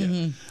upset I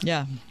get.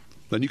 Yeah.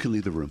 Then you can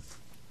leave the room.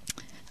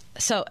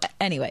 So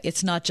anyway,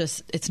 it's not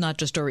just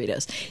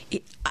Doritos.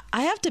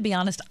 I have to be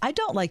honest, I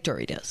don't like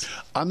Doritos.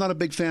 I'm not a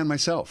big fan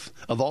myself.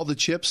 Of all the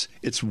chips,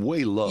 it's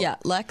way low. Yeah,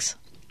 Lex?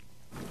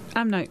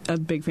 I'm not a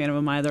big fan of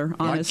them either,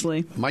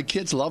 honestly. My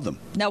kids love them.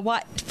 Now,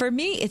 what? For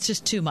me, it's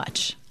just too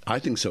much. I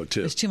think so, too.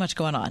 There's too much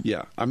going on.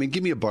 Yeah. I mean,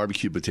 give me a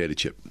barbecue potato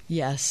chip.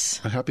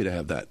 Yes. I'm happy to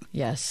have that.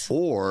 Yes.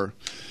 Or,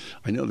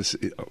 I know this,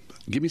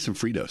 give me some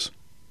Fritos.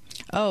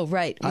 Oh,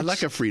 right. I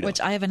like a Frito.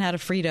 Which I haven't had a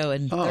Frito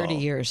in 30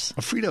 years.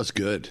 A Frito's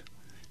good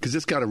because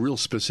it's got a real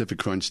specific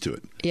crunch to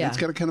it. Yeah. And it's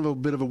got a kind of a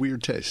bit of a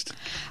weird taste.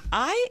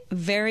 I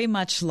very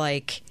much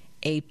like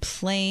a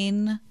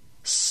plain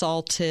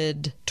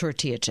salted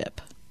tortilla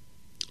chip.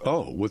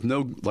 Oh, with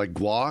no like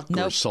guac or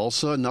Nope.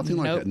 salsa, nothing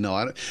like Nope. that.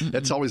 No,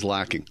 that's always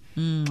lacking.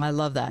 I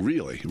love that.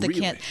 Really?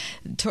 Really?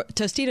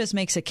 Tostitos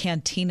makes a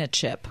cantina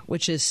chip,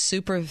 which is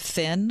super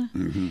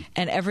thin,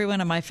 and everyone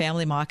in my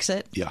family mocks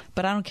it. Yeah.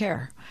 But I don't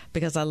care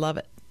because I love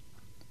it.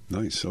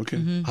 Nice. Okay.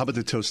 Mm-hmm. How about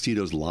the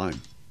Tostitos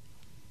lime?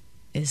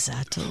 Is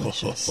that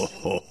delicious?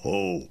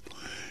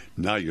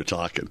 Now you're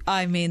talking.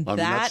 I mean, that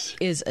that's-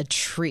 is a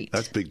treat.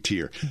 That's big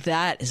tier.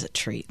 That is a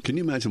treat. Can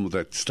you imagine what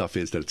that stuff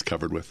is that it's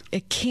covered with?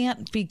 It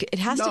can't be. It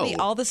has to be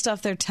No. all the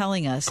stuff they're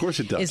telling us. Of course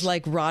it does. Is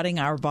like rotting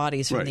our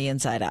bodies from Right. the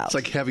inside out. It's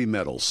like heavy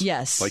metals.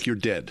 Yes. Like you're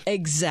dead.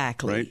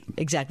 Exactly. Right?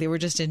 Exactly. We're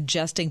just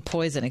ingesting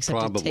poison, except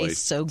Probably. it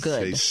tastes so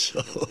good. Tastes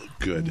so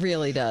good. It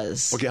really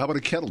does. Okay, how about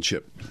a kettle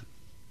chip?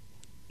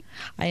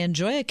 I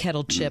enjoy a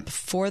kettle chip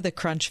for the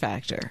crunch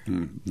factor.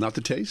 Not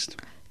the taste?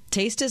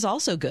 Taste is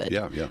also good.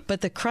 Yeah, yeah.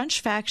 But the crunch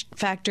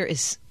factor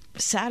is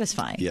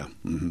satisfying. Yeah.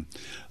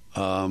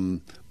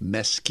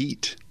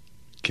 Mesquite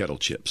kettle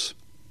chips.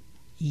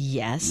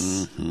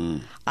 Yes.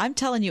 I'm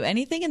telling you,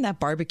 anything in that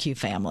barbecue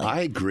family.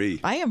 I agree.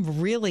 I am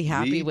really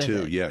happy Me with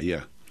too. it. Yeah,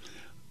 yeah.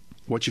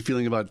 What's your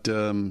feeling about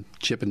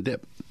chip and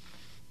dip?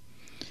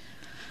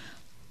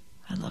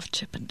 I love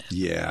chip and dip.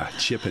 Yeah,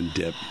 chip and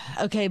dip.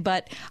 Okay,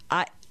 but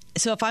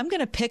so if I'm going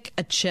to pick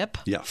a chip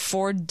Yeah.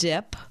 for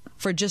dip,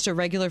 for just a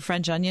regular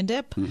French onion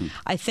dip,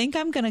 I think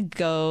I'm going to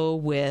go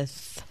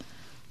with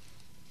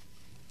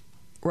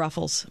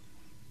Ruffles.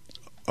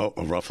 Oh,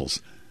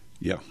 Ruffles.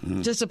 Yeah.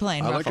 Just a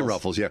plain I like a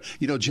Ruffles. Ruffles, yeah.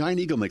 You know, Giant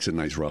Eagle makes a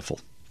nice ruffle.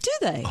 Do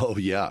they? Oh,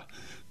 yeah.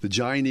 The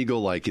Giant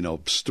Eagle, like,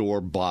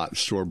 store-bought,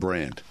 store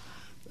brand.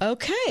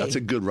 Okay. That's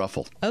a good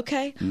ruffle.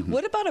 Okay.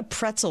 What about a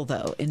pretzel,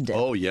 though, in dip?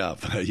 Oh, yeah.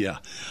 Yeah.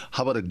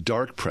 How about a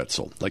dark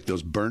pretzel? Like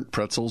those burnt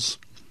pretzels?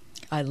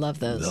 I love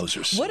those. Those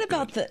are so What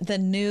about the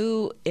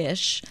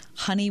new-ish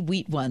honey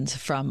wheat ones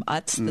from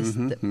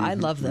Utz? I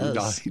love those.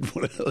 I eat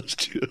one of those,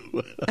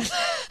 too.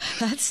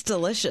 That's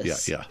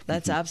delicious. Yeah, yeah.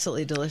 That's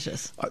absolutely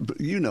delicious. But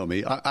you know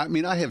me. I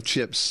mean, I have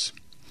chips,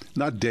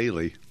 not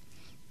daily,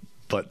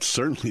 but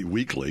certainly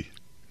weekly.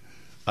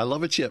 I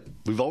love a chip.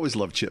 We've always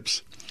loved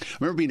chips. I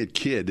remember being a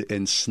kid,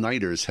 and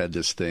Snyder's had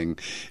this thing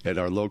at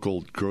our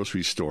local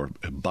grocery store,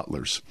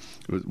 Butler's.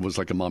 It was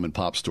like a mom and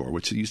pop store,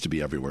 which it used to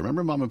be everywhere.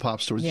 Remember mom and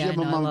pop stores? Yeah, Did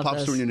you have I a mom love and pop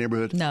those. store in your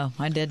neighborhood? No,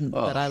 I didn't,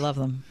 but I love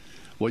them.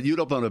 Well,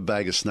 you'd open a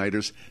bag of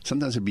Snyder's.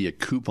 Sometimes there'd be a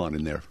coupon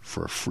in there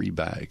for a free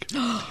bag.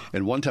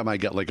 And one time I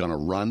got like on a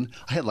run,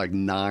 I had like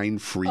 9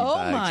 free Oh,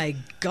 bags. my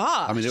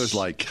gosh. I mean, it was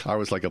like I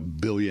was like a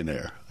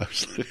billionaire. I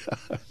was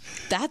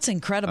That's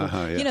incredible.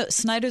 Yeah. You know,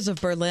 Snyder's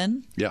of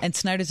Berlin Yeah. and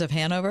Snyder's of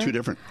Hanover. Two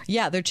different.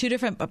 Yeah, they're two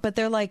different, but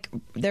they're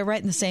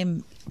right in the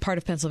same part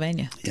of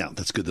Pennsylvania. Yeah,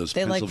 that's good. Those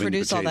They Pennsylvania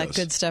produce all that potatoes.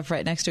 good stuff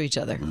right next to each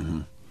other.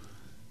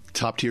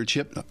 Top tier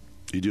chip.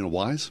 You doing a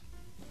Wise?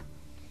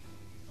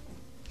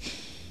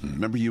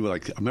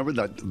 Remember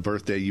that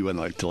birthday you went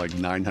to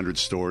 900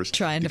 stores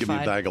Trying to give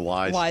find me a bag of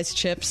Wise?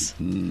 chips.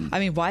 I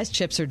mean, Wise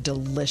chips are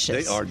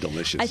delicious. They are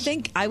delicious. I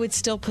think I would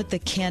still put the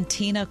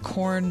Cantina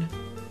corn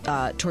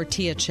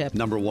tortilla chip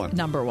Number one.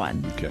 Number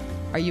one. Okay.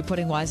 Are you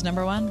putting Wise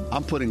number one?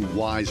 I'm putting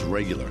Wise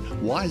regular.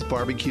 Wise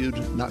barbecued,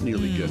 not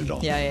nearly good at all.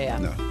 Yeah.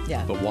 No.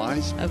 Yeah. But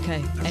Wise,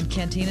 Okay. And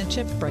Cantina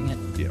chip, bring it.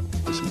 yeah,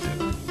 listen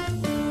to it.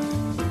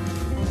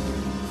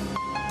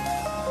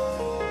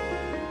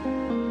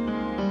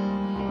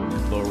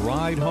 The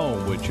Ride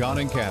Home with John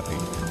and Kathy,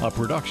 a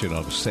production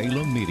of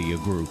Salem Media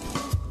Group.